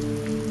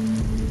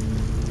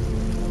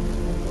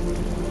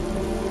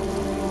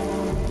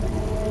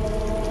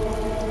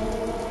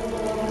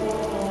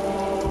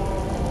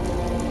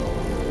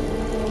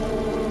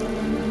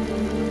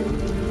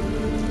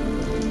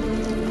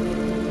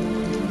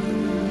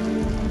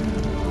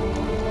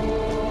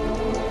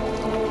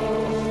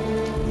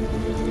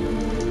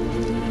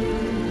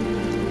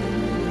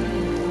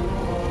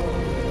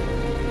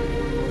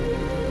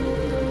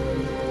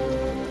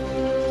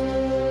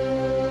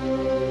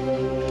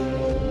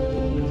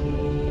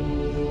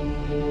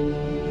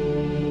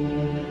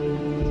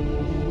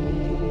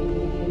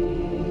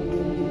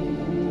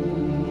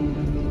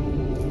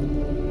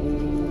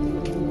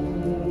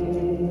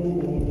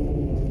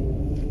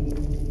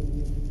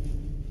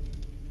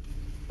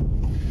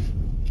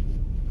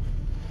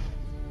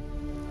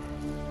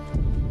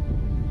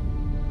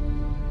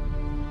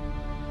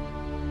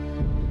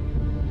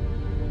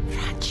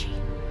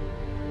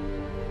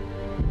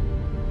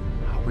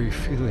 How are you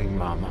feeling,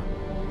 Mama?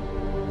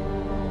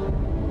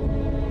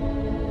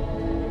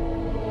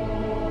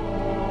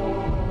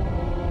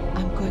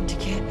 I'm going to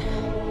get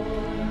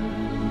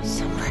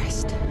some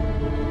rest.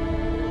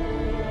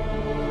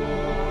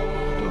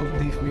 Don't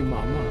leave me,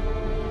 Mama.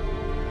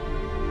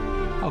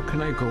 How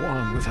can I go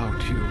on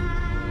without you?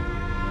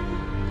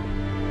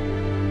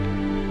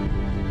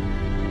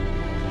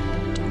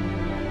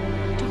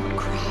 Don't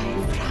cry,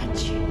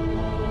 Franci.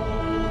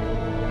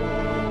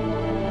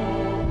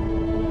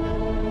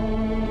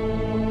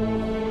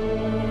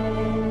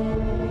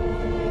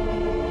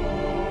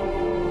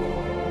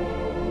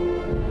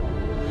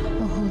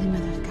 Oh, Holy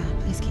Mother of God,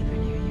 please keep her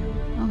near you.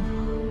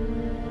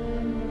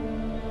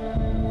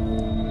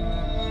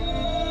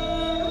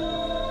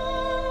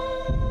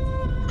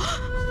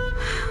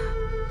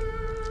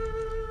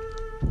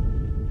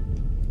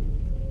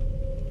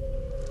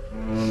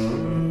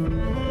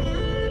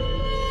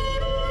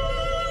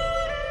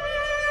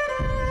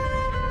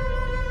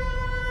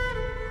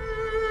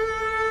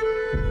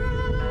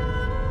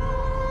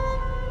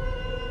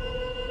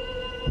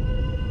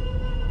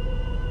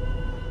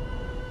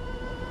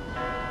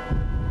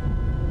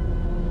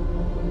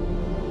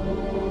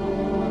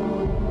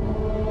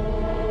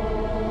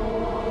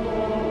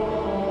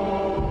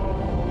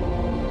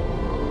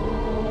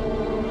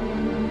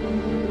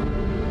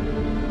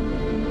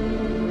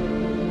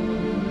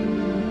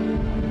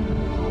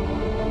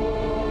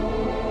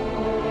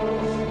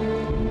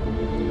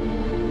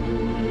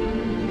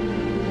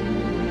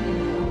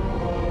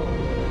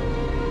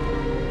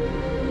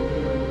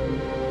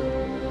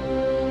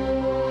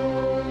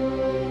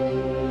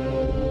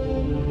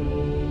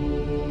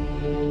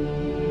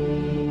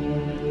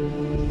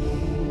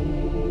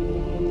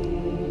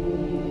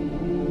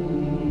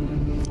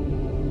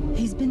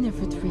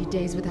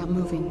 days without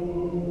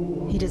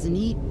moving. He doesn't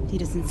eat, he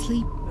doesn't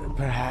sleep.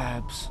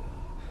 Perhaps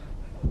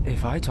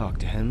if I talk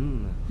to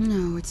him...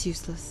 No, it's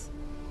useless.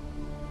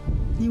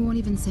 He won't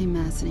even say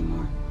Mass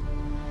anymore.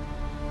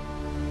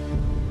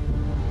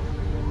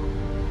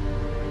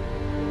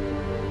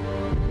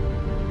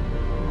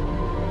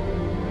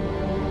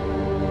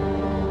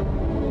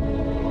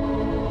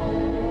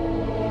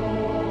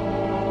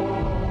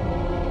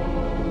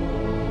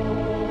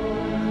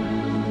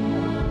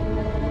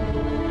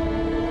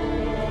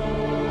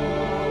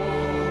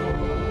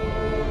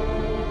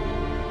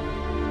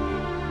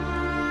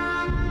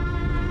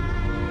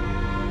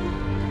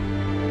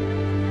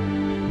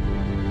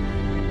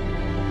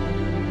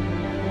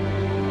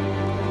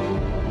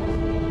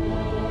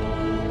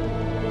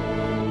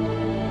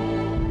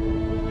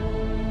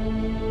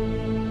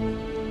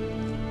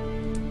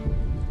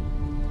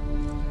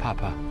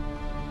 Papa,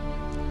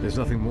 there's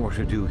nothing more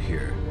to do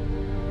here.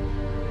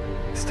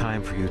 It's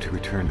time for you to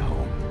return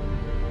home.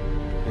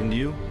 And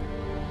you?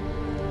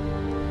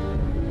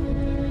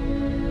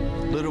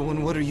 Little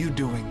one, what are you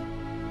doing?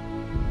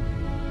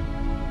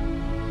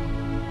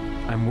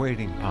 I'm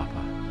waiting, Papa.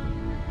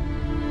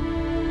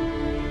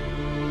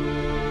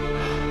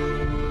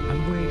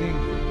 I'm waiting.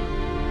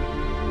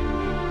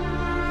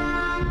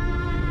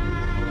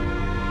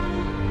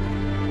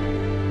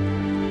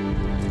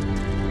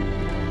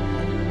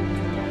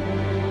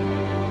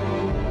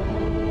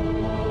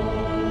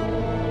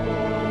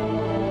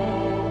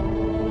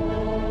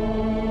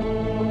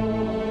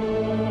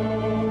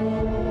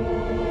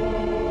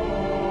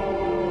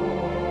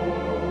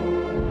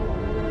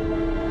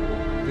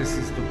 This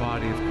is the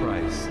body of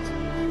Christ.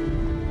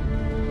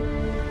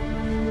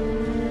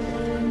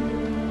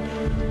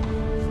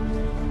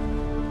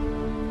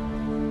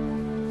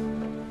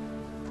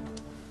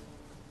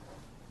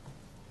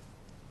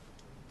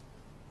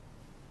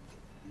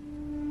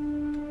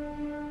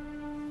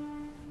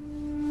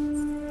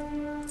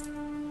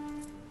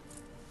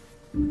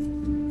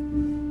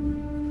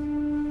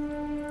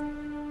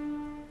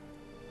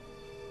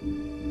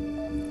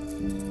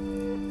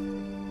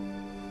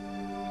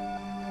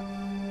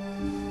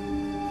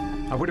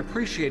 I would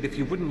appreciate if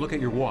you wouldn't look at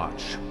your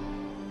watch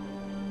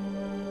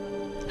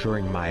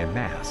during my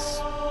Mass.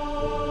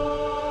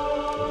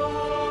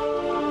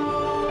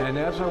 And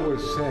as I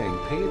was saying,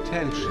 pay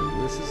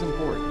attention, this is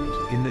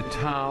important. In the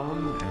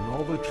town, and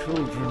all the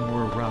children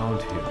were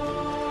around him.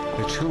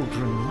 The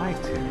children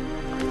liked him.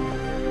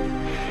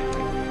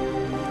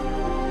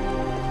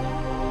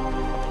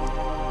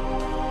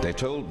 They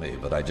told me,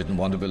 but I didn't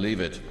want to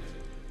believe it.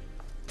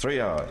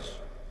 3 hours.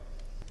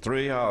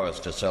 3 hours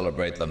to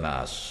celebrate the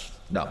Mass.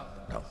 No.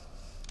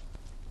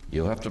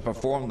 You have to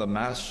perform the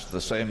Mass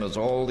the same as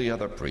all the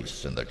other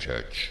priests in the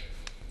church.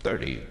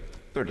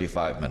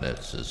 35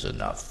 minutes is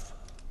enough.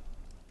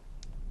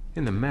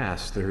 In the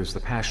Mass, there is the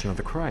Passion of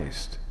the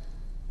Christ.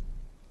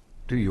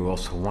 Do you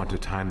also want to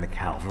time the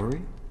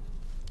Calvary?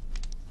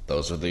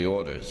 Those are the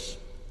orders.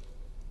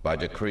 By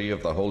decree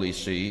of the Holy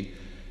See,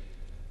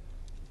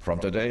 from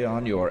today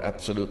on you are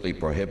absolutely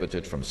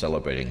prohibited from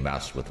celebrating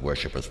Mass with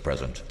worshippers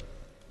present.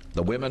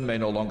 The women may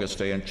no longer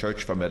stay in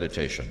church for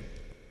meditation.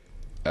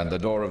 And the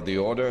door of the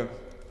order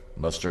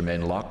must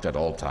remain locked at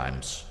all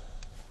times.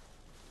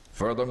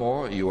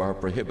 Furthermore, you are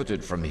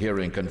prohibited from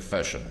hearing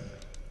confession,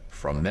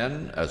 from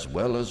men as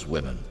well as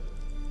women.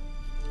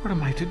 What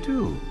am I to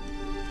do?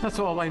 That's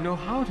all I know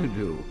how to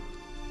do.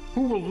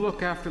 Who will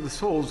look after the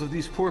souls of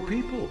these poor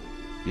people?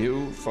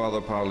 You,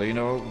 Father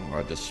Paulino,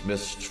 are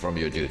dismissed from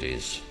your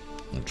duties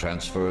and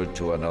transferred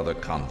to another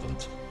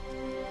convent.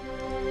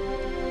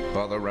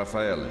 Father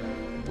Raphael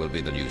will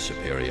be the new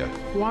superior.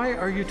 Why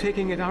are you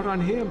taking it out on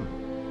him?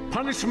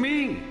 Punish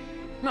me,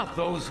 not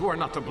those who are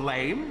not to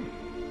blame.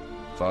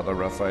 Father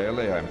Raphael,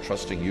 I am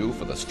trusting you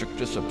for the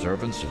strictest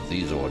observance of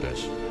these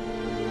orders.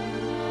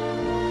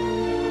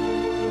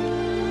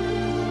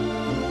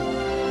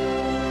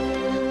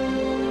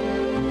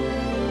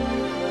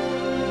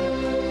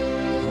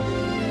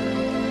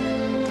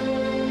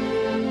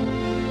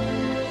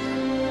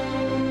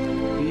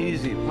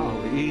 Easy,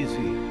 Paul,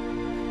 easy.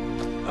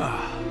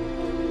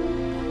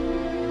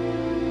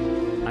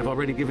 I've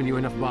already given you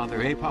enough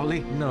bother, eh,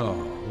 Pauli? No,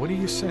 what are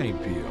you saying,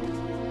 Pio?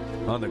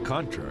 On the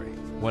contrary,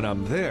 when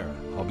I'm there,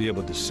 I'll be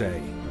able to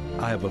say,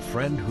 I have a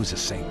friend who's a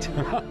saint.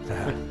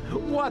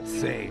 What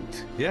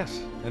saint?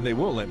 Yes, and they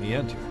won't let me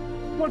enter.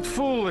 What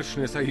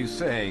foolishness are you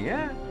saying,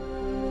 eh?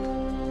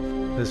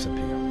 Listen,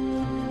 Pio.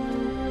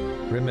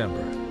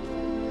 Remember,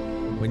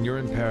 when you're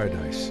in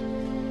paradise,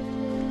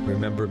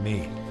 remember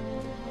me.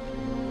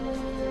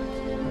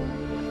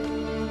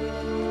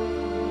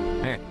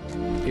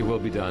 It will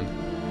be done.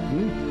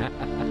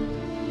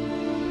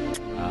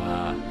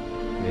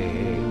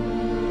 Hey.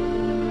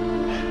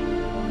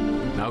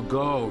 Now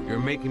go. You're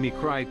making me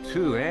cry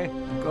too, eh?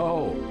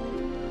 Go.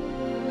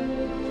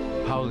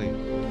 Pauli.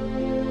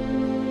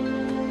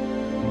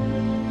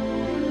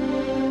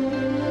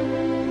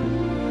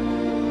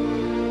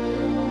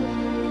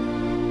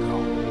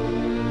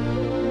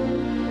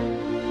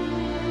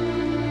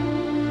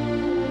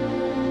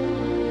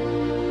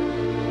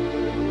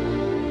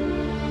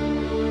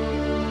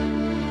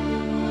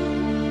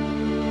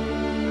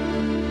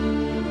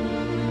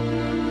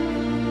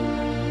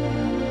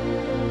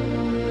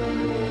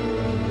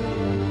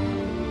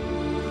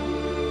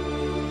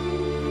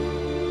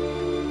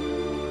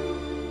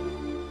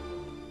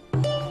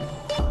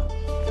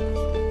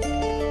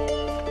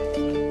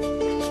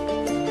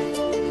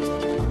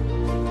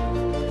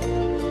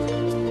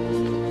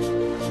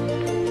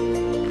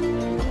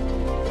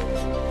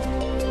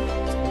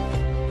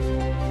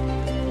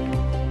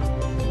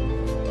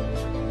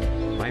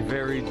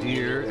 very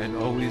dear and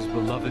always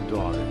beloved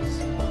daughters,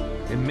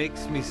 it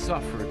makes me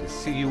suffer to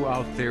see you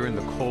out there in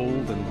the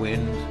cold and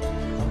wind.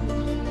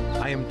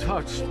 I am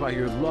touched by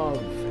your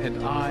love,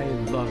 and I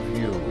love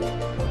you.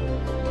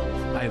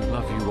 I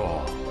love you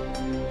all.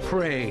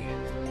 Pray,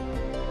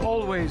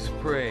 always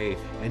pray,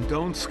 and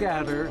don't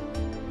scatter.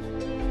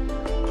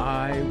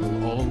 I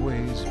will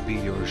always be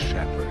your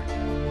shepherd.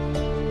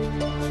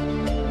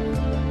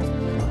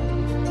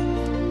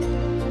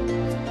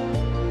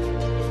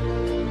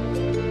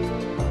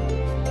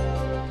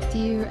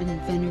 Dear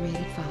and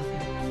venerated Father,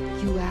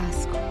 you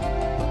ask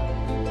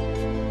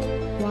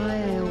why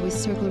I always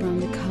circle around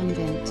the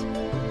convent.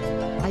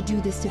 I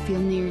do this to feel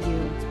near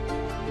you.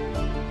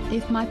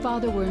 If my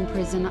father were in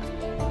prison,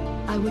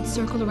 I would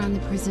circle around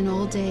the prison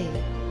all day.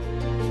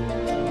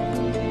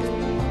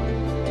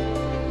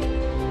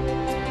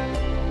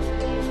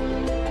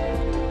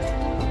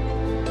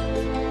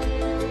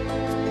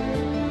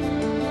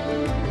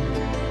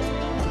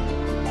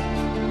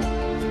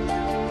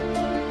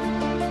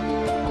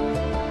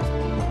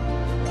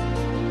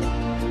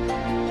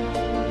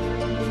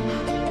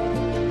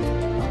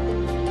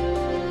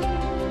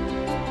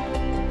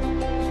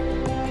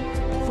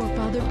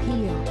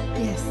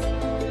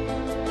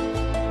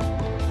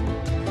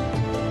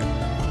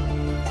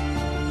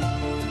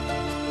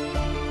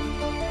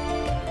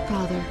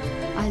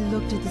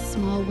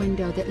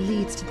 That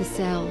leads to the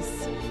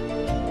cells,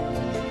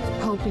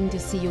 hoping to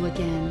see you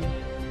again.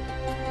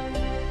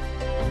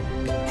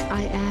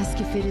 I ask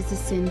if it is a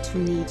sin to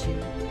need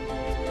you.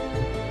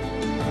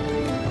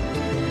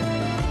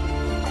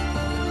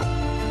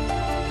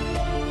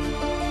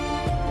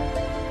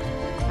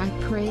 I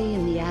pray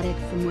in the attic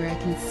from where I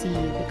can see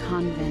the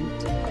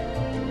convent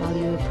while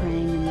you are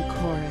praying in the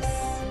chorus.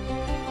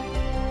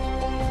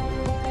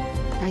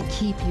 I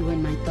keep you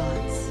in my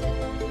thoughts,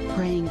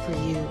 praying for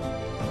you.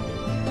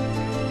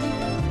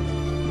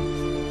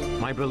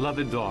 My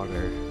beloved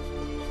daughter,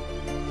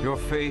 your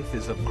faith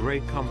is of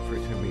great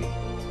comfort to me.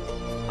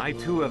 I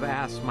too have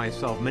asked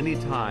myself many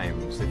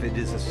times if it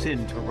is a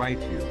sin to write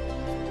you.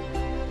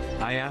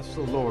 I ask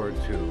the Lord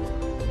to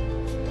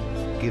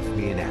give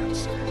me an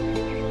answer.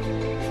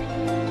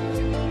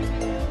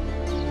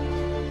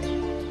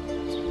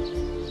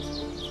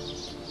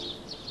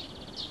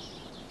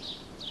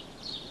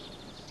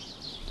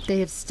 They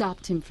have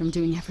stopped him from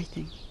doing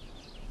everything.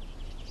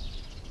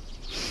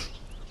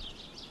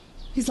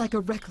 He's like a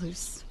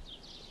recluse.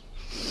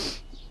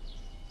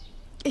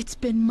 It's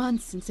been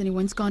months since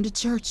anyone's gone to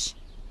church.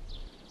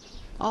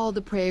 All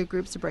the prayer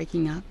groups are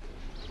breaking up.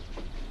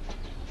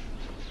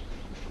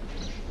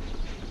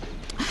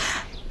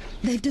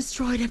 They've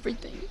destroyed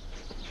everything.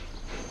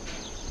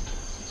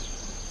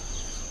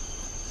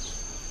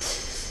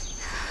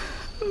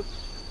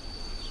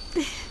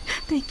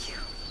 Thank you.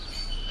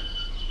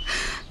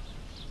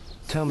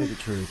 Tell me the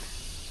truth.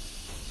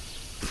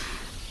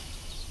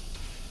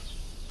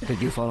 Did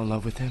you fall in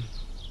love with him?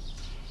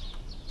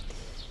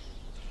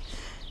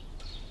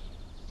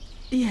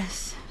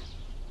 Yes.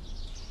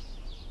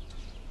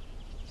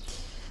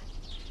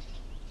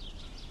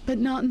 But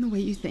not in the way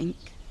you think.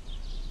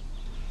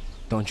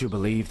 Don't you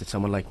believe that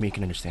someone like me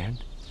can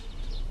understand?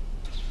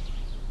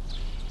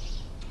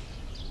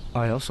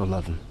 I also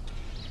love him.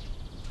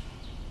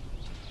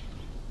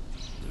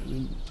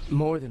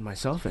 More than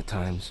myself at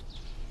times.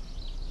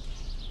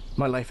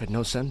 My life had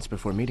no sense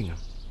before meeting him.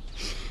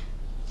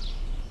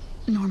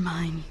 Nor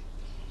mine.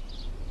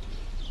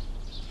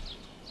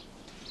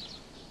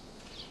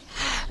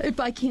 If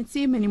I can't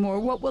see him anymore,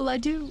 what will I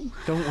do?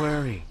 Don't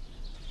worry.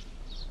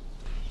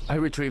 I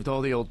retrieved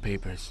all the old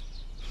papers.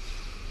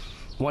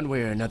 One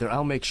way or another,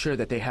 I'll make sure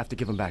that they have to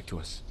give them back to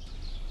us.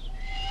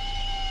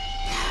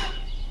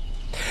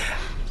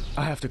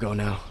 I have to go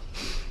now.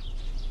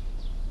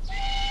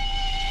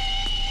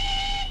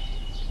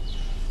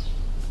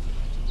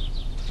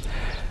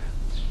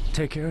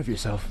 Take care of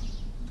yourself.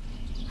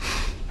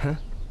 Huh?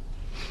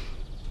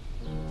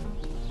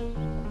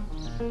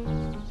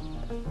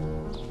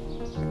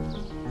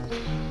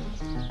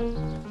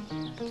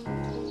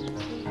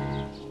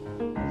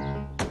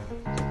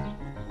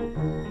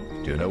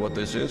 Do you know what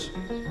this is?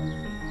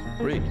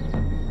 Read.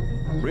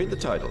 Read the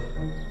title.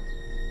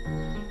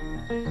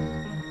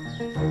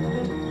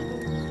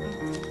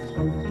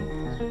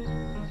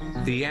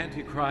 The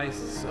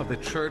Antichrists of the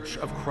Church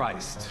of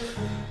Christ.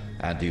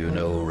 And do you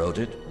know who wrote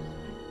it?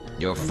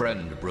 Your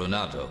friend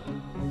Brunato.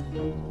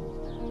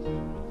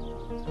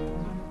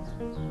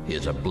 He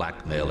is a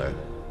blackmailer,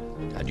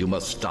 and you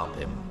must stop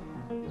him.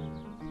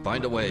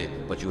 Find a way,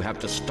 but you have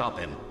to stop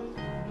him.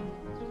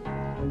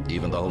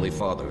 Even the Holy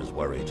Father is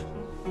worried.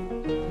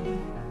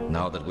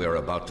 Now that we are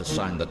about to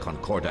sign the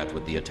Concordat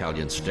with the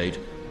Italian state,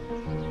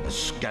 a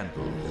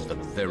scandal is the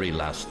very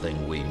last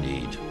thing we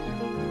need.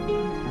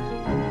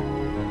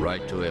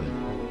 Write to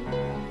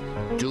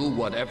him. Do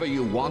whatever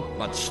you want,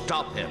 but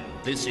stop him.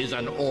 This is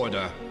an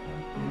order.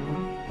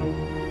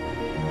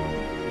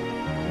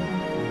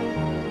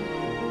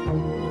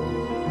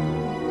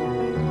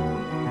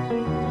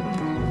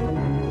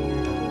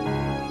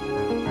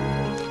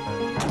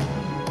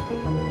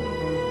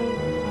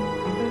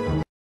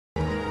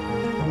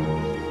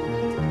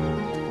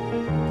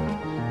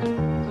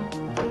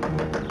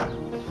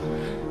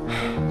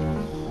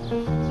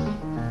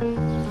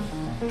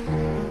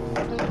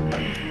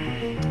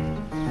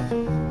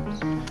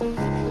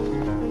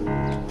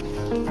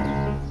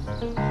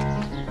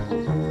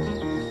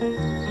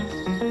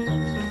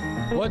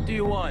 What do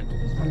you want?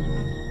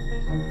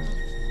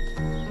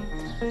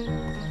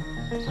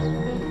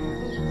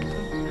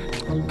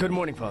 Good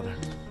morning, Father.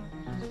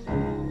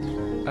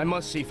 I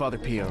must see Father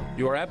Pio.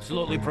 You are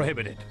absolutely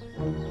prohibited.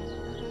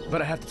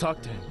 But I have to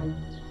talk to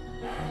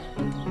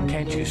him.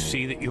 Can't you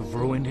see that you've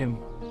ruined him?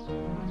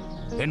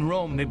 In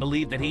Rome, they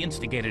believe that he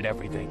instigated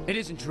everything. It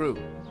isn't true.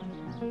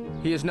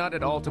 He is not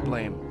at all to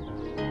blame.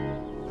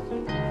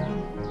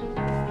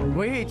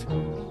 Wait!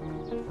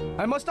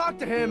 I must talk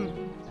to him!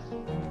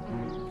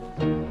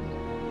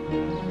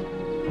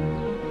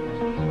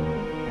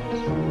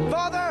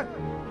 Father!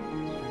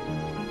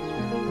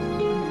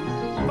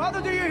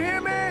 Father, do you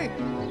hear me?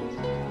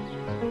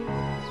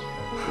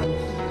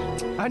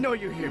 I know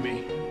you hear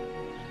me.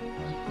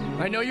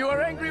 I know you are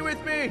angry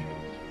with me,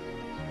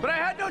 but I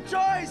had no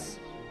choice!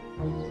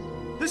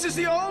 This is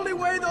the only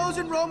way those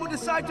in Rome will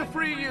decide to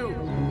free you.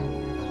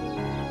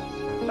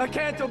 I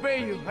can't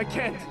obey you. I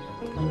can't.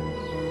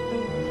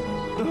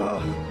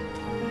 Ugh.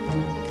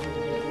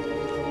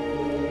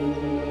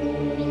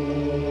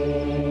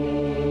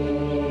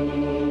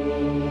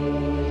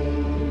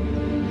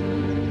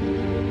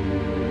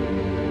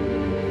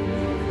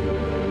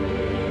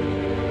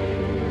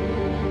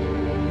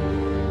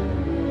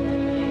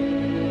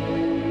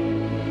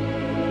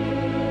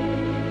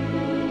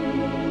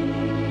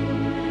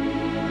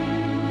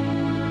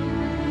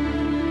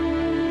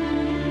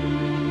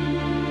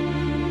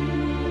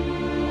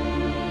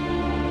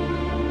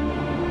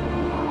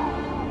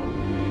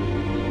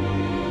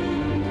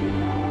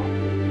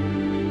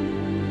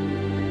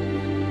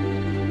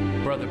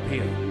 Brother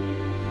Pio,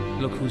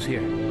 look who's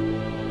here.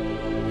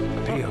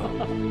 Pio.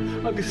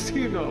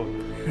 Agostino.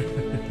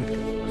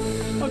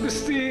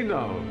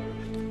 Agostino.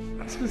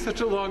 It's been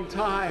such a long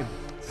time.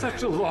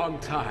 Such a long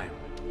time.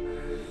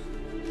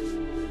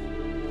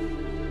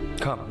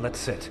 Come, let's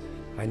sit.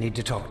 I need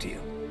to talk to you.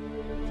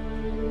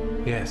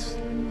 Yes.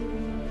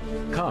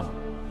 Come.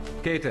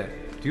 Gaeta,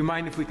 do you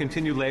mind if we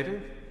continue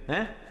later?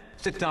 Eh?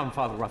 Sit down,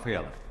 Father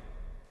Raffaella.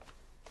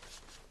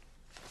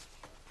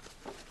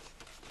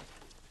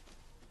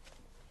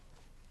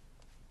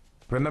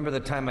 Remember the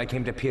time I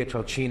came to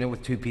Pietrelcina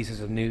with 2 pieces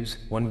of news?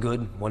 One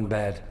good, one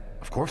bad.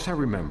 Of course I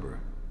remember.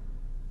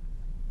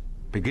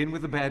 Begin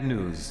with the bad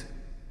news.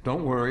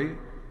 Don't worry,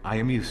 I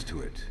am used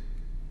to it.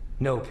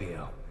 No,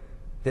 Pio.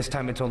 This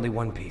time it's only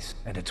 1 piece,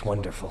 and it's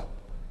wonderful.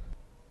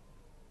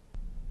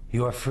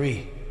 You are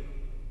free.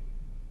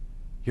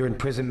 Your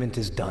imprisonment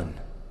is done.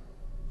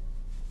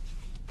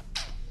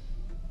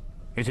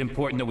 It's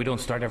important that we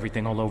don't start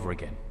everything all over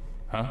again.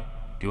 Huh?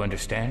 Do you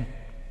understand?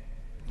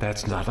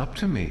 That's not up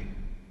to me.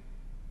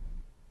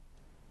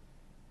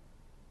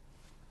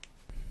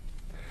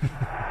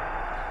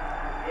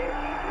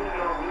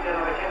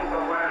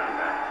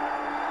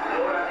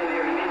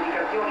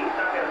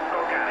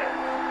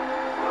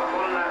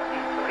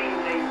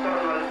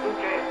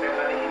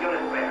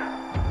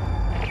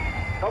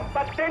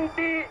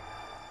 Combattenti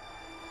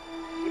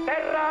di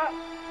terra,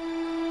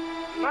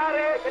 di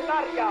mare e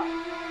dell'aria,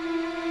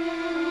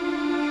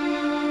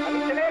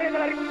 all'intenere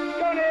della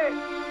rivoluzione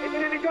e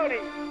delle legioni,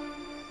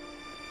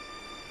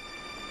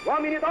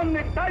 uomini e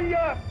donne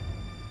d'Italia,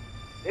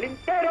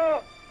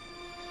 dell'impero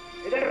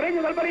e del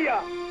regno d'Albania,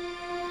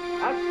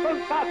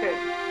 ascoltate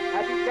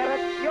la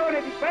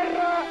dichiarazione di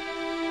guerra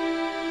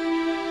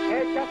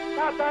che è già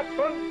stata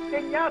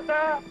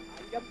consegnata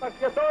agli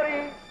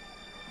ambasciatori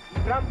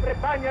di Gran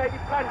Bretagna e di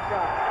Francia.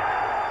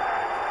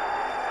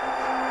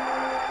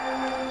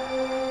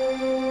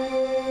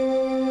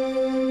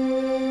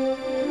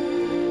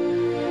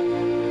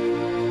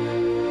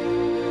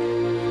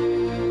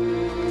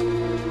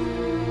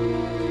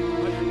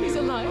 He's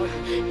alive.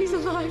 He's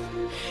alive.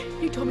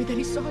 He told me that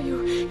he saw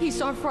you. He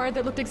saw a friar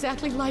that looked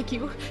exactly like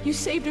you. You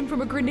saved him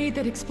from a grenade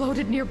that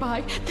exploded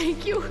nearby.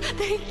 Thank you.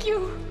 Thank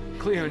you.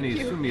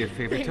 Cleonice, do me a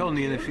favor. Tell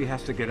Nina she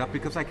has to get up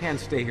because I can't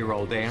stay here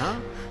all day, huh?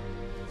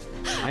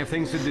 I have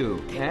things to do,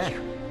 eh?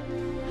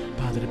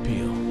 Padre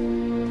Pio,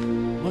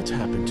 what's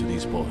happened to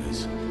these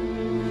boys?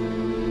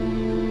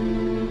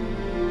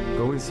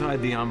 Go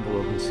inside the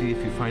envelope and see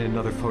if you find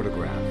another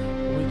photograph.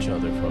 Which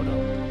other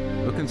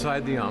photo? Look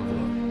inside the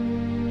envelope.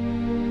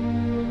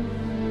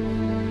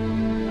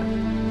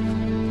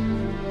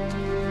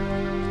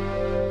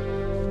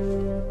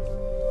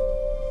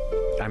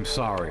 I'm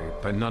sorry,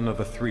 but none of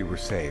the 3 were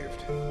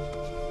saved.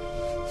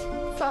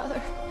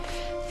 Father.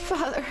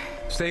 Father.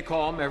 Stay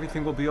calm,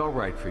 everything will be all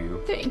right for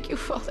you. Thank you,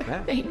 Father.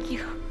 Eh? Thank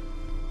you.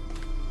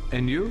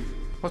 And you?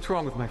 What's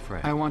wrong with my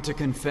friend? I want to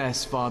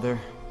confess, Father.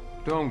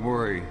 Don't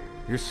worry.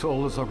 Your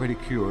soul is already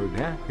cured,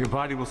 eh? Your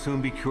body will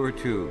soon be cured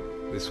too.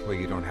 This way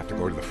you don't have to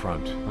go to the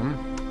front,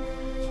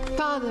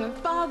 Father,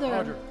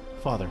 Father.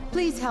 Father.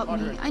 Please help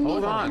me. I need,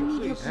 Hold on. I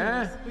need your Please.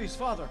 prayers. Please,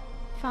 Father.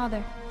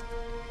 Father.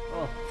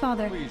 Oh,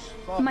 Father. please,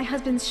 Father. My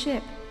husband's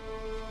ship.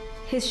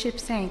 His ship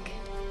sank.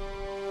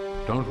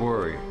 Don't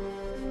worry.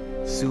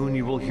 Soon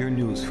you will hear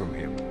news from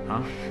him,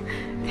 huh?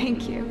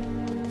 Thank you.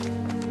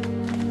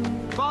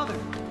 Father!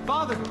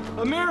 Father!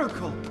 A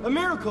miracle! A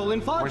miracle!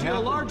 In Foggia, a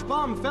large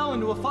bomb fell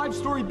into a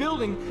 5-story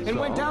building and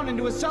went down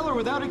into a cellar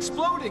without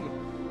exploding.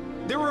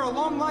 There were a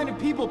long line of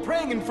people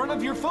praying in front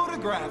of your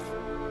photograph.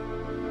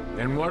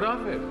 And what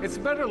of it? It's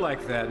better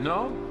like that,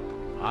 no?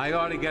 I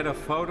ought to get a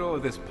photo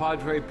of this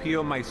Padre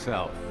Pio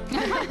myself.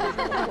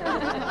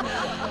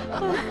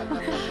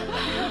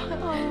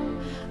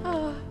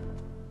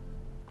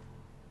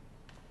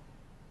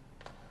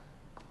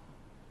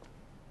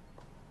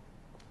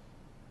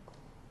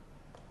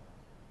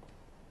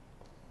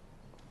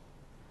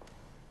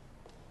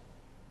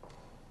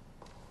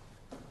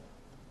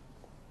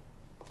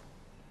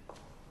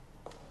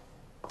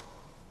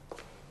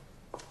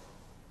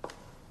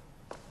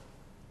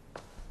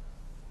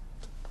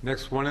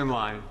 Next one in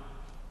line.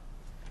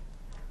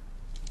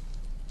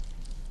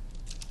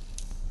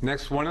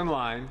 Next one in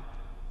line.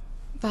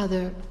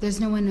 Father, there's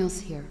no one else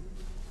here.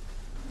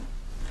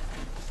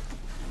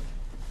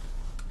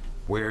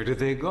 Where did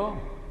they go?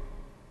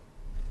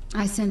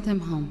 I sent them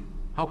home.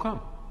 How come?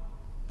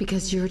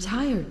 Because you're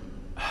tired.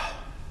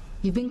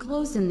 You've been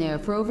closed in there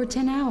for over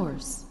 10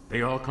 hours.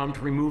 They all come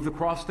to remove the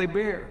cross they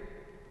bear.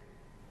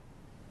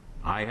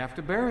 I have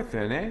to bear it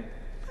then, eh?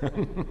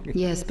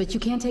 Yes, but you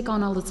can't take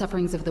on all the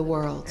sufferings of the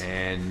world.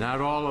 And not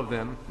all of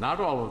them.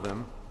 Not all of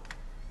them.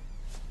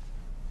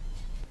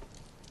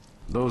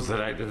 Those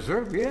that I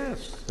deserve,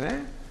 yes,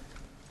 eh?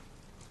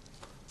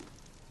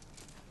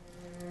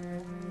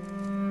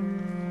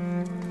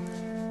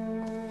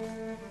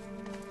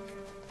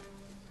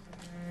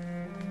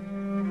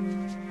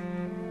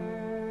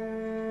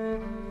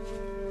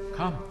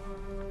 Come.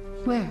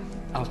 Where?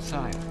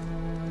 Outside.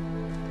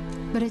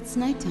 But it's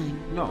nighttime.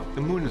 No,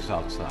 the moon is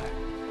outside.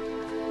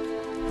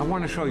 I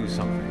want to show you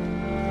something.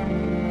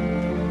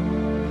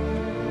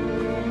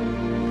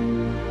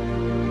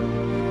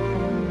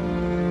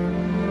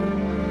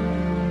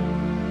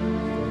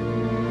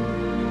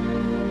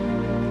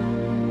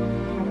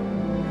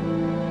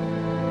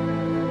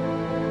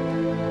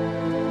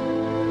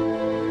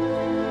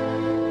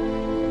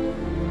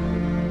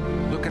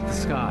 Look at the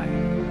sky.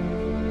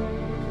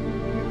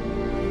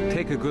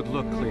 Take a good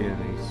look,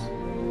 Cleonice.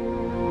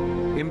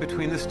 In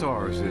between the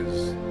stars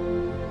is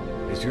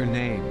your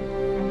name.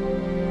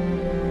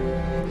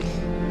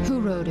 Who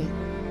wrote it?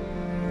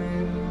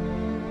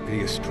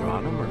 The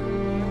astronomer.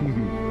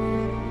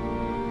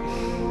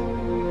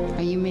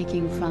 Are you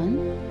making fun?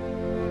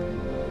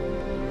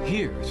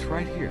 Here, it's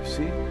right here,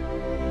 see?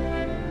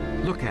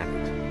 Look at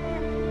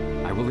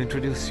it. I will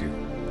introduce you.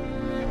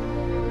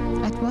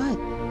 At what?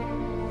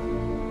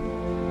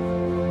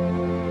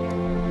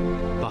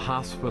 The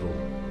hospital.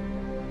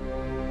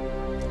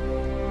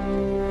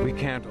 We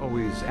can't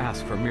always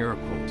ask for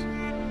miracles.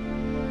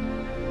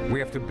 We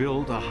have to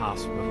build a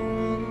hospital.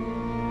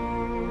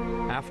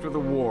 After the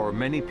war,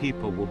 many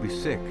people will be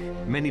sick.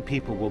 Many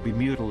people will be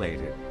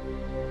mutilated.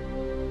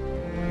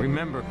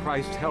 Remember,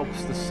 Christ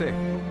helps the sick.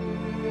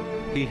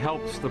 He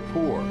helps the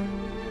poor.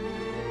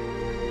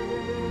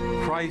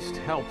 Christ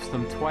helps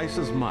them twice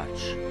as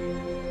much.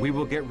 We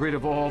will get rid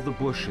of all the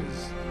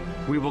bushes.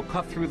 We will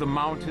cut through the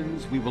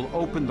mountains. We will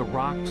open the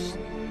rocks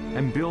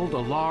and build a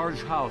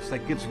large house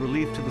that gives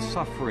relief to the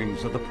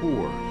sufferings of the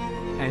poor.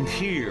 And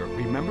here,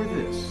 remember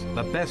this,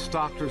 the best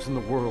doctors in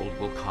the world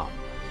will come.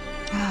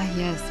 Ah,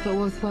 yes, but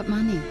with what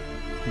money?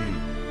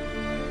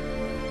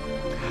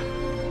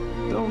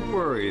 Don't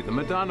worry, the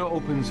Madonna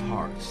opens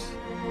hearts,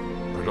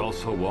 but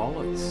also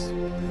wallets.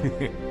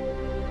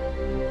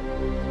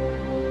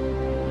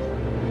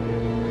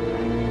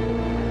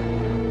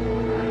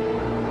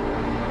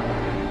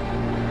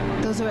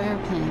 Those are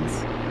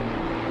airplanes.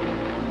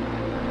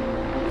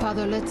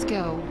 Father, let's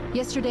go.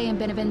 Yesterday in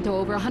Benevento,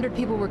 over 100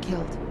 people were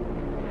killed.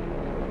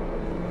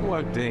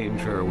 What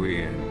danger are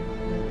we in?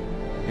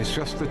 It's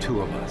just the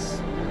two of us.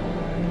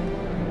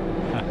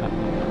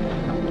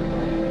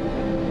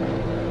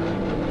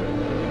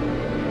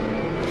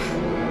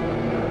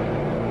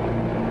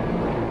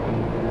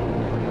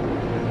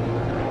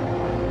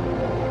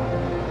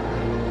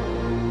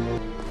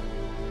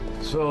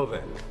 So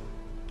then,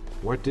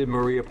 what did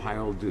Maria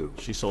Pyle do?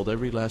 She sold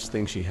every last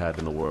thing she had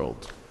in the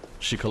world.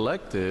 She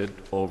collected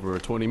over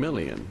 20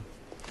 million.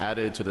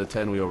 Added to the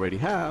 10 we already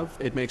have,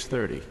 it makes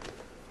 30.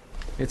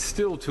 It's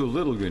still too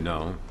little, you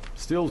know.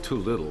 Still too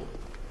little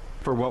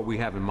for what we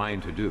have in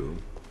mind to do.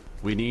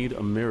 We need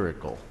a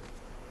miracle.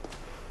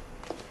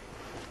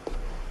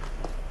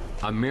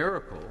 A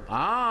miracle?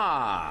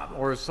 Ah,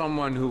 or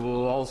someone who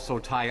will also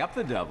tie up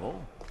the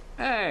devil.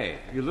 Hey,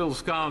 you little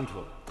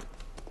scoundrel.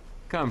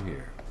 Come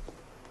here.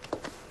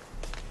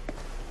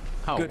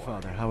 Good,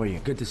 Father. How are you?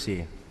 Good to see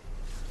you.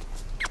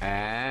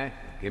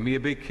 Give me a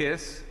big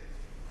kiss.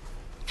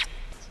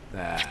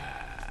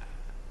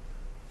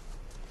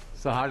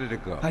 So how did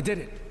it go? I did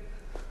it.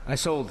 I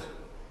sold.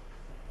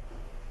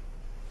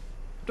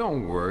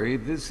 Don't worry,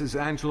 this is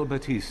Angelo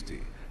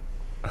Battisti.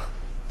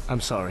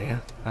 I'm sorry,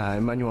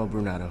 Emmanuel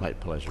Brunato. My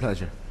pleasure.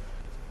 Pleasure.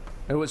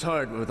 It was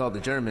hard with all the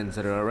Germans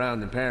that are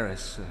around in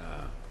Paris.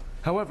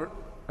 However,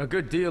 a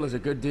good deal is a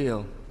good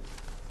deal,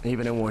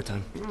 even in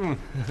wartime.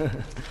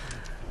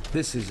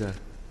 This is a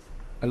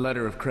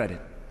letter of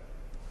credit.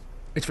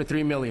 It's for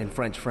 3 million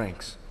French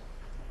francs.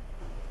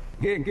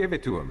 Give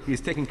it to him.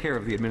 He's taking care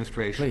of the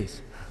administration.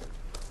 Please.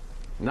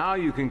 Now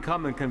you can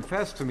come and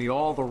confess to me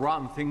all the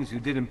rotten things you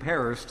did in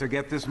Paris to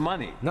get this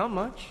money. Not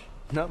much.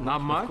 Not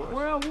much?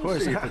 Well, we'll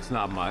see if it's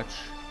not much.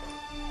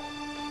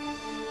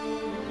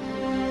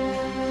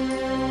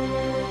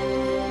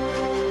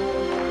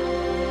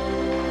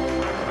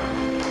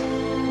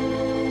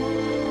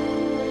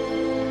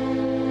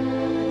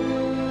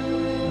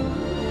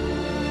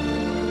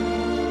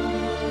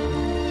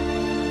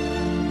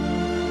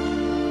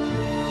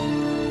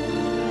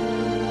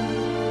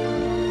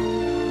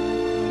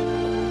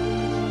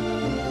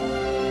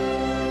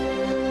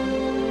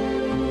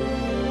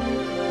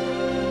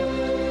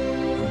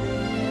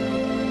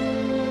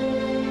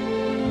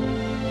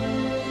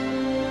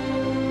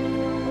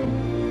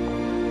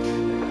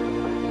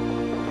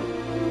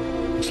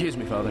 Excuse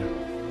me, Father.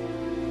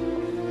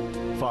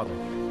 Father.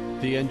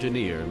 The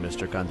engineer,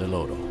 Mr.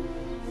 Candeloro.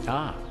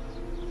 Ah,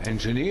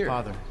 engineer.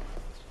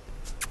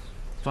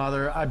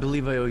 Father, I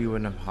believe I owe you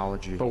an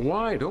apology. But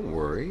why? Don't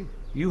worry.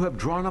 You have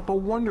drawn up a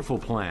wonderful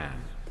plan.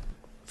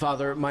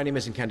 Father, my name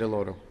isn't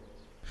Candeloro.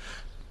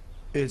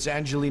 It's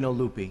Angelino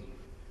Lupi.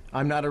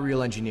 I'm not a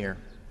real engineer.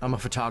 I'm a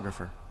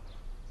photographer.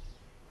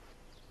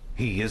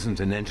 He isn't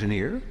an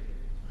engineer?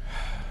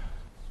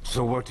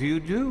 So what do you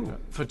do?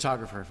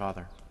 Photographer,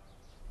 Father.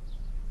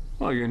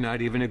 Well, you're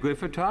not even a good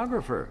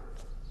photographer.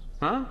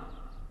 Huh?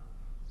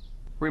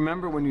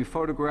 Remember when you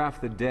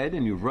photographed the dead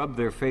and you rubbed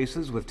their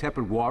faces with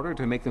tepid water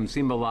to make them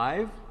seem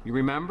alive? You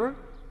remember?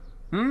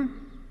 Then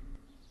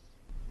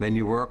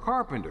you were a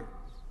carpenter.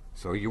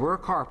 So you were a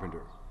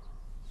carpenter.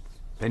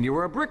 Then you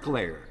were a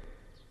bricklayer.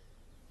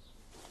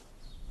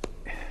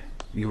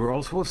 You were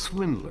also a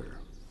swindler.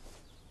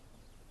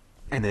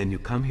 And then you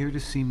come here to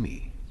see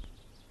me.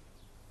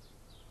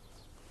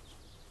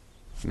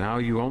 Now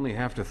you only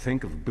have to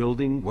think of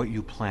building what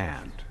you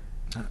planned.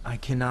 I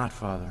cannot,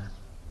 Father.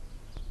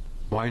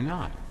 Why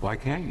not? Why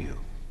can't you?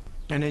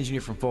 An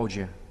engineer from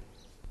Foggia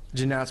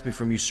denounced me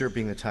from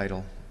usurping the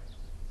title.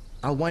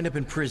 I'll wind up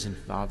in prison,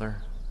 Father.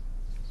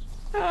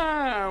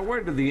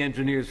 Where did the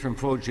engineers from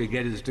Foggia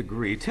get his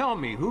degree? Tell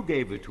me, who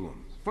gave it to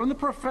him? From the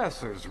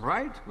professors,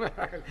 right?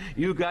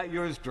 You got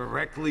yours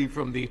directly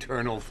from the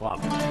Eternal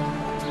Father.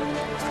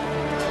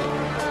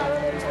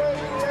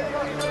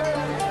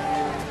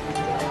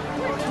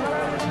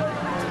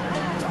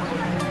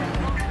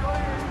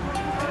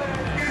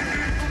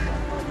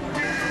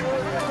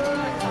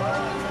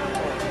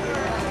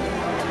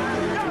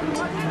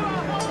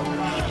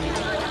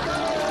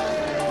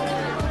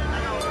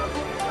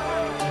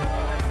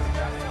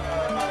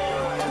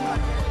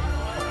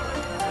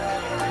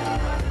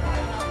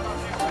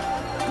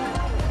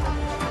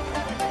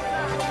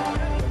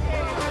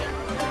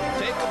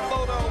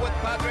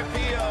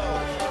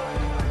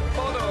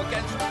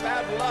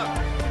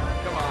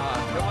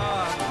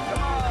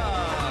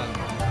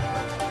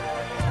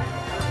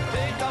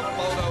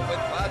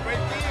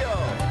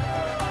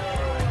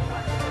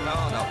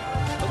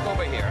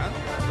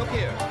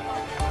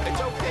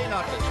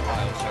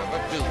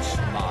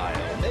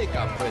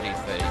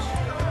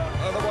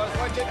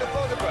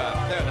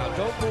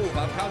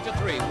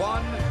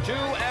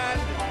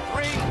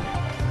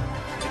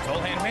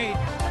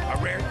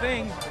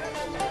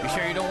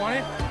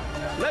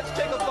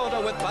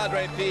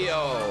 Padre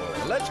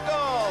Pio. Let's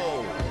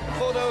go!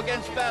 Photo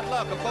against bad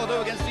luck, a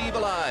photo against the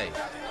evil eye.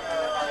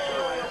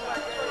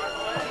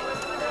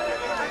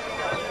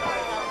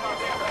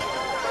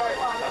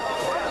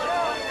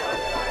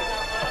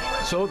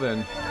 So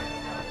then,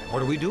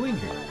 what are we doing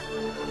here?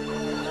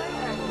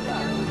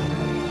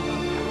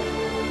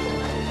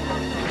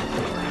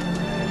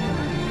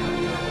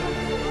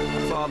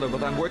 Father,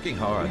 but I'm working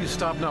hard. Will you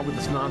stop now with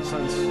this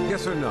nonsense?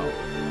 Yes or no?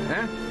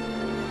 Eh?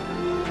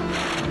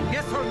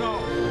 Yes or no?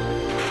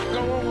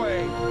 Go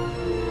away!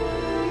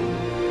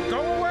 Go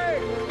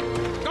away!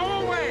 Go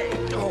away!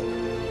 Oh.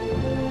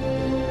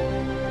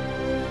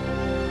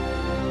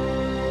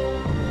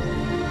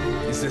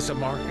 Is this a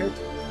market?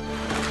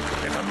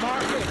 It's a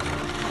market!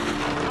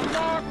 A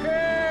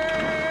market!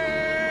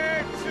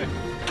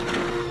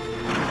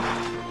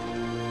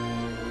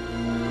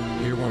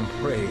 Here one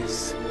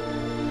prays.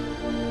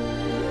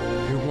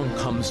 Here one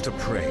comes to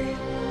pray.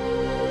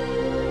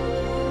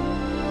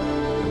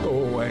 Go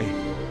away.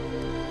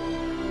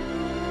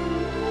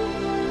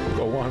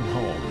 Go on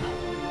home.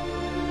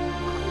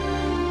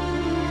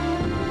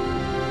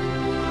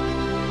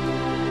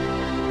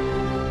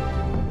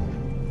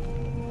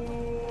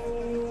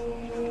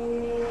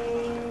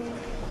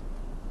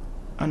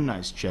 A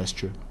nice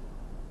gesture.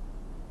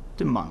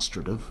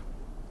 Demonstrative.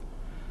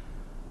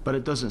 But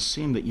it doesn't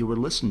seem that you were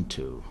listened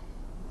to.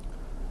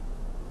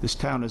 This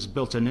town has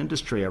built an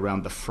industry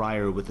around the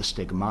friar with the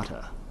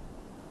stigmata.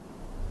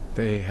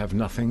 They have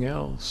nothing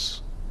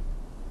else.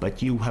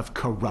 But you have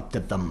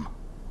corrupted them.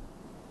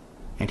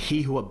 And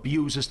he who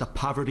abuses the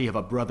poverty of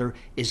a brother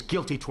is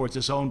guilty towards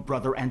his own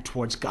brother and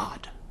towards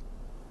God.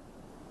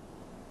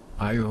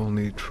 I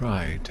only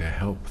tried to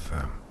help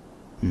them.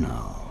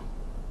 No.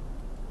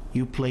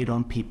 You played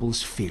on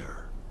people's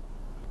fear.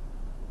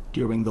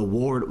 During the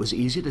war, it was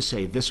easy to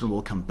say this one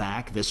will come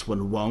back, this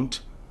one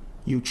won't.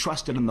 You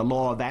trusted in the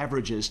law of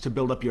averages to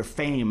build up your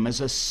fame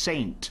as a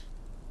saint.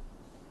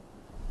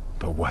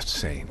 But what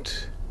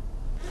saint?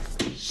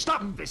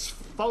 Stop this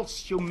false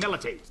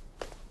humility!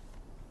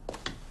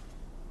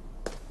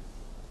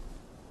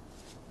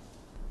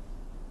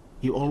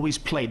 You always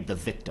played the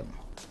victim,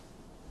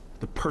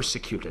 the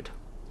persecuted.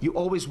 You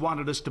always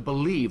wanted us to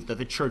believe that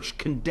the church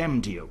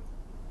condemned you.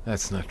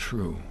 That's not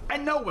true. I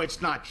know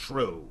it's not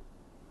true.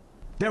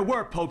 There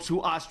were popes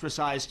who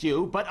ostracized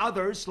you, but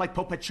others, like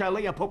Pope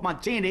Pacelli and Pope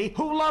Montini,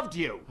 who loved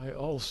you. I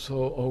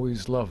also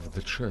always loved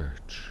the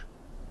church.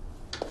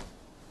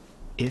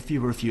 If you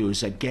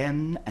refuse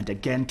again and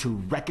again to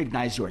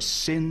recognize your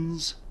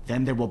sins,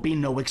 then there will be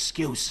no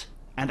excuse.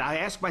 And I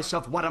ask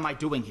myself, what am I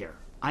doing here?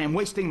 I am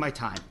wasting my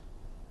time.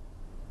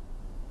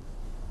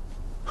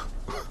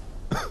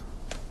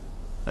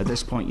 At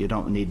this point, you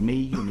don't need me,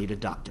 you need a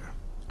doctor.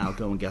 I'll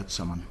go and get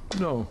someone.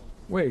 No,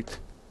 wait.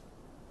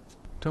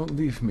 Don't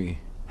leave me.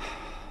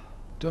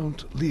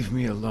 Don't leave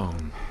me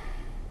alone.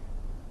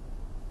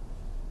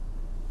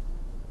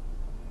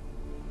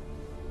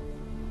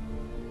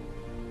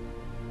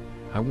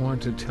 I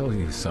want to tell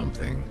you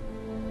something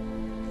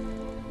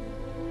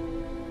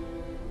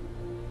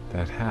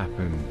that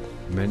happened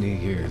many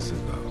years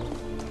ago.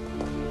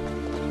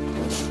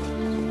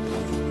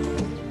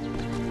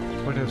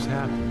 What has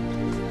happened?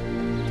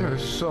 There are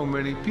so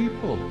many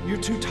people. You're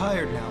too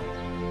tired now.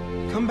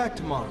 Come back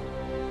tomorrow.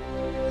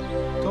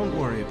 Don't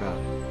worry about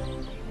it.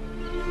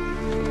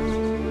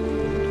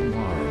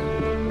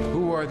 Tomorrow.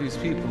 Who are these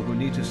people who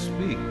need to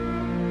speak?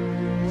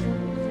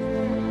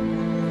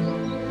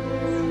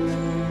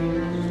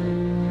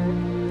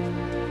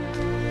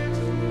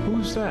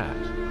 Who's that?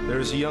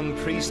 There's a young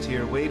priest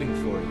here waiting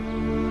for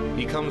you.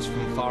 He comes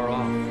from far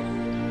off.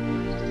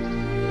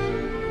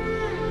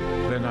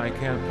 Then I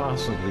can't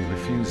possibly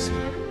refuse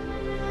him.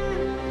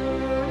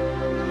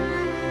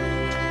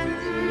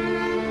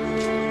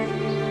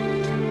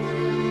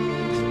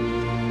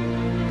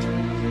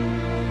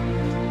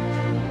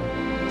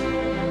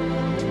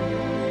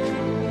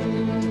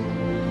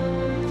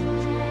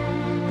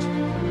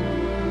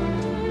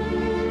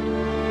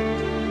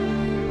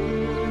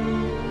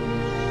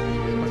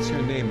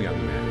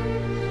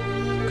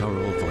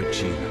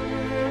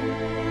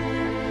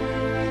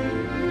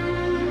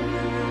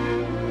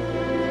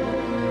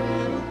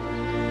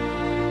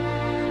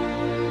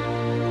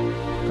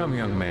 Come,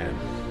 young man.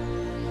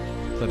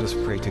 Let us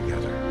pray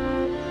together.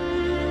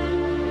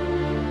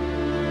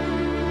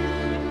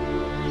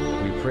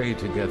 We prayed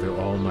together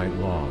all night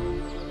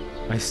long.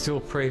 I still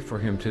pray for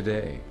him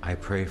today. I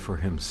pray for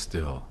him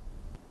still.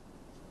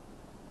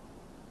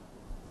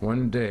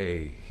 One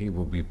day he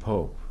will be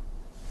Pope.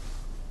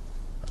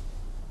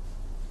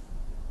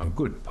 A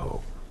good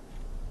Pope.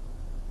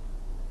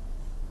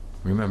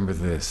 Remember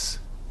this.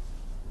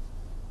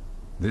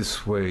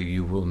 This way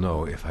you will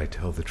know if I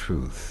tell the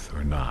truth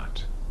or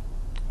not.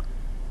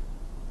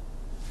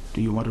 Do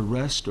you want to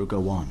rest or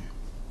go on?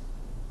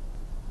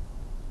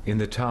 In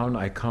the town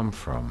I come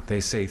from,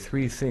 they say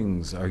 3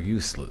 things are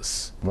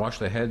useless. Wash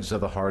the heads of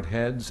the hard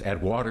heads,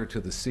 add water to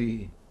the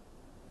sea,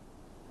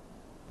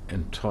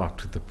 and talk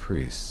to the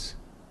priests.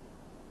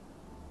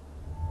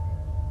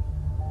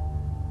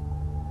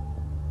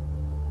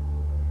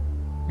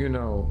 You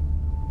know,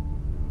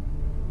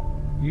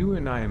 you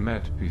and I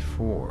met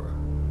before,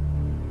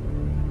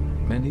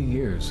 many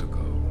years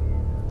ago.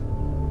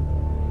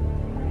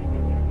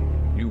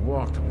 You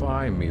walked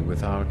by me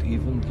without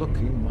even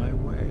looking my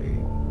way.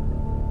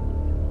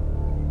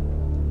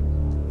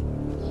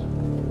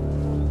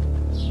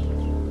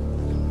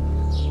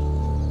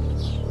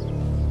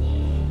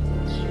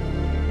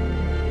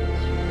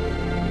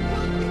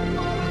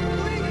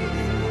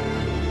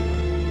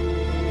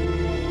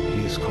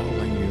 He is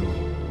calling you.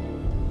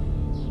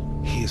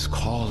 He is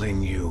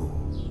calling you.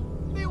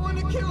 They want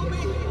to kill me!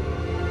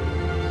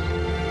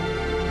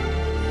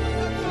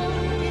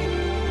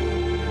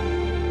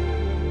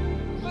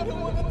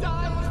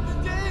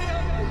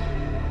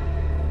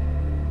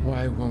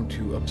 Why won't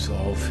you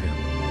absolve him?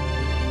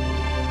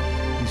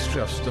 He's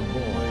just a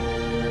boy.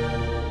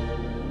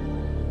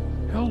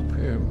 Help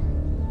him.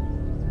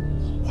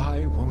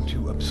 Why won't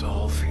you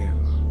absolve him?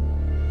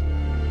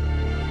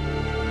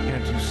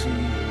 Can't you see?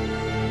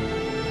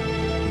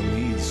 He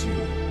needs you.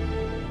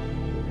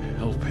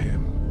 Help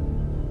him.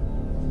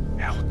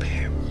 Help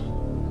him.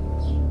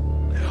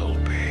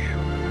 Help him.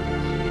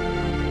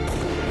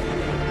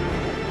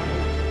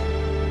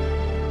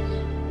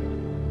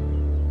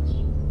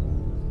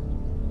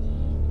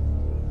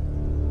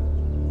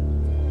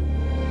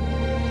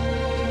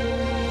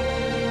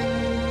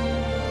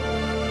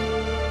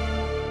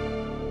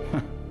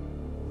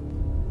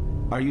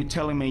 Are you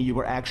telling me you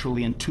were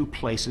actually in 2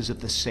 places at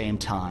the same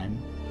time?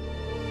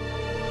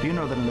 Do you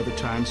know that in other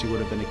times you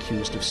would have been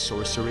accused of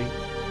sorcery?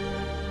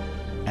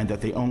 And that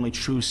the only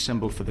true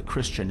symbol for the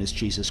Christian is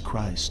Jesus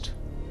Christ?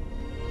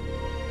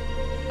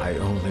 I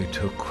only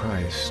took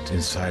Christ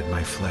inside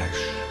my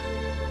flesh.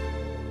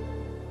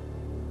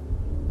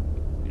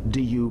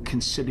 Do you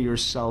consider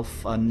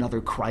yourself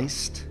another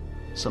Christ?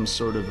 Some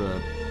sort of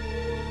a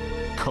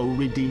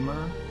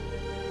co-redeemer?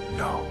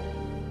 No.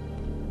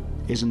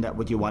 Isn't that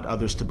what you want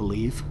others to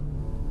believe?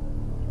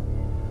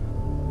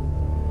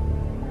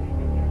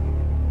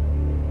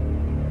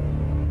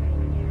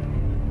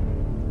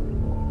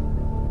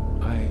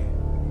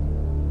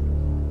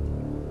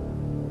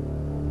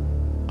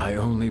 I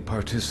only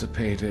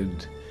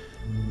participated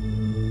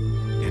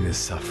in his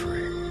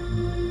suffering.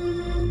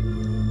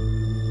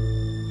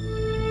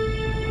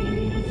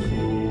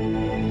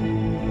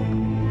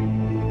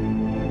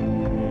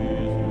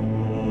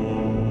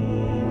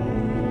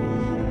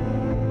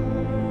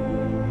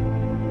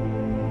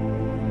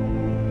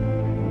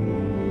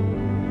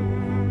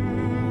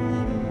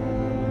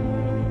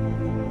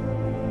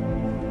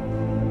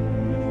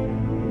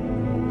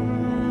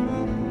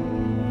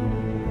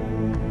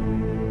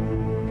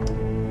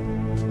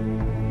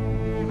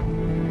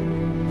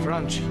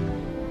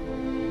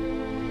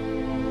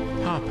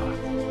 Papa,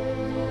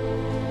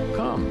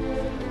 come.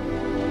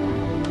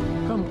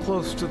 Come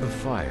close to the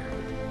fire.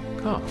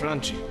 Come.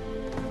 Franci,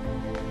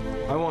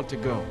 I want to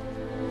go.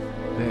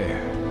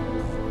 There.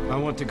 I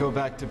want to go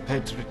back to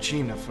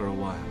Pietrelcina for a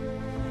while.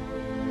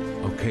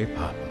 Okay,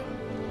 Papa.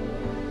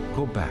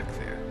 Go back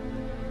there.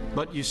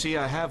 But you see,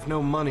 I have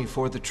no money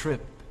for the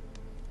trip.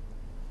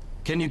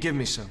 Can you give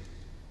me some?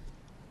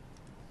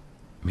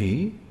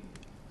 Me?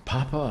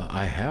 Papa,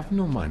 I have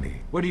no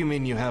money. What do you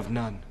mean you have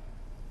none?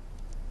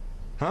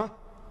 Huh?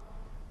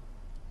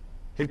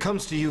 It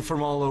comes to you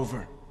from all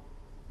over.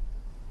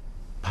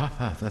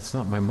 Papa, that's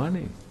not my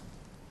money.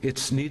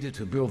 It's needed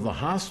to build the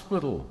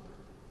hospital.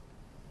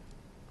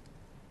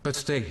 But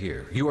stay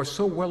here. You are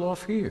so well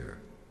off here.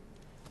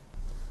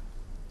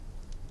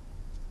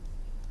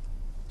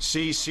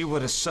 See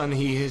what a son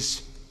he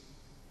is.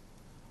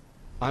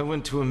 I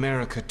went to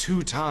America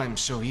 2 times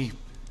so he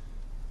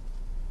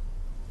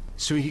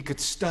could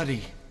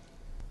study.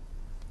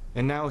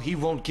 And now he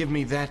won't give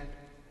me that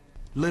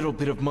little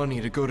bit of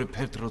money to go to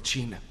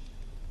Pietrelcina.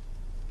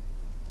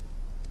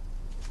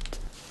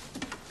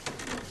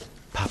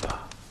 Papa.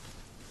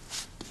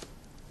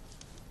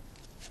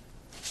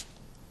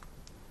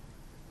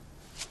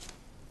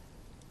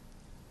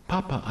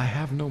 Papa, I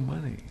have no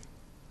money.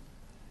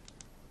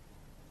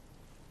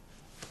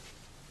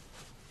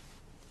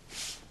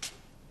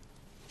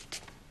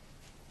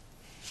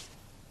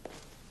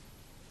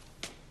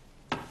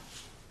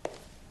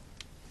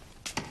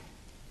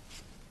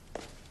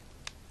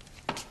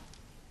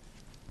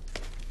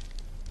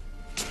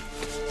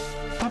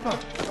 Papa!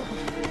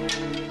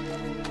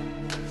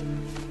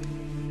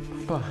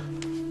 Papa,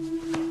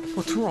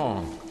 what's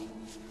wrong?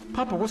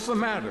 Papa, what's the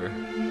matter?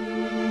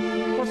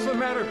 What's the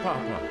matter,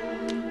 Papa?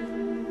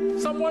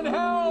 Someone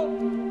help!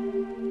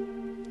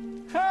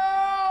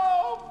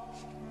 Help!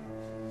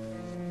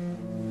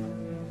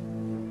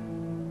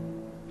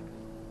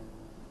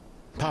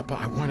 Papa,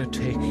 I want to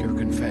take your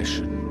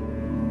confession.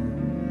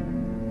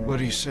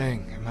 What are you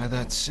saying? Am I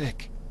that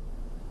sick?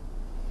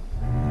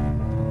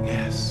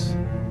 Yes.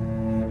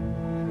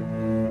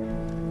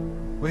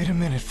 Wait a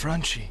minute,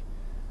 Franci.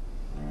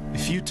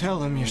 If you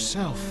tell him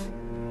yourself,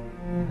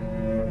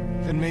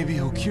 then maybe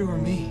he'll cure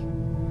me.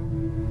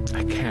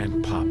 I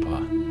can't,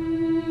 Papa.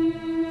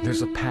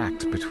 There's a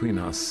pact between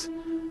us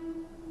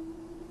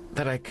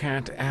that I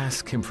can't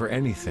ask him for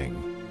anything.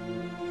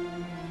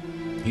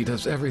 He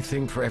does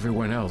everything for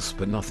everyone else,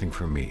 but nothing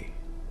for me.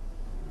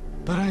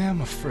 But I am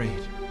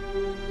afraid.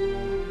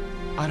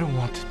 I don't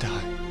want to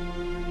die.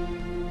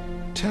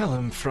 Tell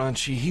him,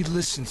 Franci, he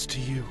listens to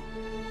you.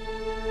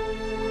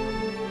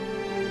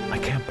 I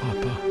can't,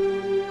 Papa.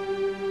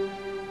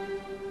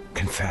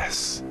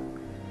 Confess.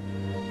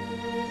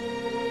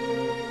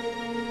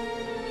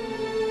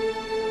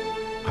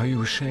 Are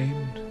you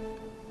ashamed?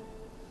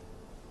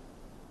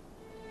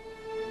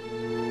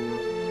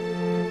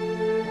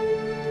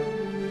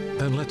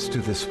 Then let's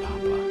do this,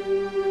 Papa.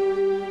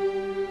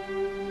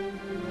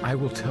 I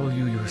will tell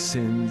you your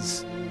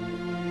sins,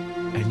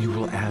 and you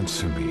will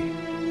answer me.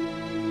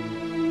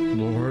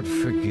 Lord,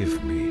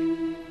 forgive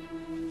me.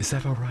 Is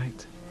that all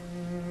right?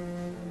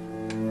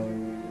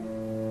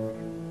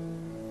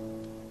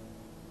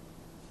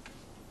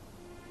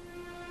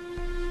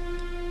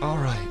 All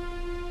right.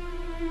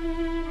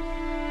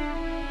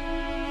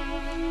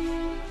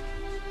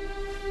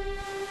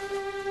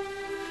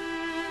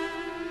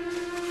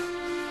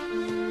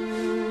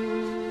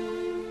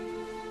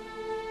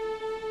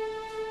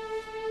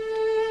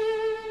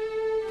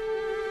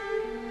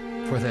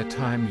 For that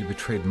time you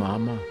betrayed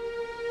Mama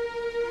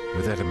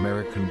with that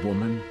American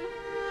woman?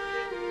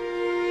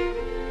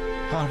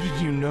 How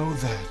did you know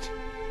that?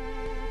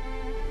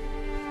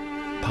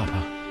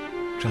 Papa,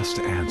 just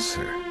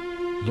answer.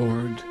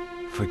 Lord,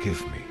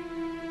 forgive me.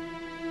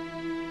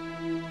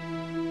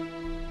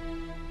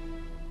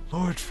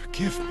 Lord,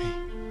 forgive me.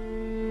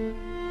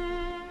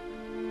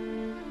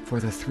 For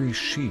the 3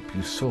 sheep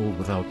you sold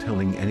without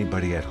telling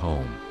anybody at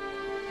home.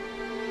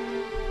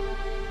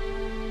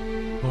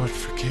 Lord,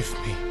 forgive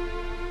me.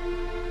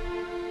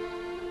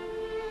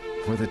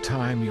 For the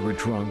time you were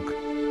drunk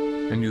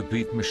and you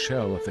beat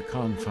Michelle at the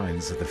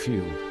confines of the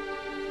field.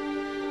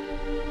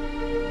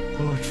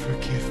 Lord,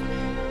 forgive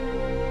me.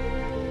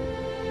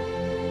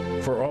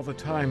 For all the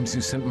times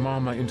you sent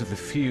Mama into the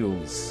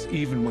fields,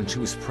 even when she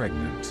was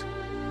pregnant.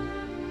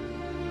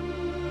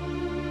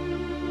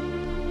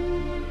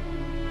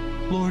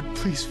 Lord,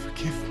 please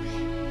forgive me.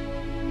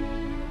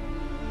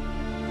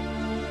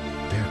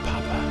 There,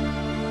 Papa.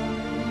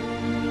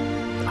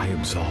 I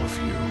absolve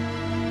you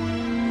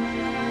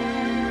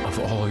of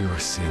all your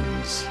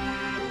sins.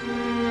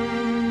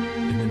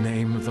 In the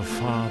name of the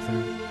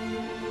Father,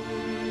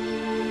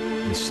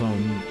 the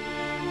Son,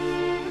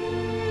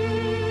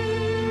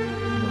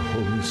 and the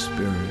Holy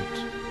Spirit.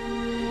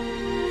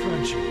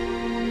 Frenchie,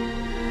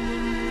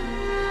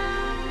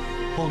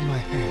 hold my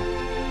hand.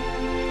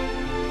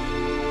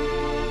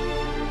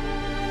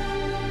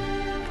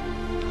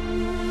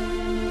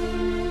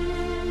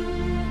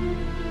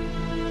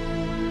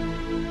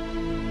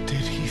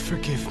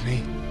 Forgive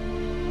me.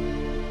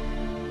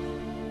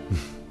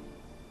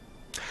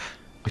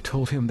 I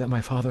told him that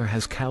my father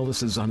has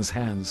calluses on his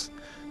hands,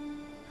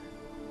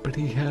 but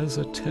he has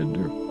a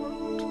tender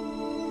heart.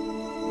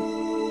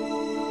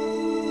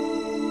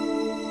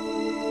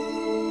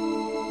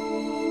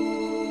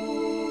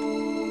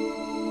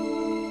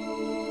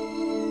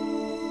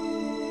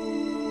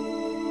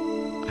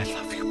 I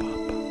love you,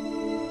 Papa.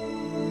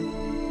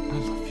 I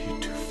love you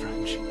too,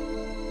 Frenchie.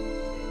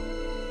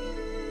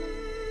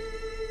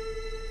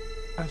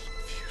 I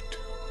love you too.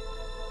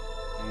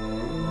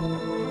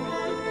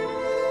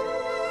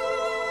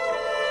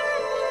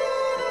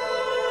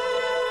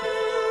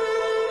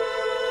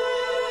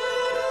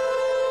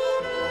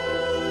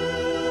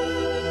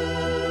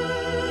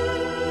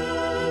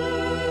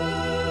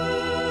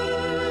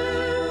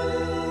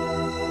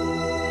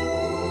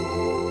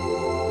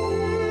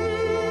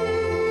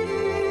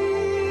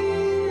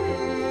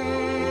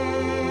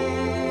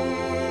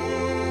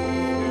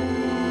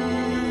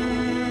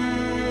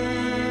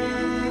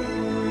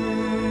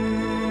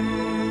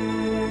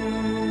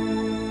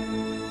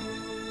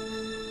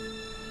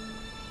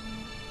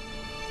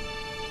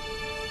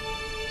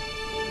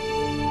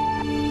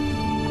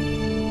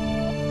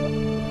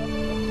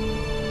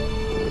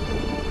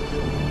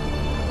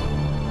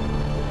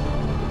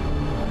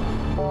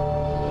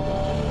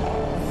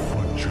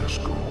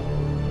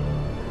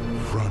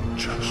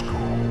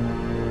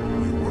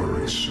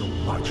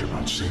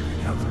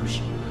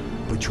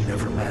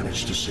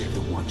 To save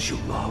the ones you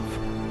love.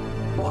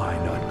 Why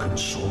not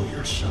console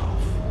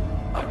yourself?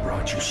 I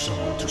brought you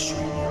someone to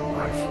sweeten your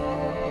life.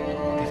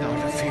 Get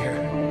out of here.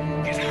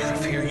 Get out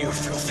of here, you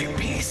filthy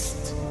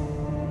beast.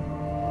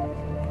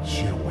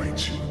 She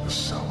awaits you in the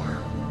cellar.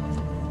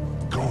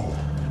 Go.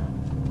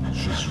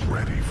 She's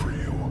ready for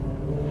you.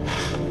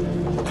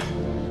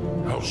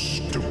 How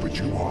stupid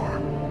you are.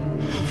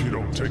 If you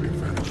don't take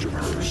advantage of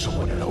her,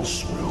 someone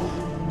else will.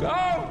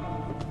 Go!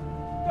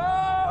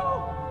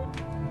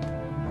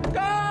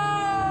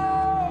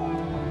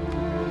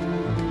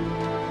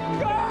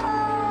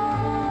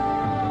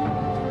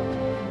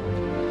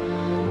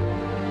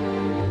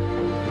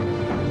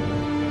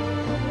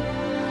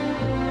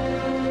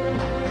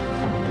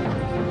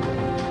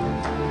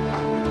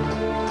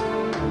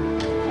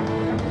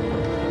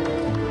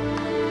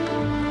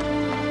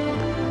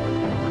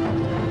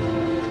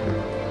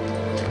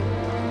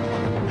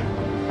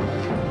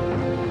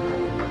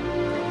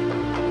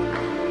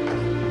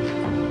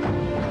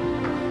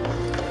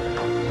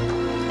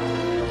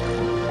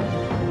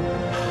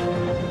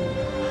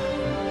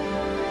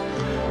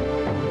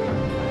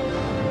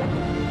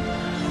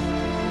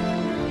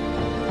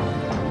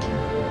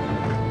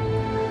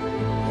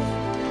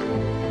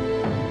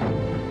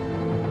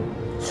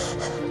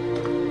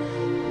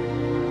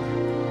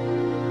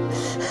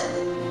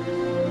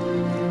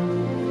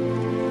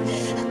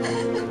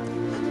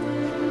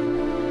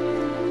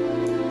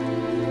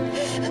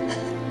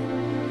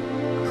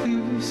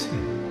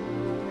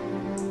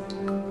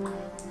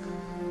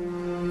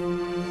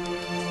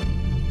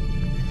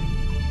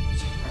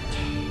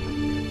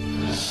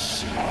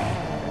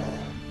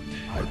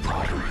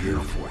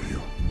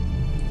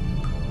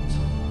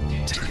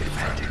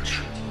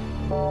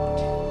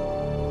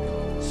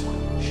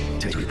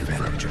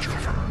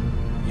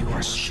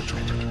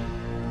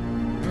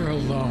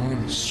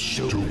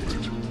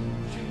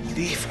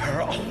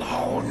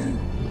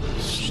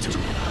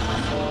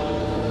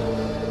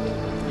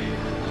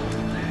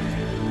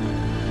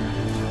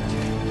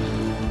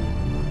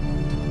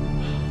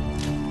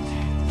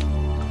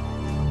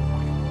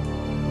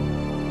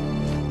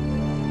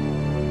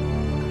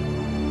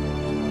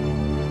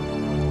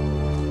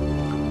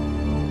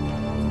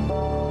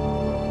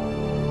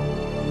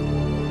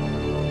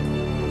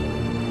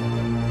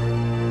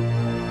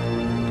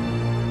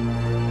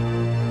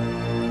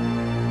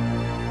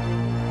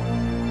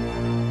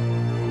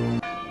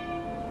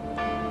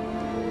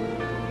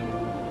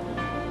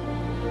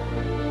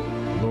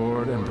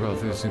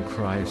 In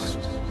Christ,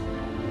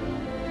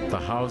 the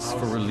house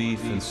for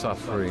relief in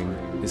suffering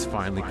is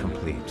finally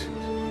complete.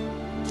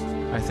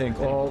 I thank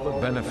all the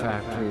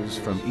benefactors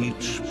from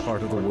each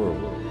part of the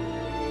world.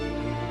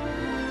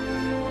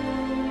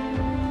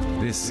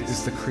 This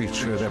is the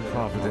creature that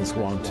Providence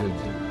wanted.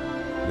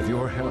 With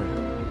your help,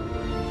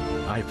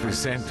 I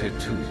present it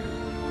to you.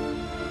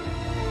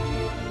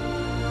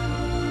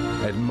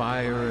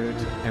 Admire it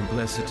and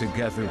bless it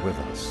together with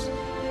us.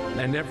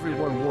 And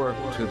everyone work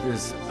to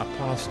this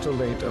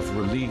apostolate of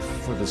relief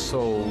for the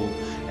soul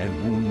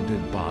and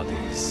wounded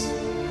bodies.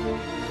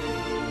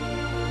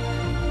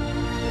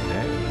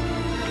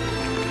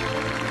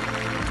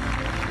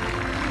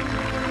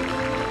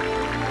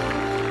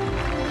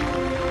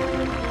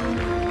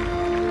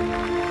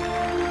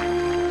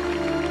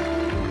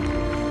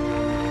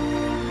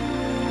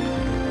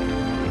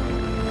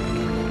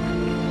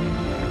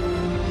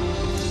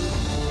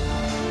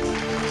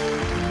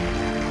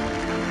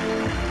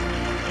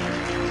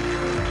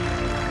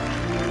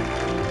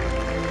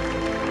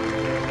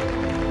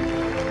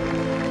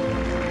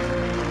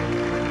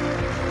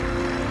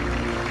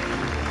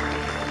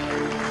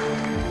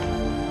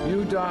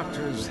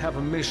 Doctors have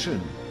a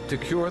mission to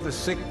cure the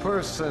sick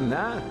person,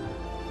 eh?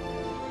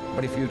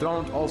 But if you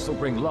don't also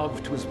bring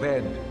love to his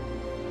bed,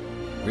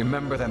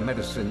 remember that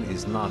medicine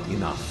is not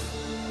enough.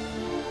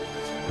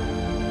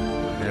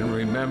 And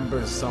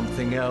remember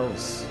something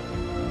else.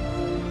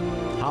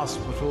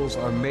 Hospitals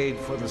are made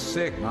for the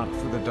sick, not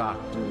for the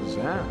doctors,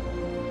 eh?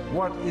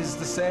 What is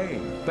the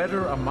saying?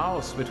 Better a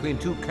mouse between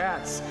two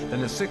cats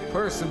than a sick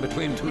person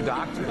between two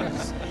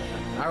doctors.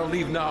 I'll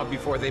leave now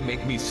before they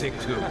make me sick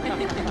too.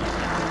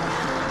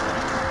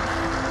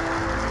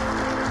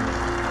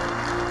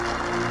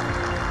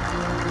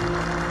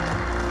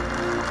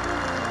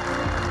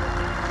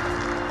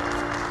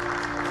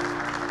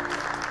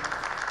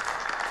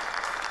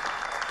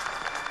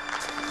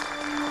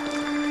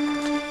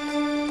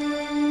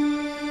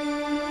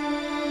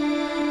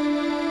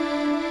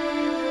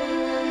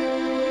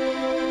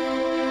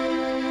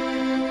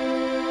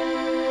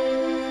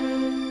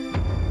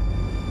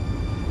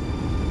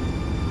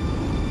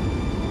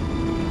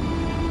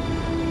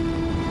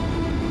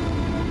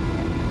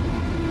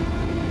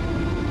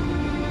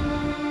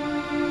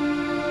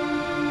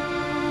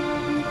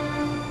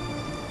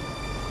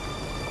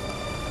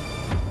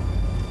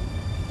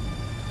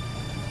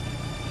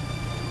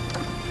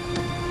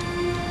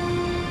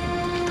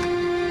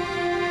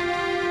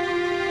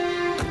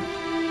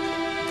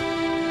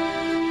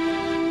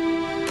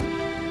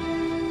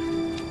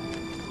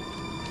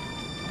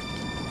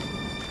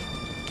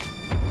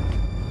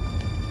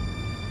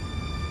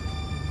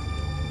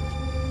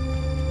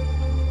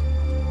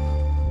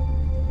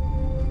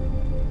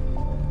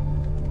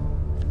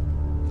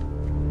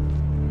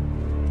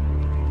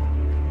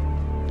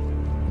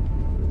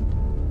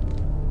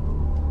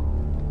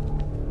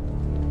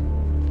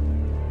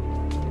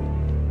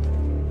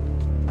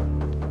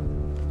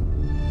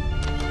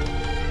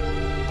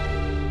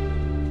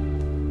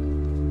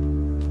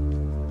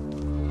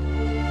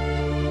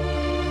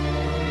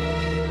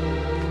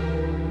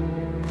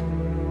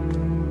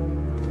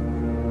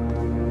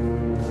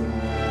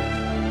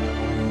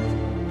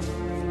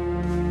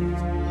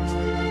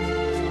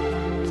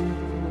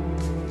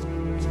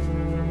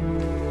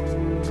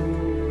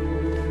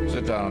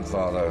 Sit down,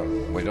 Father.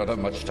 We don't have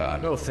much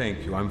time. No,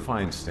 thank you. I'm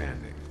fine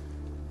standing.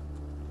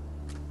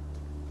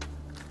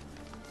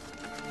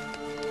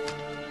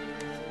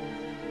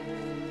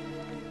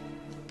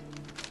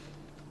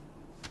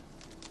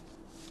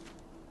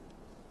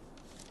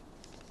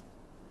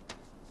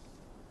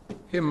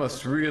 It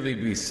must really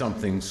be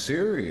something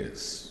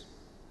serious.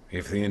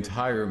 If the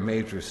entire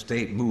major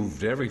state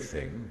moved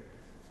everything.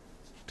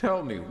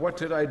 Tell me, what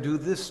did I do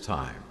this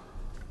time?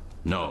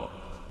 No,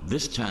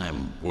 this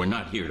time we're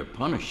not here to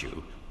punish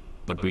you,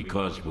 but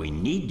because we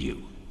need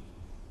you.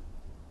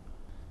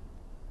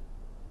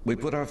 We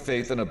put our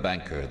faith in a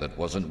banker that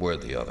wasn't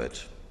worthy of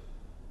it.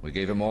 We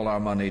gave him all our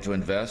money to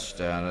invest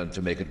and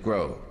to make it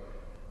grow.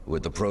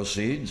 With the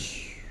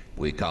proceeds,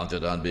 we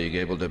counted on being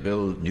able to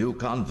build new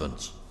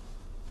convents.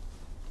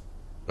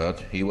 But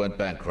he went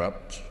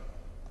bankrupt,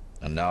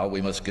 and now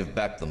we must give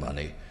back the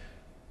money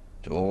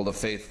to all the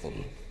faithful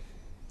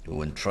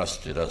who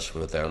entrusted us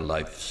with their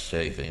life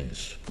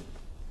savings.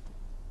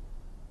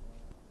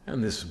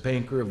 And this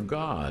banker of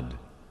God,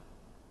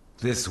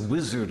 this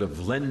wizard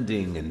of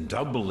lending and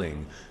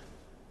doubling,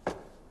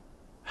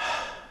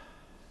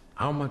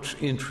 how much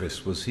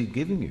interest was he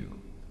giving you?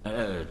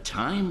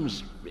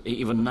 Times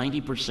even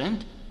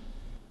 90%.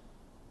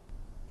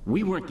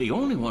 We weren't the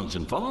only ones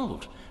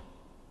involved,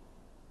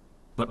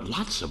 but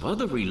lots of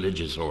other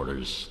religious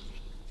orders.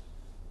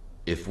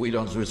 If we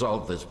don't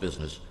resolve this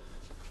business,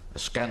 a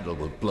scandal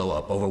will blow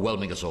up,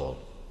 overwhelming us all.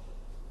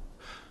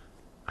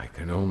 I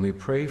can only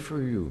pray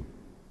for you,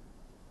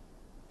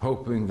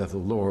 hoping that the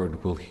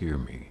Lord will hear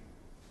me.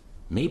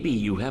 Maybe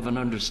you haven't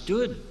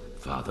understood,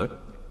 Father.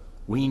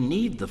 We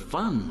need the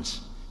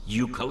funds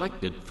you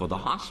collected for the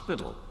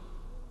hospital.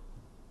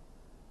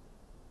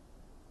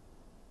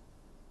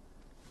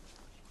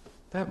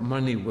 That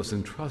money was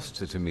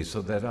entrusted to me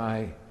so that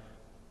I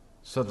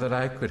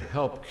could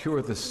help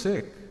cure the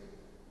sick,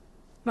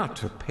 not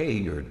to pay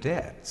your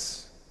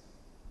debts.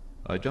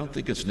 I don't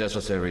think it's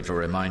necessary to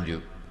remind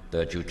you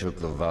that you took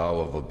the vow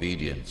of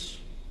obedience.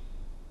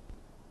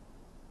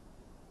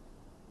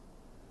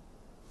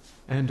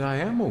 And I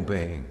am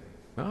obeying.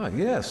 Ah,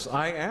 yes,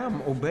 I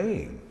am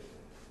obeying.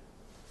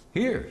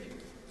 Here.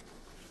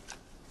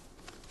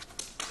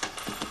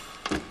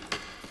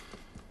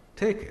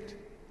 Take it.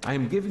 I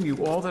am giving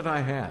you all that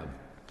I have.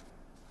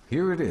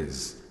 Here it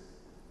is.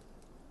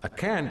 A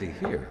candy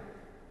here.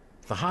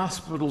 The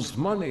hospital's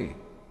money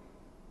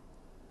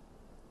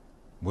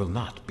will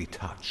not be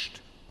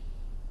touched.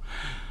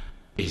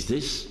 Is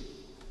this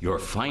your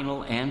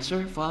final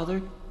answer,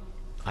 Father?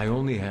 I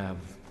only have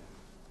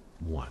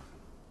one.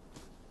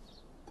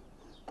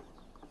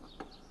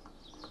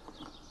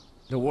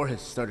 The war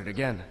has started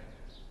again.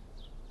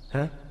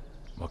 Huh?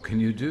 What can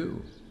you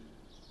do?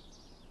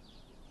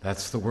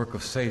 That's the work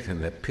of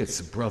Satan that pits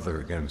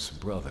brother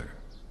against brother.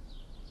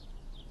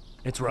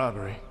 It's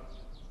robbery.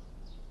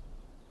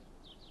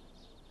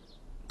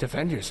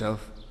 Defend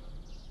yourself.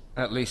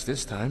 At least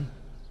this time.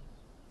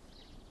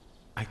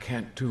 I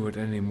can't do it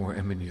anymore,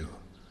 Emmanuel.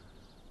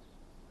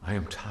 I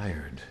am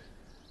tired.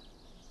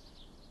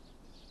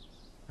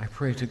 I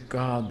pray to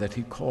God that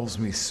he calls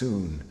me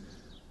soon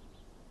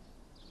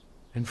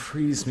and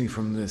frees me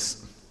from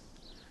this.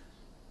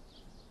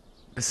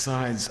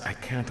 Besides, I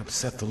can't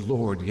upset the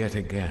Lord yet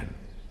again.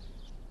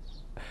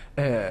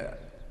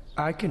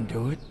 I can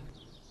do it.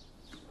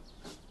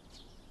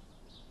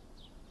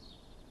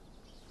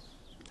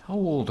 How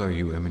old are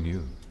you,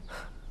 Emmanuel?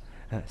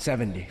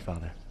 70,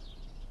 Father.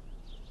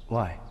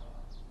 Why?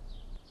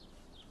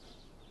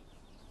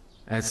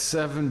 At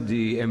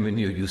 70,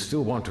 Emmanuel, you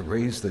still want to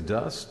raise the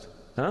dust?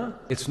 Huh?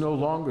 It's no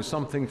longer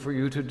something for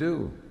you to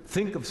do.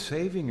 Think of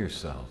saving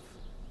yourself.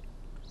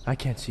 I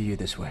can't see you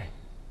this way.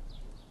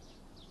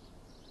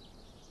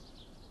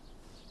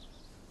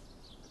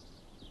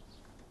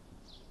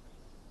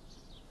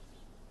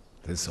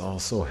 This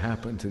also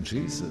happened to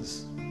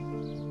Jesus.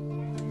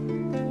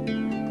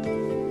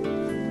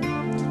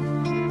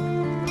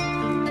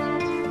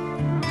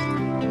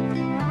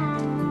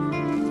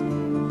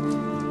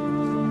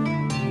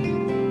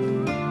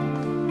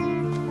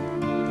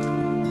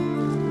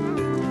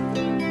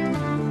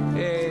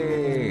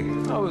 Hey,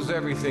 how's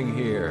everything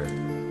here?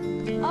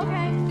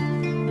 Okay.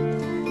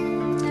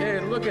 Hey,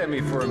 look at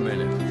me for a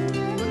minute.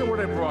 Look at what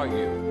I brought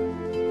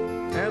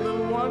you. Hey,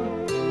 little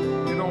one,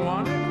 you don't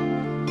want it?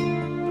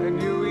 Then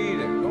you eat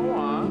it. Go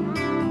on.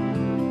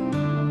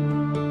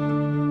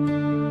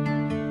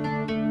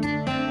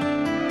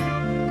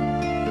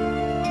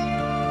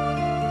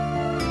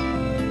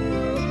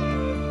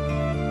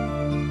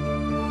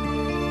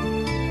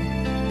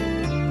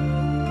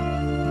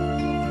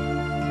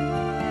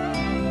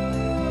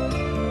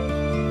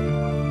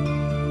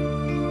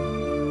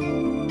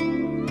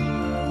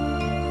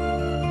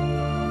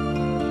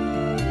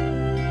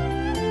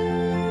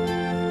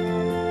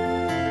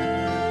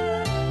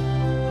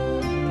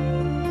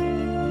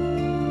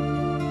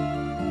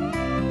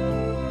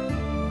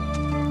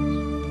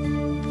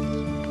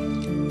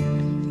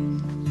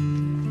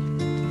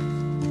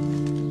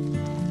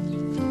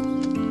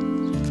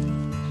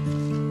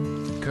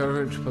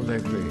 Courage,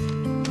 Pellegri.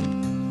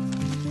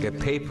 Get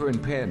paper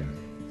and pen.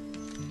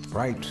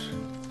 Write.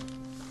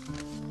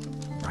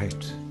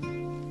 Write.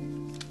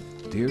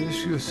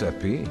 Dearest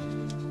Giuseppe,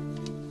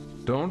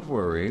 don't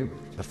worry.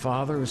 The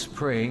Father is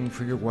praying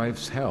for your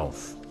wife's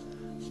health.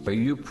 But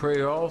you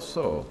pray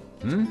also,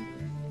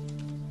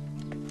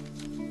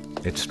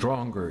 It's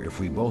stronger if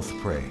we both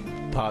pray.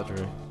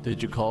 Padre,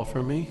 did you call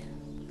for me?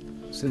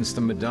 Since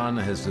the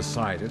Madonna has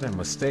decided I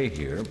must stay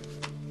here,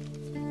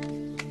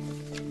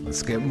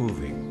 let's get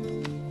moving.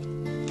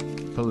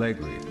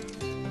 Pellegri,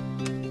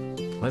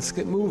 let's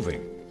get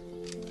moving.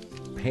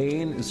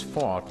 Pain is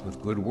fought with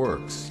good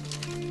works.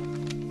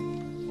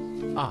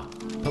 Ah,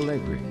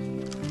 Pellegri,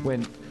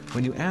 when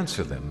you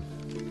answer them,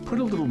 put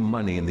a little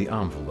money in the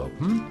envelope,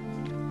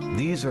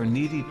 These are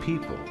needy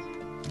people.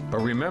 But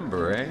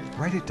remember,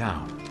 write it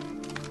down.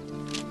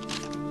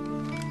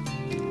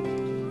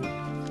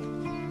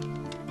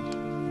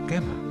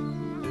 Gemma.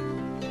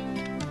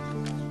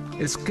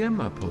 It's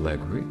Gemma,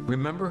 Pellegri.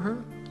 Remember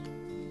her?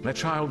 That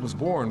child was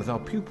born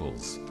without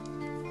pupils.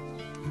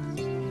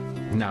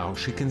 Now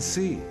she can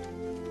see.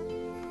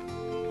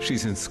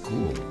 She's in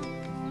school.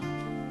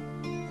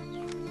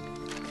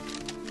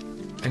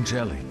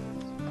 Angeli,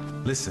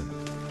 listen.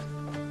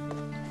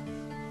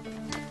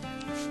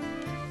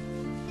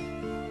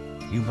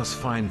 You must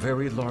find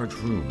very large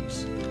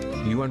rooms.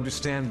 You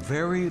understand?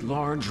 Very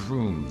large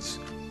rooms.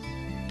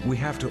 We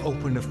have to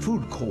open a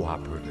food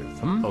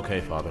cooperative.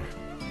 Okay, Father.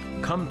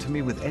 Come to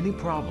me with any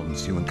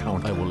problems you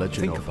encounter. I will let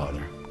you know,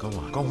 Father. Go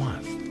on, go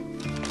on.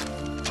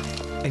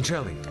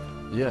 Angeli.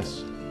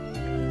 Yes.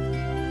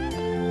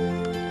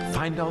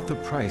 Find out the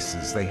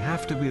prices. They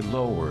have to be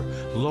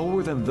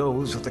lower than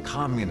those of the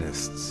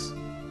communists.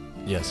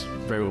 Yes,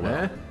 very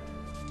well.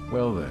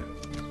 Well then.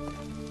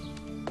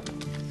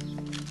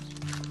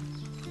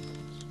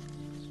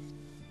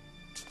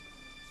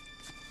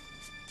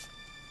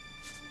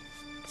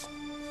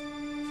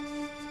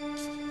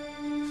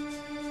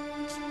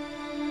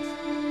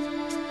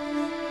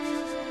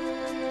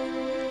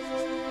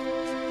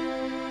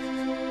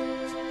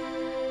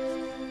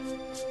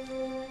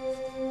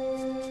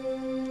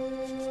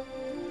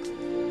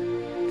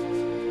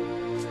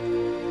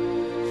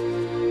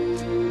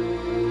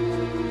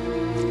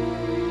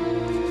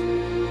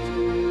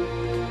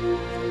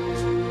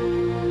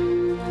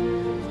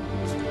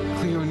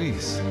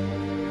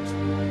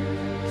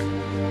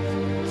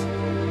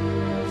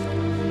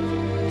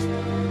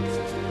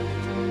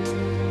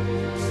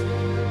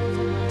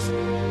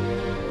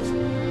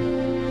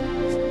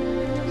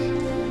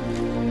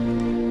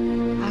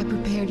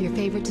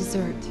 favorite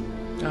dessert.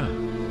 Ah,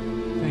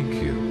 thank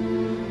you.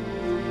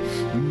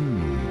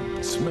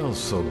 It smells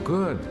so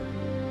good.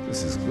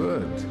 This is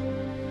good.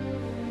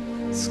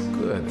 It's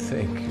good,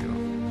 thank you.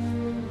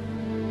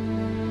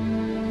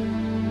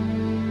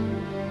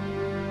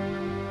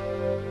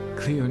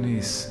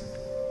 Cleonice,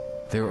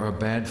 there are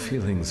bad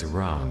feelings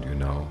around, you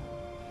know.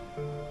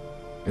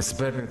 It's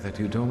better that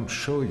you don't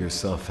show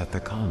yourself at the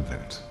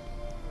convent.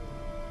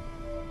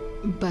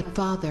 But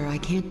Father, I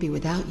can't be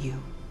without you.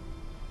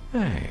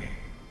 Hey,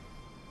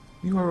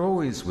 you are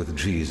always with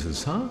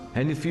Jesus, huh?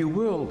 And if you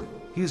will,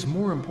 he's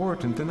more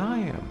important than I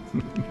am.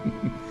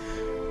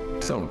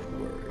 Don't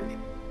worry.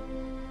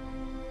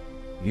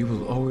 You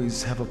will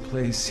always have a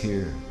place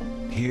here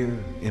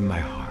in my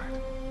heart.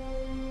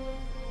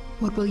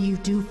 What will you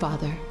do,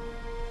 Father?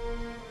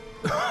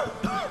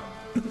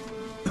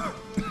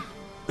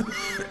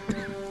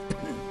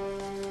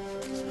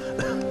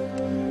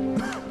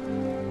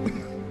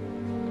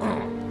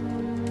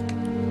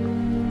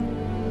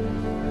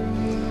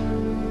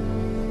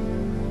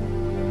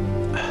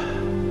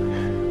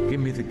 Give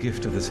me the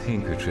gift of this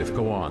handkerchief.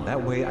 Go on.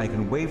 That way I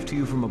can wave to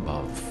you from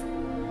above.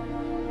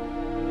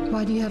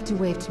 Why do you have to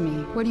wave to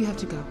me? Where do you have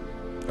to go?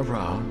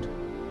 Around.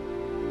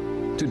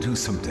 To do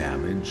some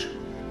damage.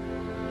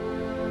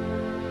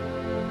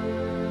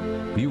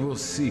 You will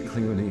see,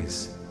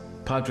 Cleonice.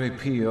 Padre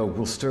Pio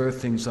will stir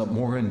things up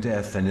more in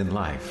death than in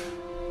life.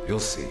 You'll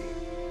see.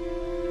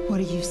 What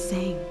are you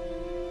saying?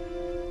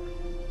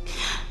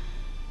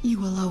 You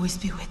will always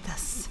be with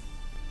us.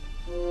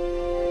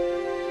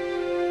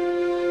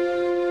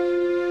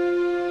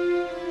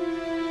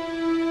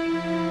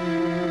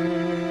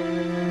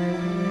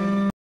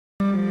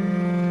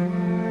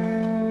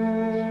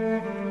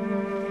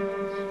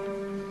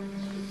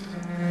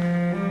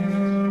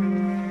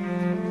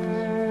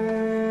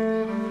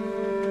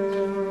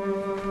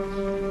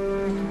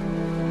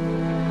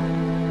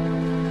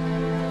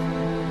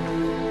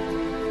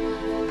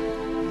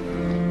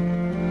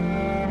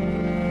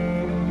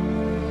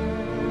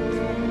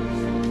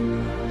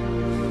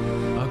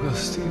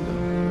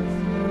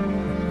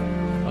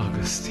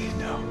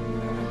 Agostino,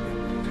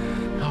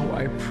 how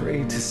I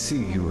pray to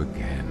see you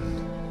again.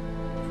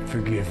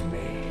 Forgive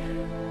me.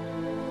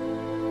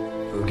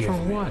 Forgive me. For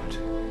what?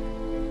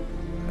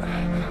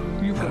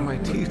 You were my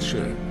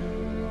teacher.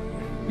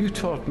 You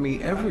taught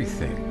me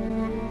everything.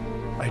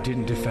 I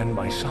didn't defend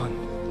my son.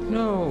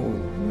 No,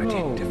 I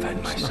didn't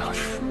defend my son. It's not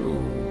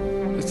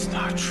true. It's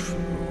not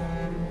true.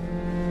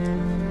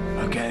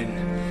 Again.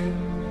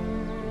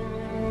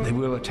 They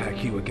will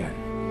attack you again.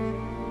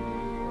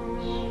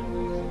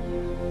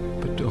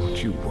 But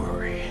don't you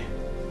worry.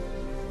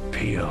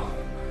 Pio.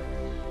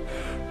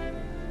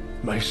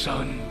 My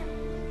son.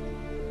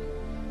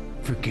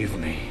 Forgive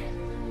me.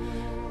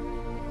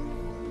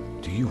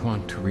 Do you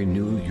want to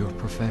renew your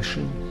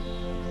profession?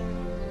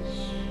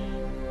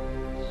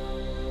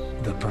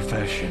 The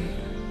profession.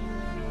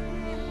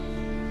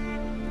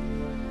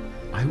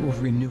 I will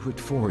renew it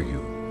for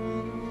you.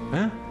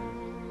 Huh?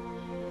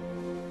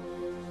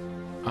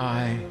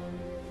 I,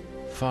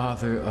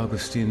 Father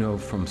Agostino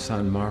from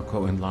San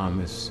Marco in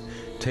Lamis,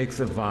 take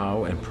the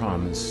vow and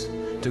promise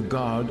to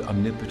God,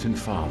 Omnipotent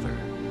Father,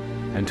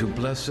 and to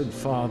Blessed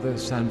Father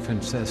San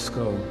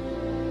Francesco,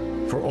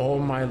 for all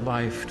my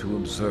life to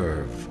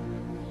observe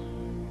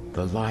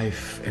the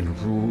life and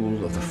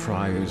rule of the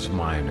Friars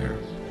Minor,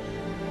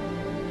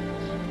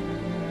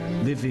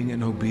 living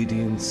in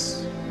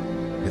obedience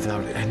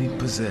without any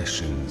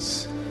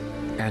possessions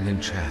and in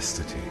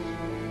chastity.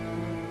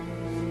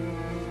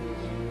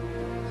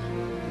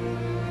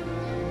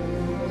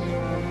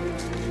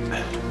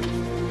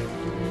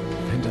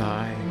 And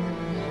I,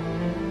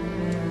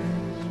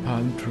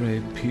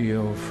 Padre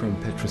Pio from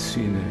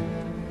Petrosine,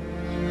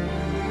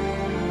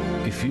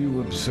 if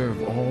you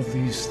observe all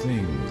these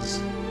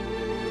things,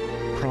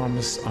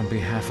 promise on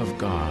behalf of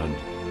God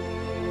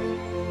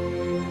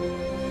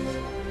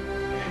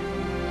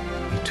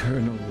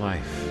eternal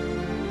life.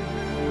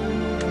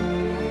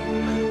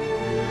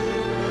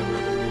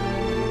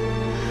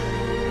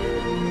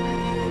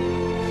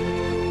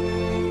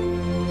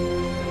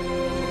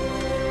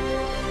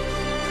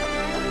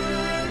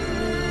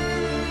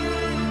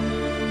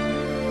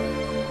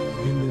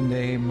 In the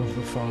name of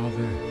the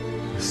Father,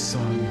 the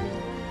Son,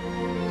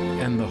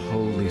 and the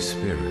Holy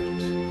Spirit.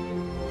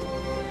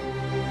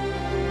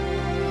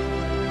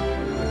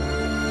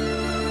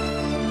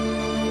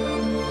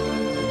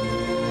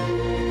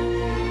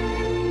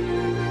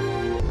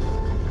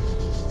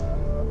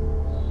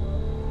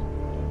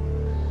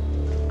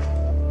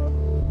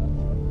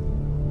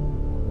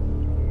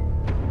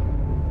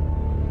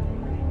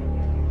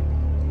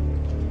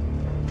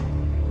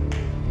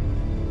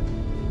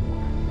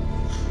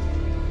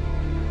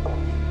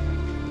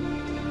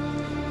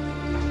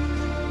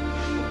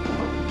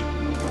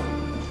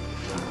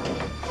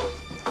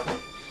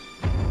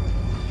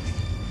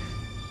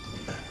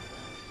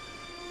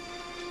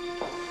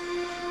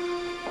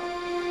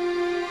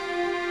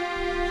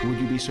 Would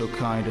you be so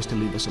kind as to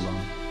leave us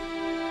alone?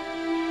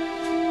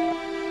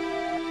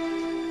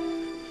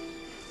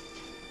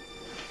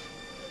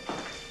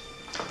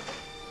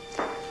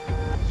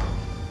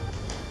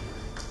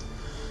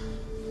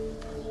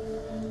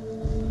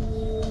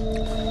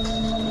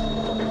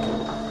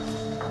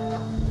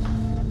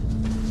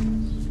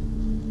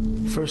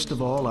 First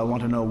of all, I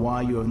want to know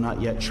why you have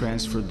not yet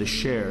transferred the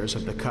shares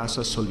of the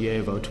Casa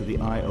Solievo to the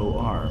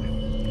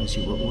IOR, as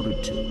you were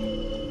ordered to.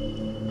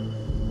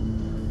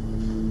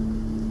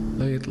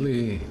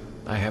 Lately,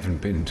 I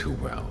haven't been too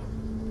well.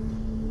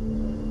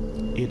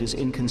 It is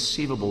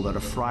inconceivable that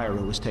a friar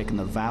who has taken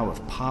the vow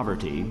of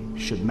poverty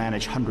should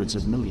manage hundreds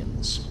of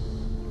millions.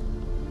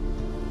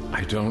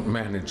 I don't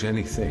manage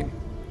anything.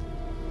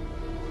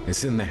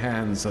 It's in the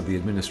hands of the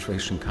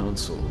Administration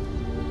Council.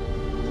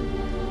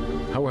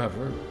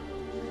 However,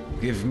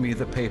 give me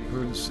the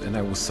papers and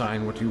I will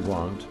sign what you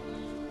want.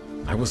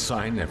 I will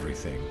sign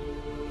everything.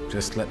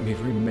 Just let me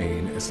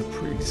remain as a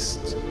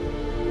priest.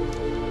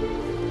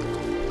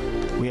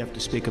 We have to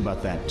speak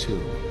about that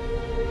too.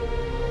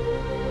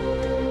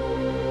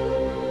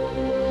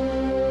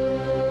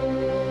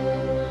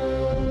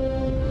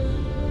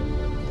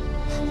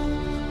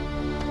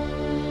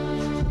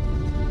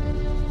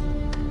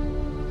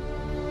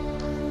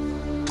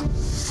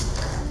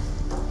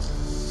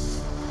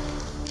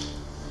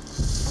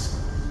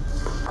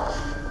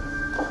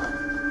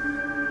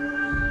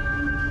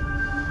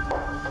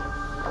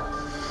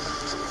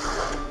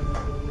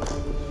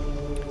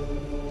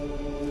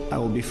 I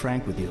will be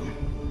frank with you.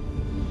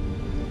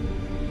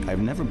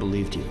 I've never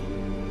believed you.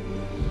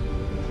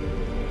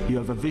 You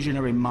have a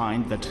visionary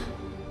mind that,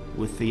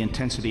 with the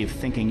intensity of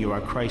thinking you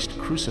are Christ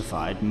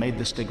crucified, made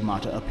the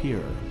stigmata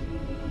appear.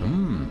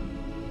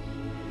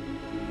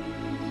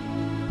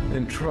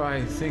 Then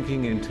try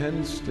thinking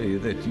intensely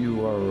that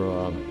you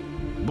are a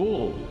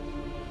bull.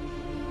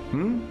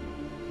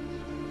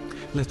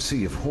 Let's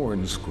see if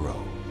horns grow.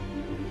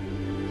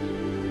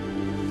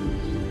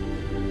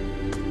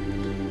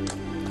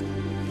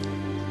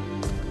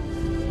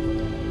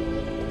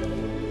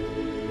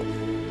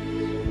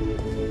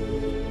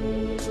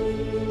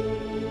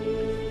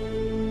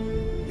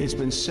 It's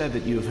been said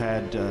that you've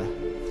had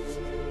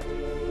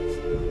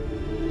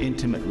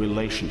intimate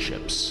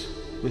relationships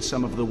with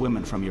some of the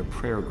women from your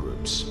prayer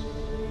groups.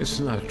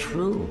 It's not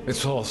true.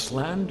 It's all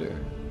slander.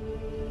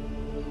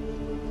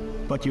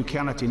 But you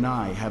cannot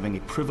deny having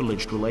a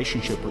privileged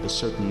relationship with a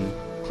certain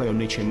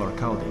Cleonice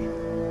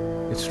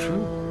Morcaldi. It's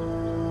true.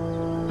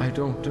 I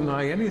don't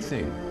deny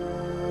anything.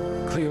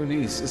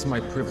 Cleonice is my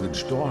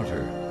privileged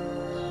daughter.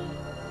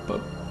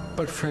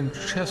 But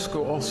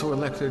Francesco also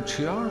elected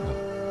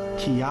Chiara.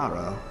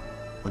 Chiara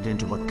went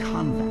into a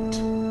convent.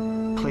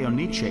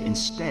 Cleonice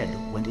instead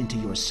went into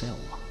your cell.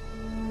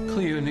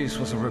 Cleonice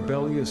was a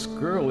rebellious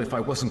girl. If I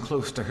wasn't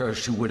close to her,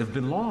 she would have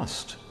been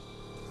lost.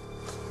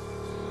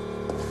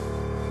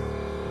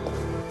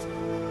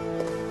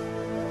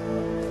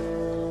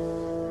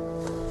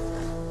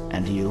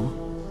 And you?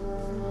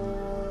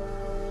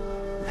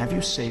 Have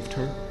you saved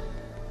her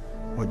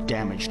or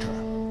damaged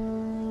her?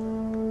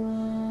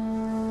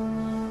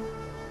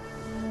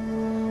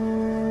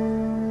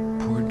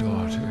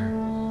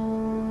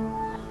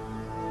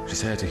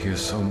 She's had to hear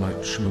so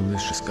much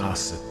malicious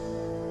gossip.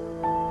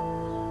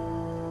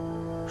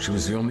 She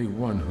was the only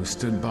one who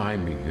stood by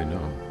me, you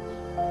know.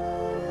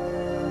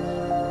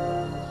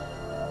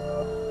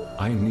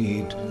 I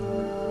need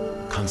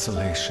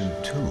consolation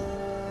too.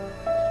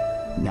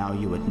 Now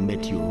you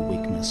admit your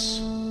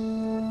weakness.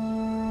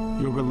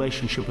 Your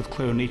relationship with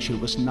Cleonice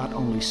was not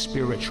only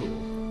spiritual.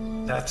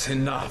 That's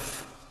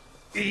enough.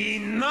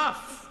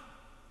 Enough!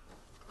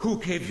 Who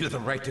gave you the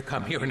right to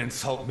come here and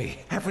insult me?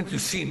 Haven't you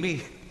seen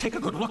me? Take a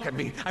good look at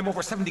me. I'm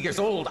over 70 years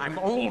old.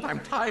 I'm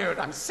tired,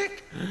 I'm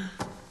sick.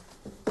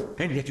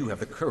 And yet you have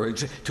the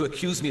courage to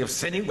accuse me of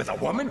sinning with a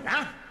woman,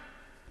 huh?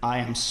 I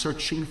am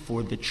searching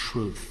for the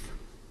truth.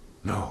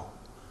 No,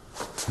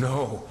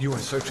 you are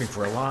searching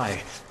for a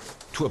lie.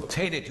 To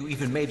obtain it, you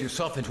even made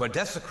yourself into a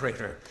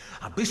desecrator.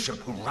 A bishop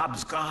who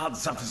robs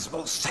gods of his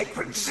most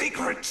sacred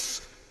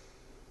secrets.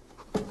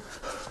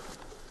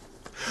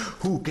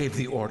 Who gave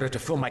the order to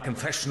fill my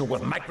confessional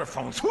with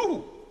microphones?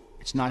 Who?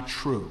 It's not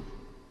true.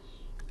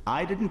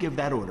 I didn't give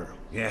that order.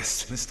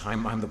 Yes, this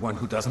time I'm the one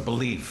who doesn't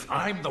believe.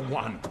 I'm the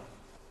one.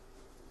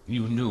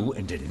 You knew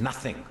and did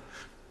nothing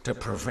to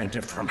prevent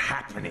it from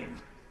happening.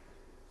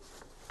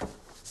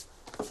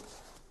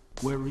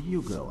 Where are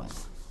you going?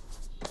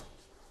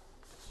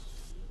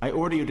 I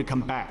order you to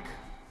come back.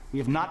 We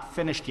have not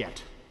finished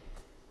yet.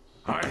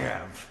 I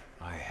have.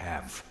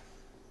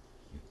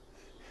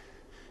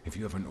 If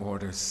you have an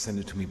order, send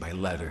it to me by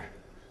letter.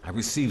 I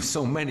receive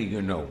so many,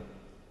 you know.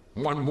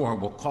 One more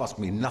will cost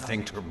me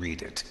nothing to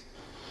read it.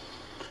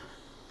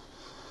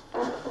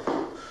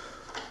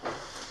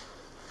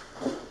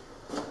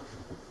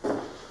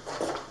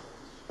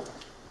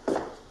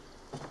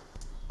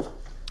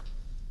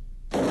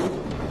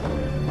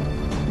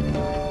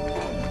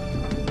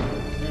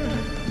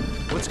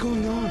 What's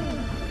going on?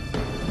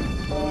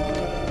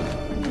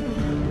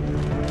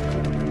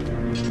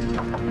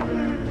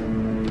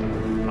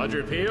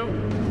 Padre Pio?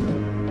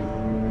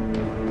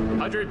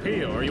 Padre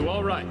Pio, are you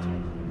all right?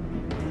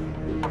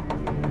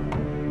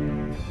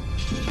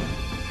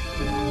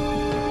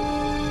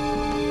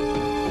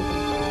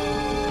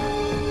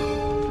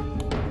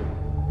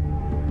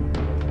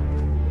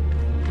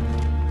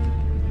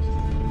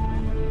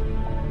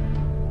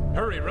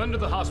 Hurry, run to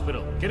the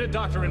hospital. Get a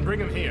doctor and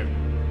bring him here.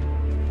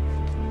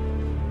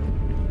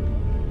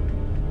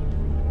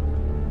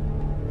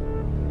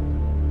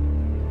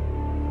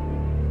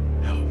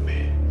 Help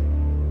me.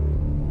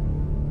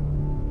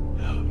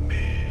 Help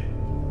me.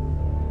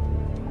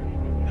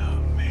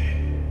 Help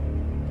me.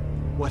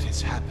 What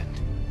has happened?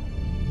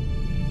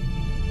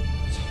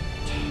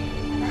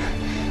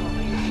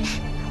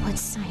 What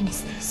sign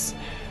is this?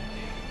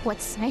 What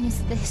sign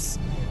is this?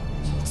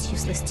 It's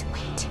useless to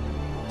wait.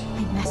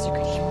 I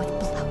massacred him with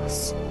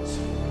blows.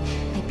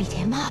 I beat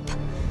him up.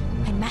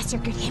 I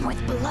massacred him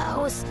with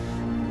blows.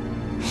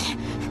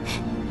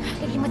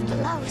 I him with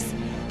blows.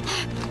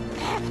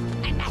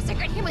 I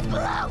massacred him with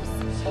blows.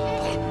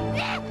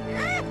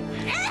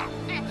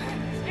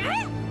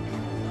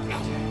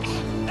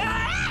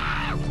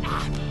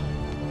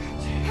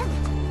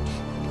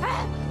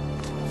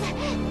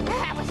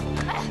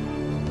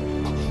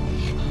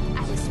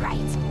 I was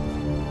right.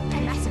 I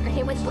massacred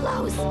him with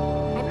blows.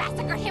 I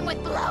massacred him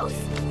with blows.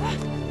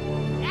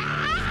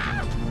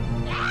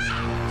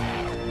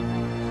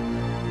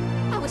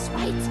 I was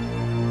right.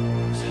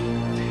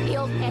 The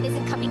old man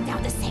isn't coming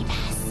down the same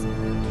ass.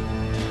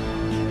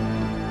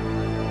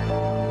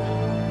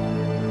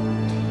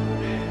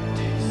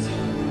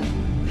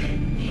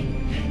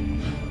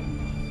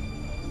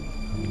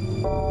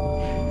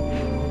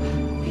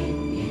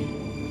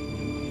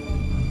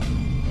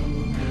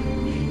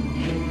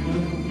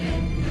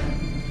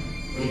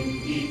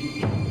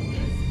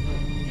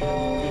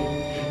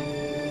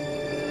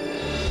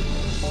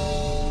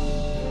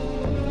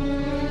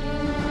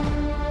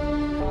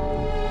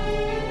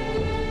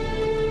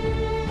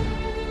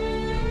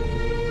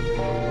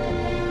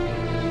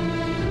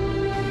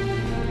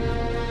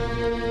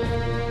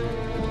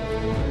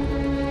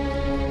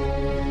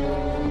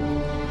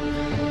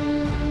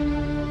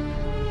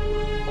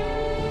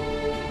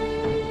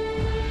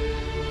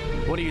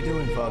 What are you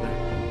doing, Father?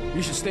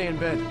 You should stay in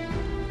bed.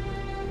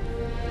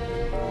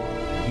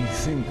 He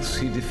thinks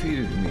he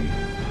defeated me.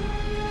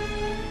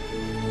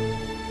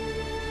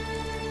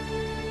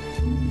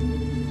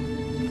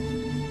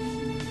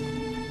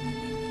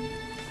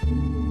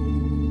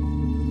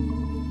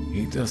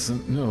 He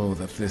doesn't know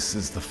that this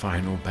is the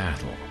final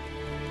battle.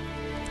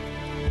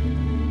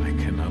 I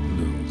cannot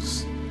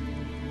lose.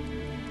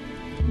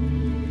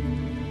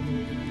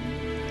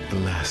 The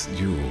last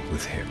duel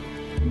with him.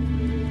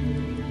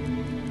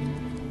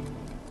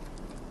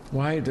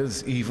 Why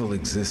does evil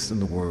exist in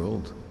the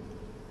world?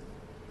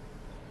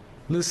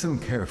 Listen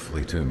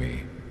carefully to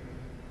me.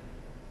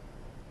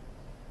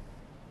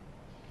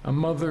 A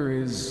mother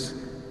is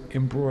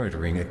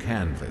embroidering a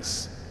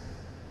canvas,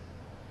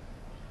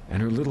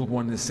 and her little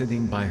one is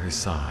sitting by her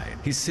side.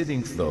 He's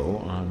sitting, though,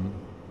 on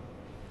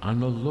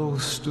a low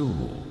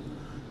stool.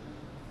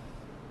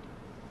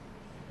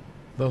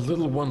 The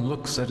little one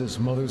looks at his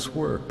mother's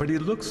work, but he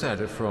looks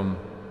at it from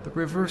the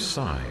reverse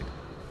side,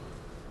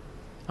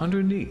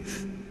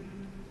 underneath,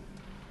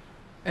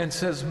 and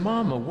says,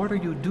 "Mama, what are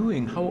you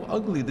doing? How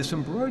ugly this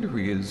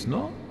embroidery is,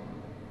 no?"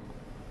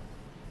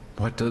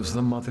 What does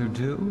the mother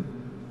do?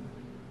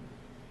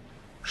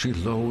 She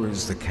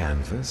lowers the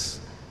canvas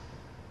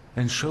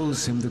and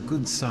shows him the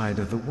good side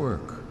of the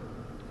work.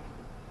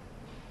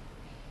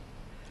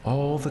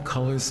 All the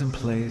colors in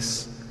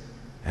place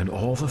and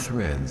all the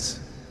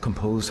threads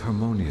compose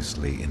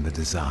harmoniously in the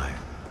design.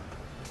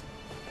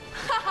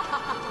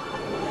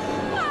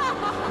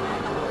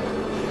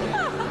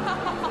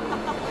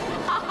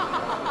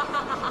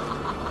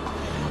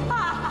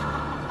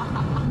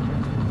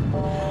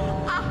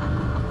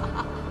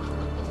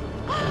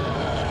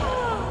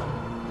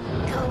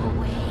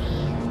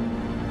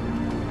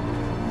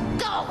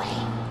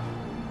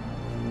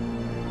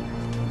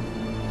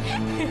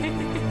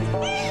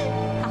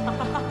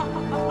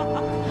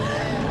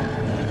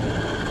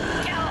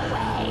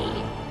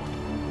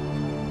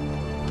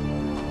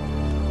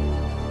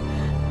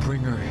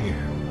 Bring her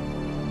here.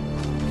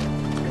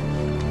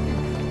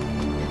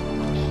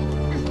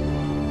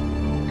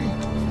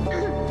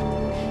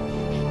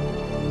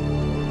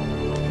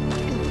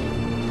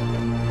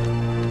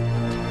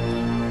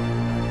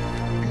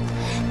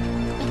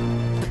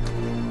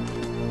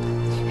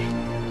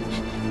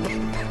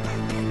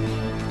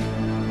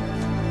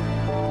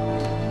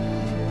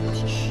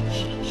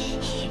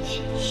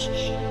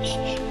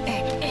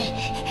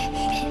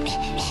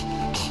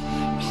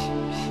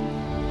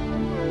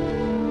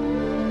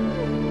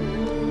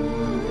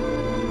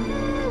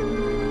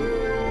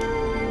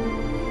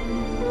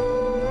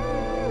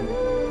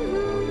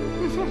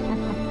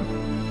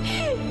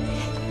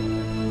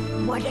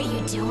 What are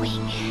you doing?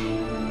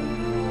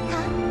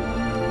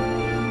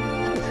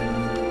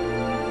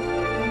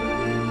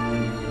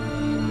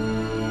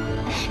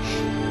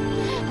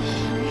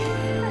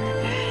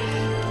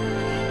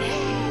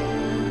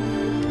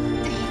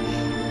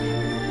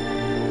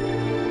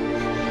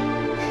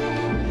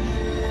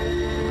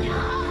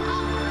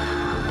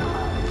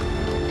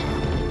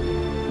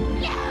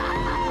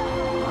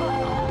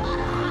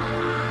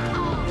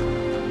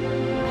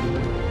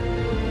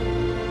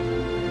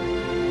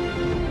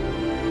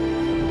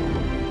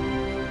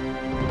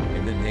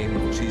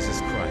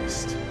 Jesus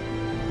Christ,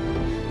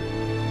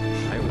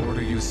 I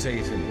order you,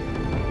 Satan,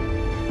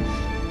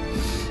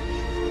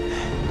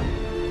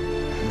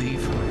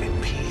 leave her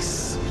in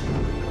peace.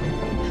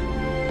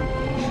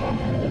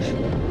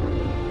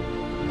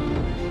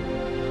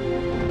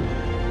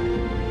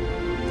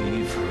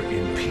 Leave her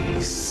in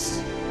peace.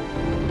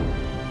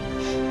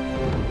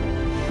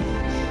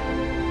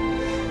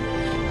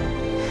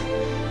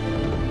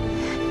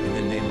 In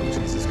the name of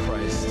Jesus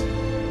Christ,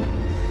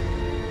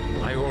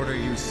 I order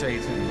you,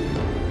 Satan,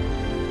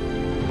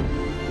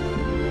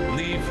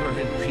 leave her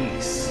in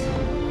peace.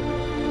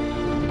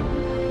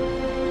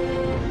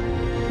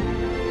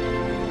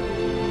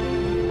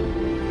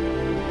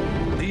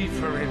 Leave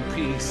her in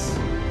peace.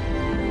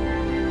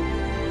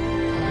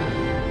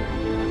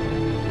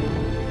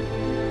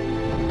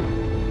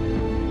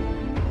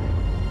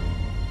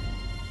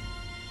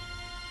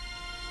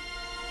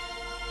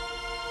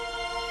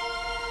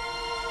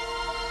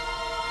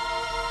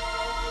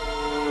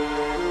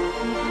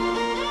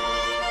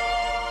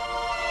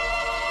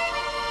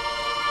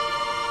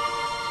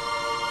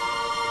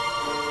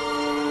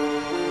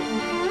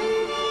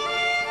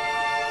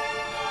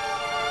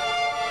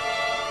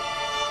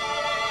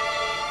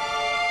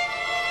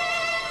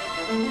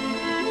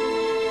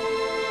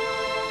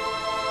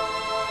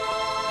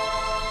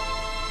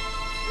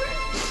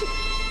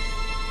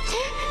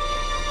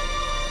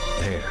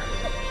 There.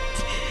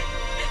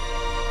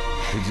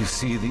 Did you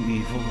see the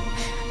evil?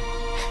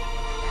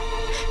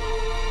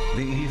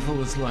 The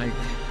evil is like...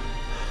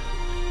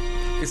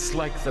 it's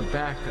like the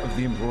back of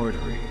the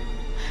embroidery.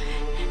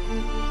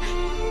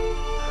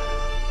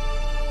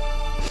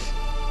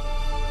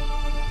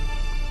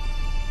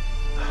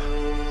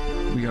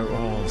 We are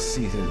all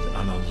seated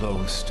on a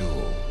low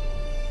stool.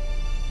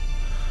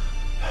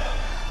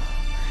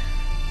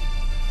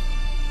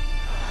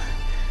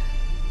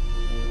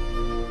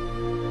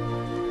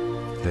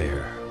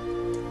 There.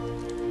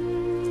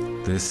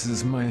 This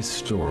is my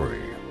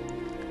story.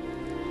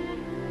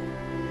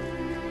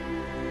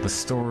 The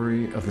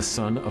story of the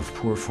son of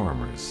poor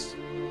farmers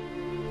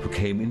who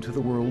came into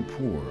the world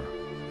poor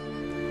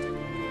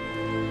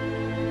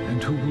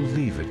and who will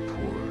leave it poor.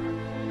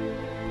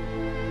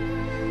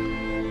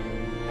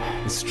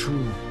 It's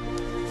true,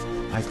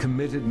 I've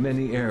committed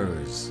many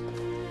errors,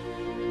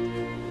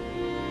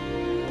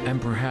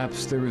 and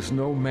perhaps there is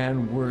no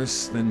man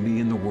worse than me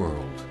in the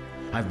world.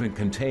 I've been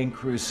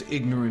cantankerous,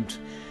 ignorant,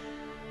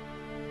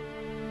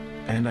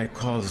 and I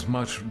caused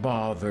much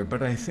bother,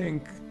 but I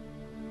think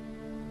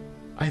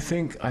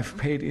I've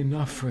paid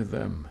enough for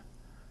them.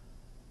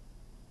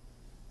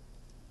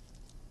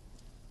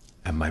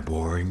 Am I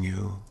boring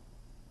you?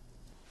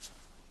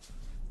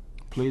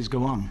 Please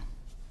go on.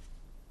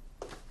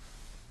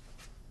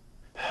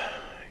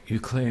 You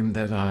claim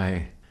that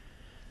I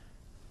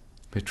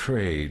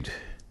betrayed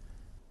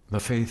the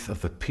faith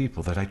of the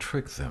people, that I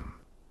tricked them.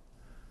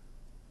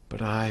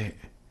 But I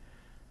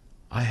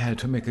had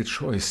to make a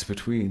choice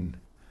between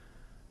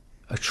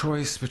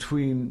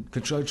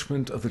the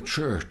judgment of the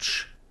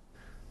church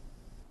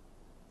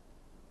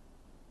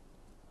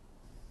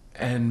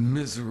and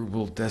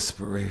miserable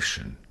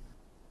desperation.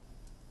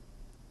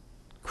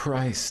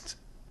 Christ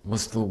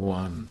was the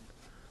one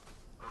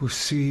who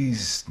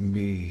seized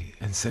me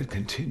and said,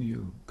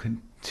 continue,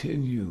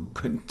 continue,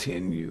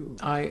 continue.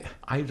 I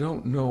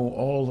don't know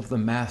all of the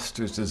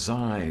master's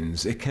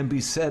designs. It can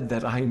be said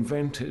that I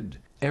invented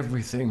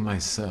everything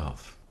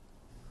myself.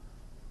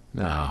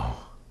 Now,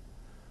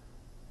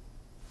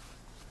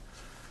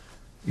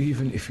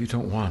 even if you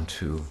don't want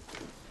to,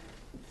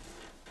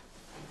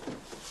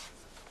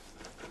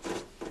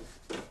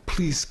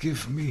 please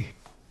give me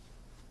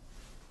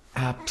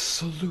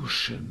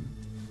absolution.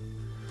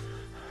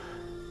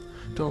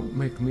 Don't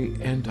make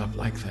me end up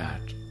like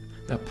that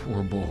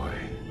poor boy.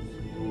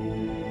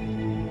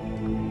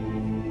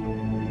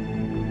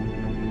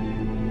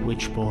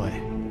 Which boy?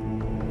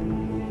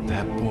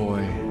 That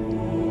boy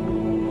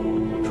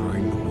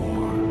during the war.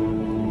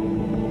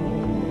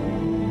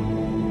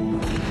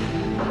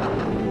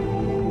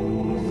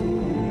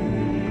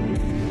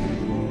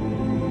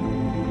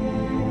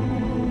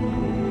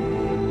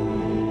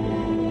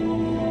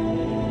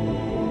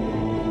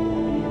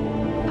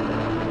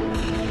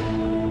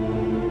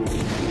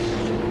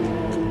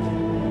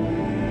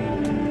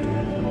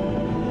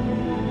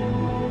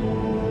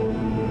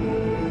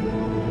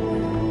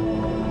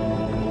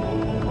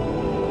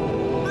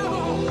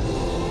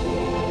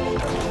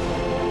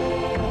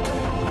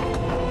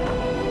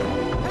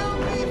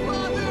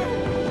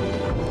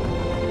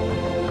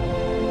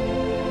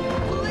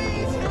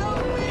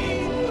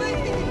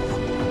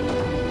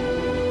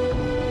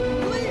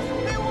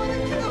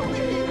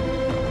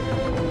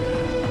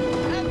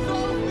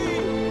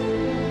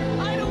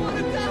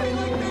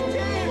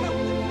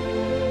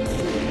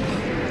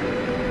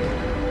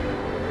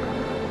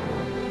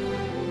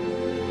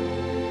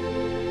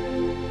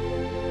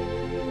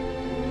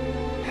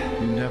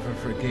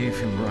 Forgave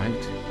him,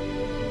 right?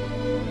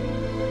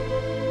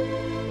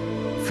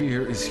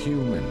 Fear is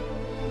human.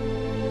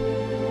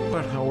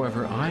 But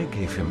however, I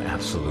gave him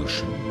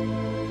absolution.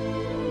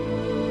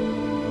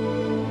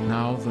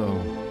 Now, though,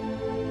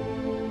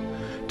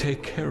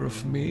 take care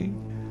of me.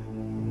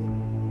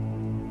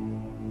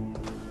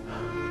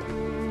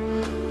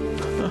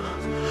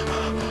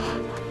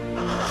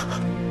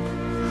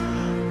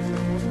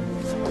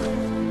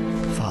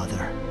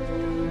 Father,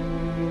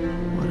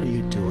 what are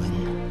you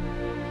doing?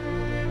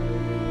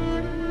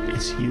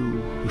 It's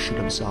you who should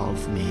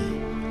absolve me.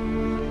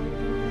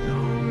 No,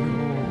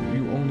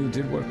 you only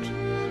did what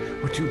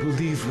you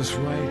believed was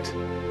right,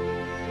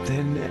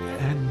 then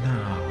and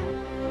now.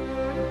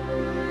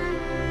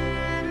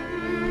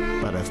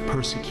 But I've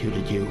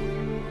persecuted you,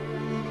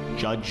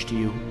 judged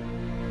you,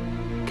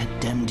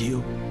 condemned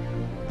you.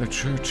 The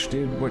church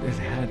did what it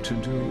had to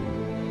do.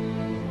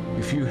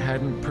 If you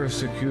hadn't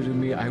persecuted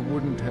me, I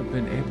wouldn't have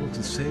been able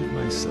to save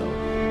myself.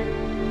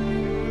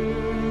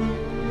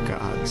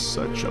 God,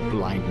 such a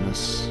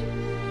blindness.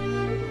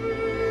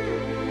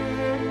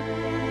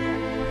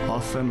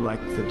 Often,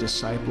 like the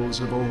disciples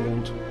of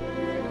old,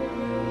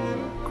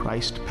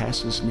 Christ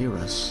passes near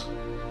us,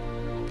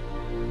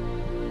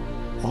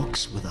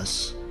 walks with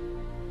us.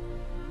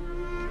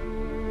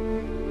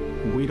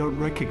 We don't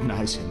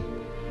recognize him.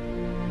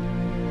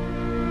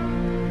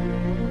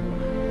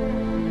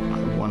 I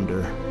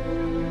wonder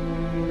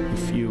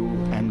if you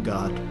and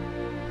God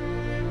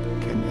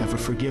can ever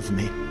forgive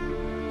me.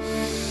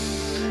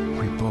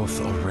 We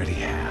both already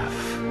have.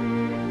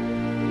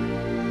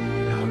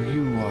 Now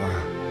you are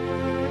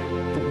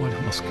the one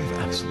who must give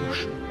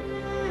absolution.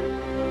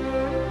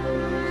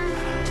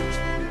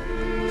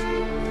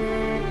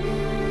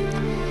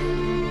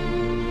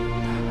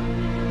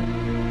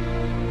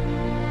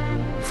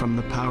 From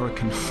the power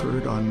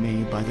conferred on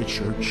me by the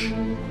Church,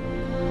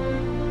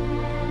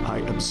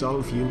 I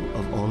absolve you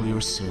of all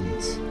your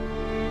sins.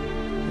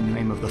 In the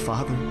name of the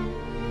Father,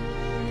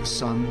 the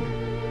Son,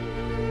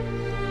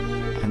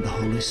 and the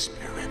Holy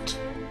Spirit.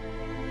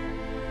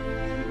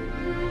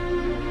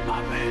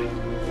 Amen.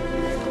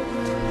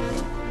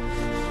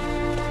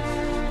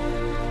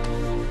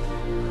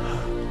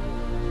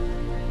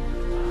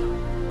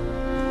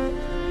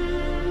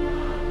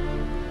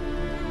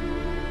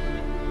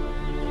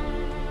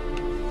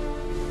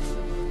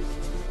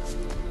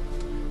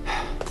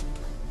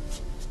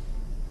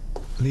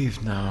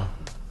 Leave now.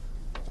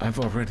 I've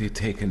already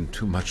taken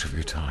too much of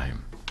your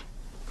time.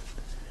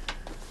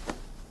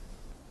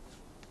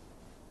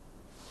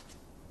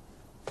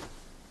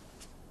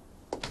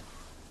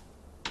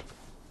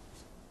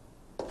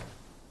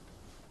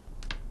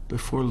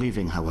 Before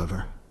leaving,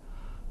 however,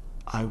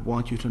 I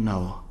want you to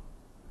know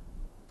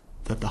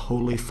that the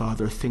Holy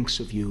Father thinks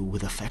of you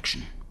with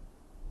affection.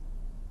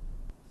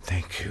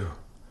 Thank you.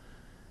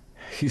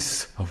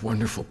 He's a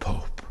wonderful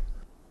Pope.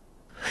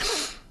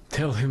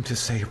 Tell him to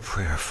say a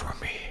prayer for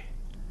me.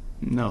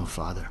 No,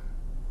 Father.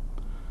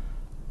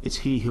 It's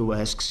he who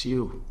asks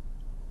you.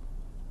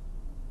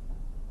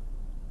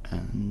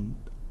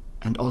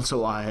 And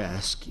also I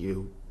ask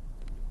you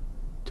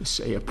to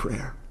say a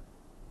prayer.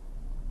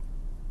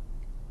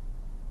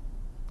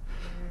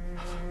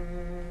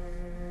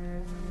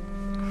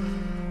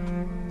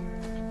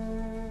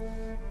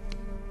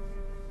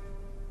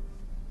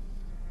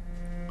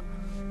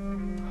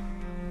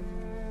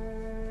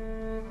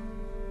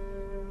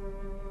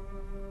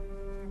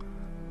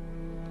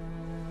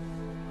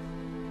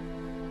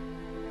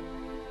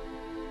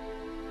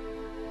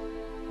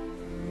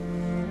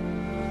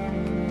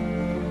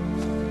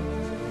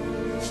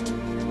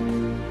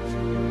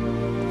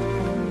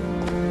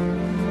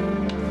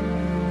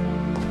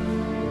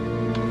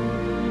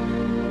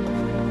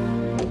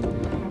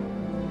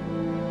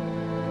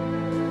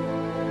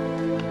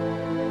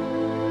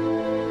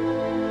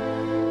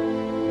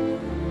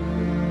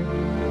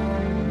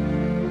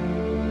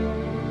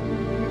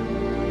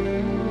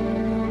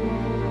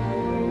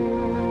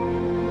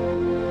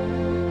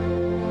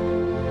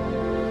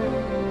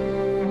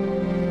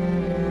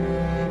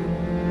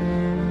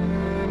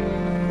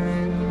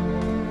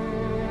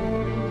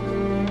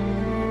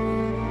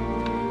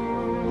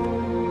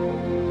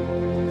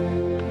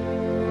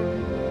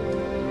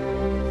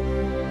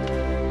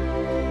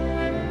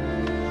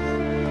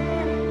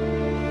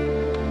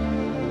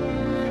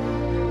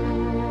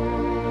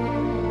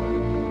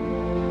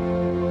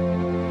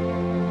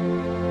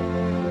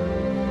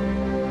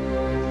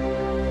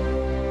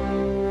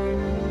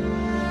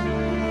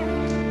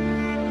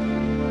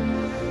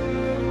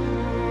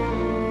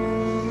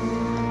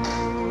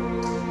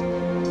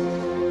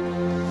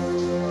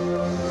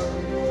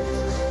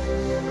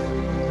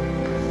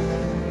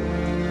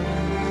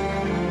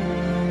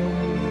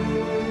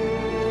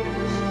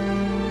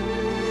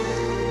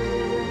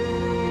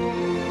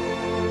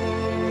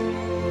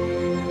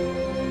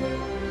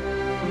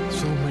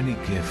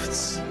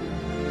 Gifts,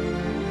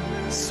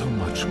 so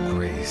much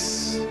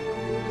grace,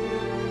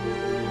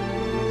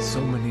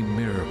 so many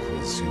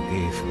miracles you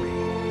gave me.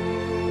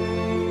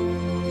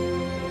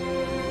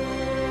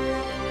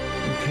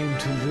 You came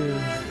to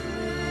live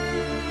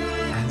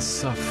and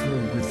suffer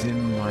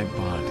within my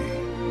body.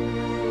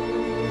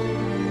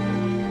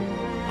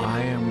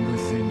 I am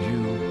within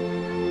you,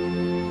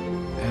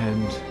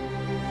 and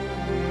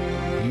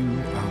you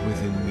are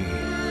within me.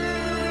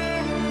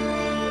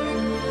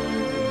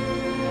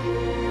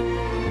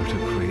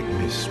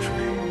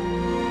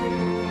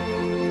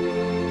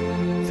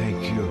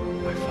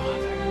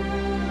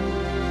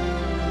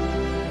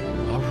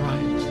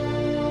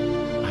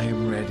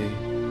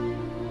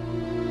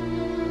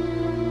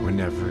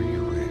 whenever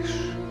you wish.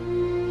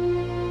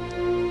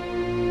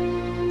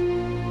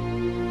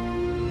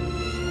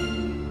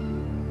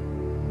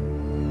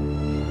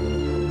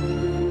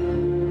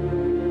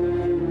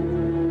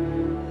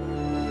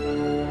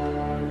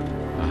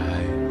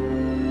 I,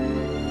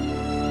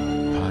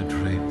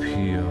 Padre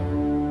Pio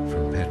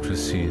from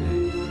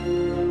Petrosine,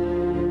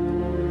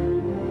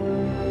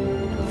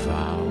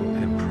 vow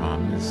and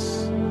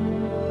promise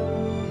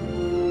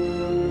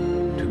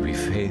to be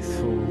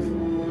faithful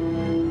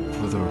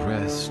for the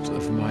rest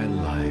of my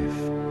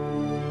life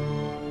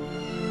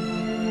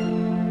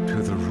to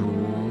the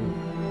rule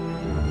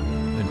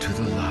and to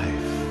the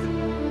life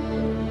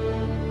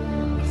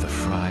of the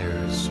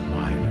Friars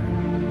Minor.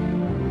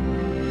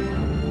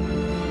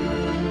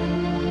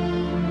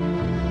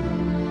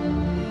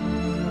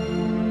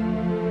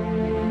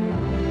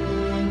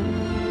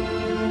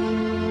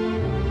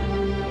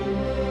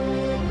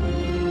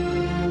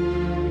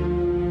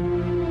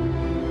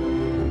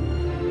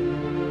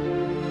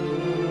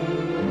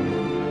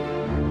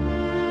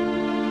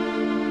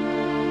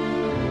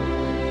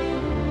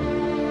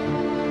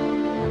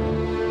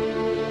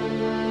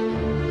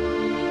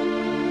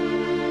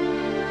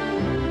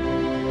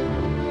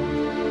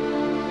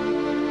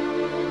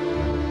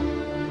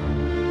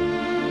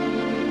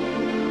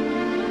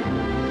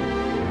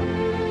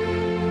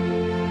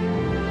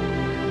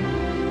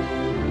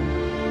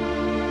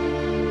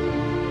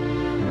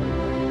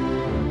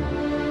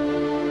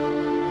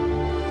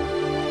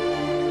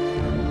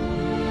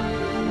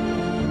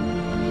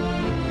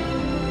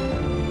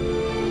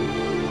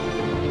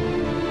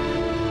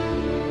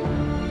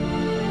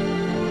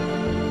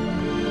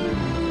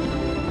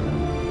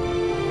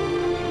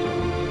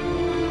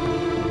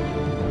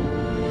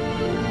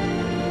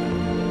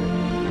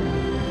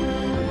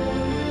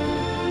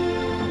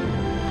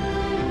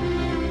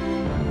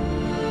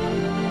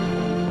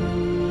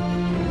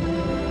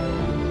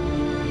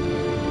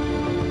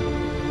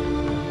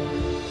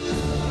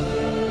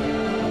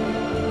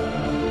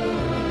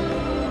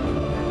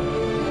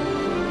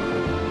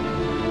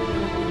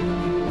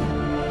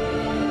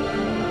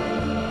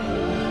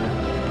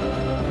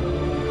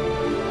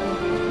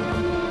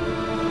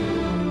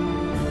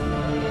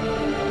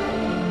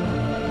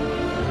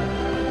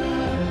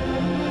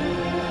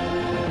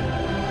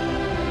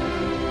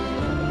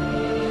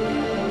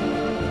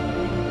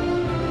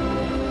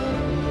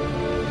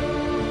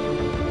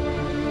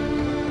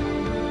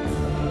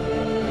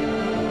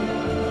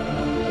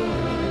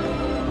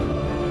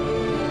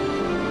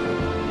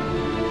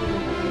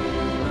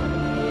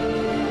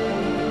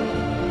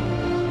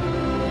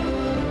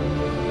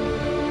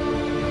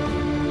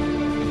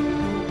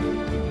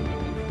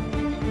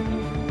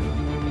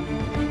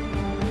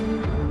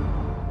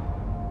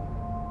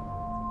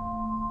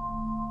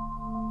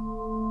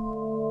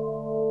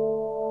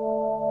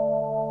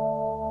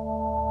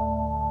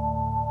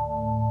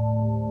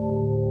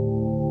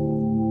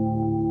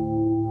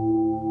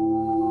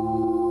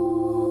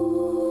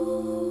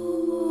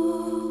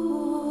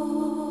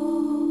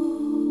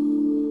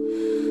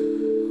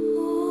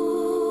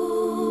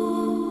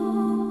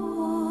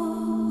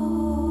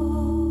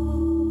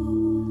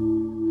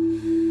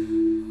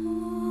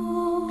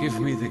 Give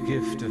me the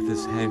gift of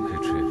this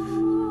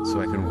handkerchief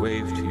so I can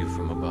wave to you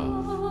from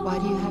above. Why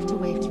do you have to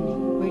wave to me?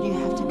 Where do you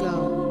have to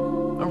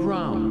go?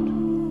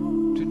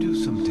 Around, to do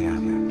some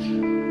damage.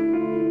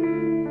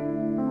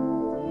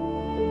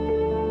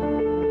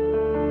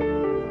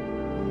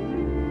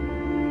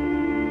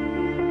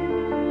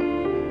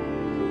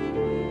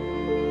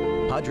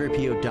 Padre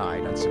Pio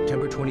died on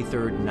September 23,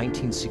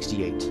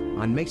 1968.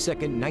 On May 2,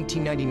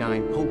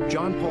 1999, Pope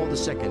John Paul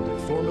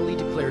II formally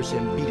declares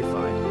him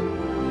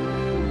beatified.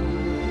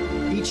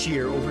 Each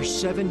year, over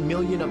 7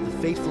 million of the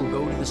faithful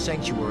go to the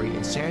sanctuary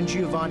in San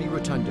Giovanni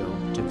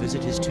Rotondo to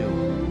visit his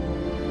tomb.